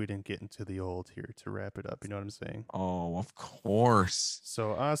episode if we didn't get into the old here to wrap it up. You know what I'm saying? Oh, of course.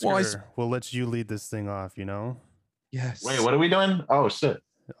 So Oscar, Well, I we'll let you lead this thing off. You know, Yes. Wait, what are we doing? Oh shit.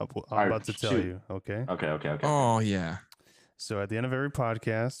 I'm Alright, about to tell shoot. you. Okay. Okay. Oh yeah. So at the end of every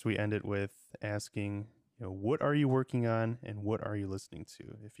podcast, we end it with asking, what are you working on and what are you listening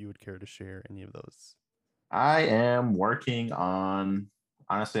to? If you would care to share any of those. I am working on,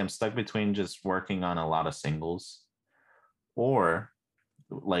 honestly, I'm stuck between just working on a lot of singles or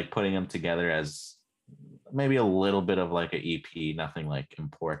like putting them together as maybe a little bit of like an EP, nothing like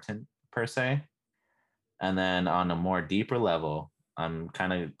important per se. And then on a more deeper level, I'm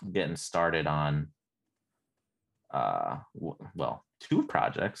kind of getting started on well, two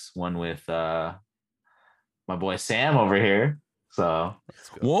projects, one with my boy Sam over here. So Let's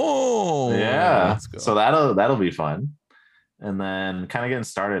go. Whoa. yeah, let's go. so that'll be fun. And then kind of getting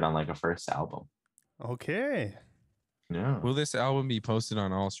started on like a first album. Okay. Yeah, Will this album be posted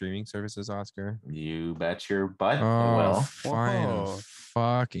on all streaming services, Oscar? you bet your butt it Oh, will. fine. Whoa.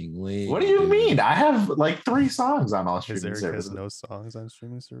 Fucking late. What do you mean? I have like 3 songs on all Because streaming Eric has services. no songs on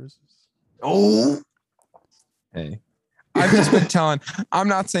streaming services. Oh, Hey, I've just been telling. I'm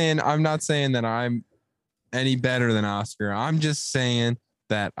not saying that I'm any better than Oscar. I'm just saying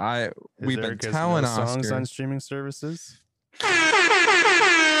that we've been Eric has telling no songs Oscar. on streaming services.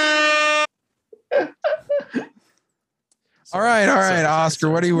 All right, Sorry, Oscar.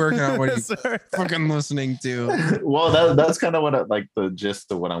 What are you working on? What are you Sorry. fucking listening to? well, that's kind of what like the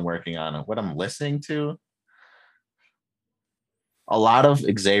gist of what I'm working on and what I'm listening to. A lot of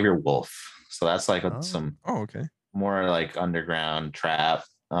Xavier Wolf. So that's like Oh. some Oh, okay. more like underground trap.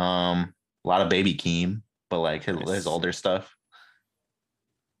 A lot of Baby Keem, but like his Nice. older stuff.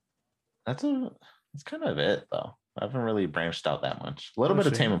 That's kind of it though. I haven't really branched out that much. A little Oh, bit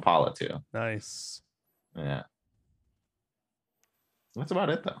of shit. Tame Impala too. Nice. Yeah. That's about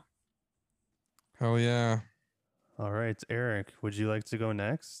it though. Hell yeah. All right, Eric, would you like to go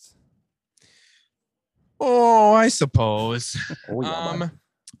next? Oh, I suppose. Oh, yeah, bud.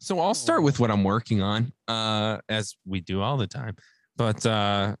 So I'll start with what I'm working on, as we do all the time. But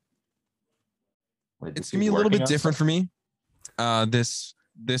Wait, it's he's gonna be a little working bit on different stuff? for me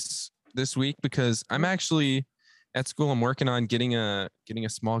this week because I'm actually at school. I'm working on getting a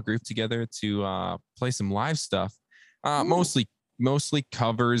small group together to play some live stuff, mostly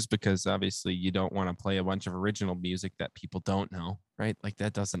covers, because obviously you don't want to play a bunch of original music that people don't know, right? Like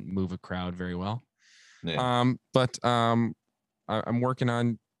that doesn't move a crowd very well. Yeah. I'm working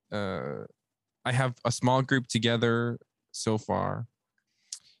on I have a small group together so far.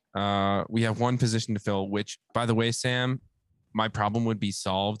 We have one position to fill, which, by the way, Sam, my problem would be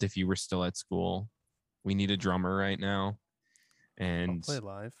solved if you were still at school. We need a drummer right now. I'll And play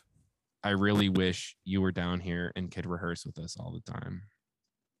live. I really wish you were down here and could rehearse with us all the time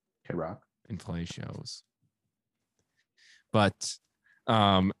Kid Rock. and play shows. But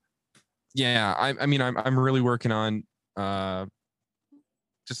yeah, I mean I'm really working on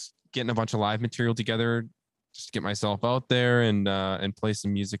just getting a bunch of live material together, just to get myself out there and play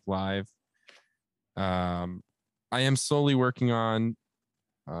some music live. I am slowly working on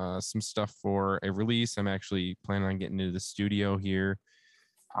some stuff for a release. I'm actually planning on getting into the studio here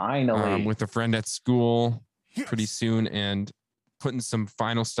Finally. with a friend at school pretty soon, and putting some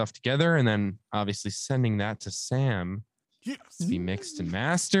final stuff together, and then obviously sending that to Sam to be mixed and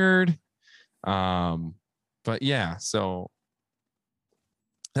mastered. But yeah, so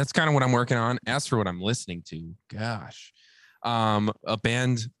that's kind of what I'm working on. As for what I'm listening to, gosh, a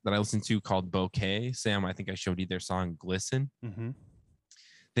band that I listen to called Bouquet. Sam, I think I showed you their song Glisten. Mm-hmm.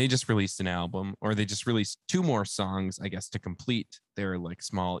 They just released an album, or they just released 2 more songs, I guess, to complete their like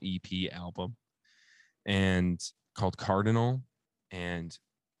small EP album, and called Cardinal. And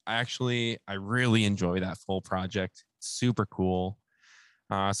I really enjoy that full project. Super cool.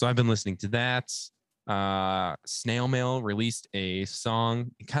 So I've been listening to that. Snail Mail released a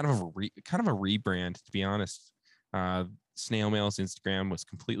song, kind of a rebrand, to be honest. Snail Mail's Instagram was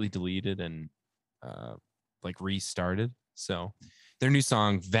completely deleted and like restarted. So their new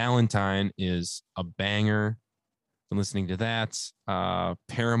song Valentine is a banger. Been listening to that.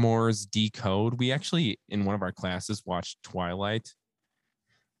 Paramore's Decode. We actually in one of our classes watched Twilight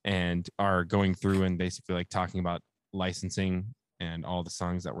and are going through and basically like talking about licensing and all the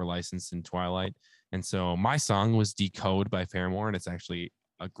songs that were licensed in Twilight. And so my song was Decode by Paramore, and it's actually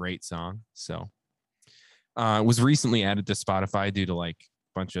a great song. So it was recently added to Spotify due to like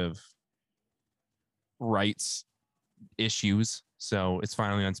a bunch of rights issues. So it's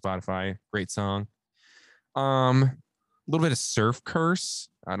finally on Spotify. Great song. A little bit of Surf Curse.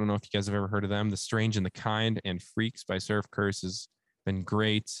 I don't know if you guys have ever heard of them. The Strange and the Kind and Freaks by Surf Curse has been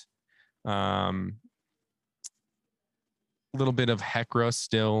great. A little bit of Hekra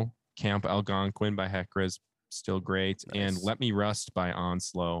still. Camp Algonquin by Hekra is still great. Nice. And Let Me Rust by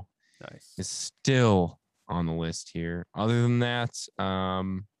Onslow Nice. is still on the list here. Other than that,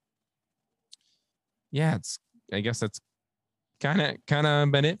 yeah, I guess that's kind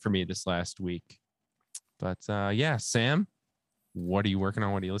of been it for me this last week. But yeah, Sam, what are you working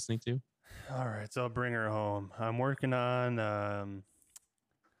on? What are you listening to? All right, so I'll bring her home. I'm working on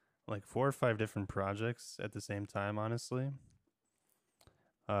like 4 or 5 different projects at the same time, honestly.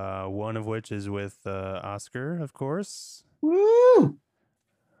 One of which is with Oscar, of course. Woo!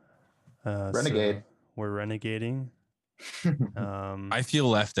 So Renegade. we're renegading. I feel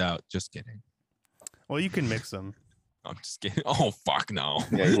left out. Just kidding. Well, you can mix them. I'm just kidding. Oh, fuck no.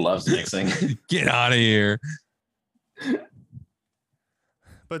 Yeah, he loves mixing. Get out of here.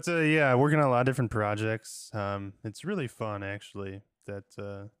 But yeah, working on a lot of different projects. It's really fun, actually, that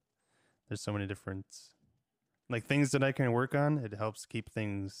there's so many different like things that I can work on. It helps keep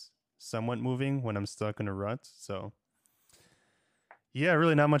things somewhat moving when I'm stuck in a rut. So yeah,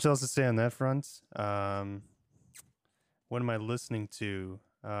 really not much else to say on that front. What am I listening to?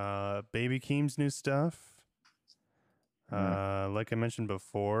 Baby Keem's new stuff. Like I mentioned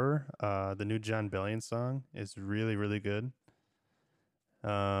before, the new John Bellion song is really, really good.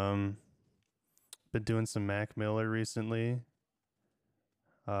 Been doing some Mac Miller recently.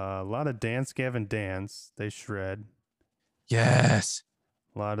 A lot of Dance Gavin Dance. They shred. Yes.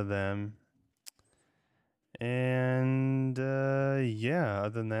 A lot of them. And yeah,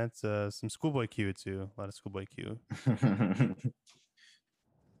 other than that, some Schoolboy Q too. A lot of Schoolboy Q.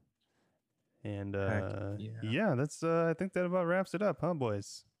 And yeah, that's I think that about wraps it up, huh,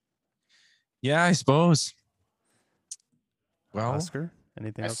 boys? Yeah, I suppose. Well, Oscar,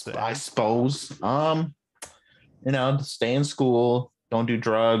 anything else to I add? suppose. Stay in school, don't do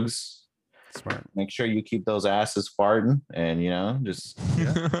drugs. Smart. Make sure you keep those asses farting, and just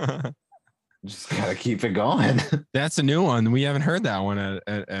gotta keep it going. that's a new one. We haven't heard that one at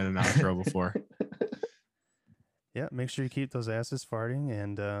an outro before. Yeah, make sure you keep those asses farting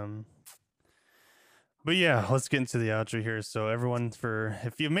and but yeah, let's get into the outro here. So everyone,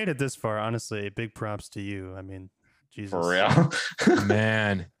 if you've made it this far, honestly, big props to you. I mean, Jesus. For real.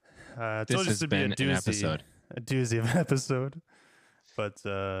 Man, It's this always has to be been an episode. a doozy of an episode. But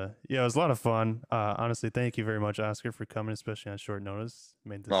yeah, it was a lot of fun. Honestly, thank you very much, Oscar, for coming, especially on short notice.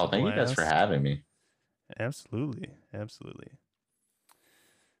 Made this Well, a thank you guys for blast. having me. Absolutely.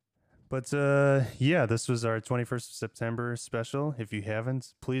 But yeah, this was our 21st of September special. If you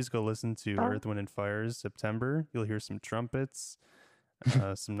haven't, please go listen to Earth, Wind, and Fire's September. You'll hear some trumpets,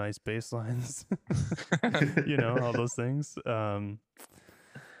 some nice bass lines, all those things.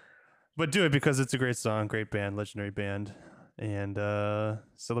 But do it because it's a great song, great band, legendary band, and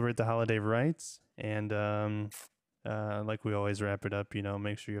celebrate the holiday right. And like we always wrap it up,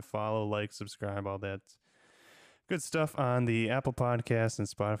 make sure you follow, like, subscribe, all that good stuff on the Apple Podcasts and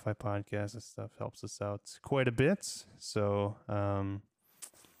Spotify Podcasts. And stuff helps us out quite a bit. So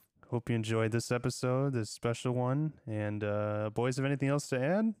hope you enjoyed this episode, this special one. And boys, have anything else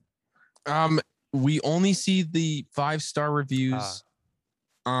to add? We only see the 5-star reviews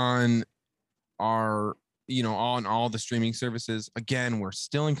on our on all the streaming services. Again, we're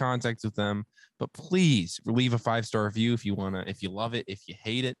still in contact with them, but please leave a 5-star review if you if you love it, if you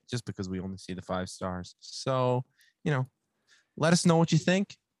hate it, just because we only see the 5 stars. So, let us know what you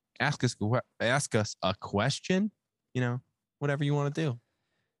think. Ask us a question, whatever you want to do.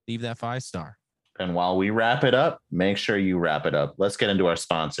 Leave that 5-star. And while we wrap it up, make sure you wrap it up. Let's get into our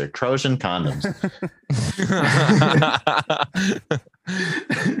sponsor, Trojan Condoms.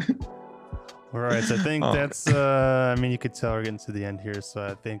 All right, so I think that's, you could tell we're getting to the end here. So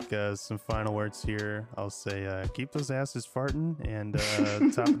I think some final words here. I'll say, keep those asses farting and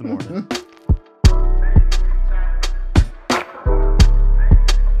top of the morning.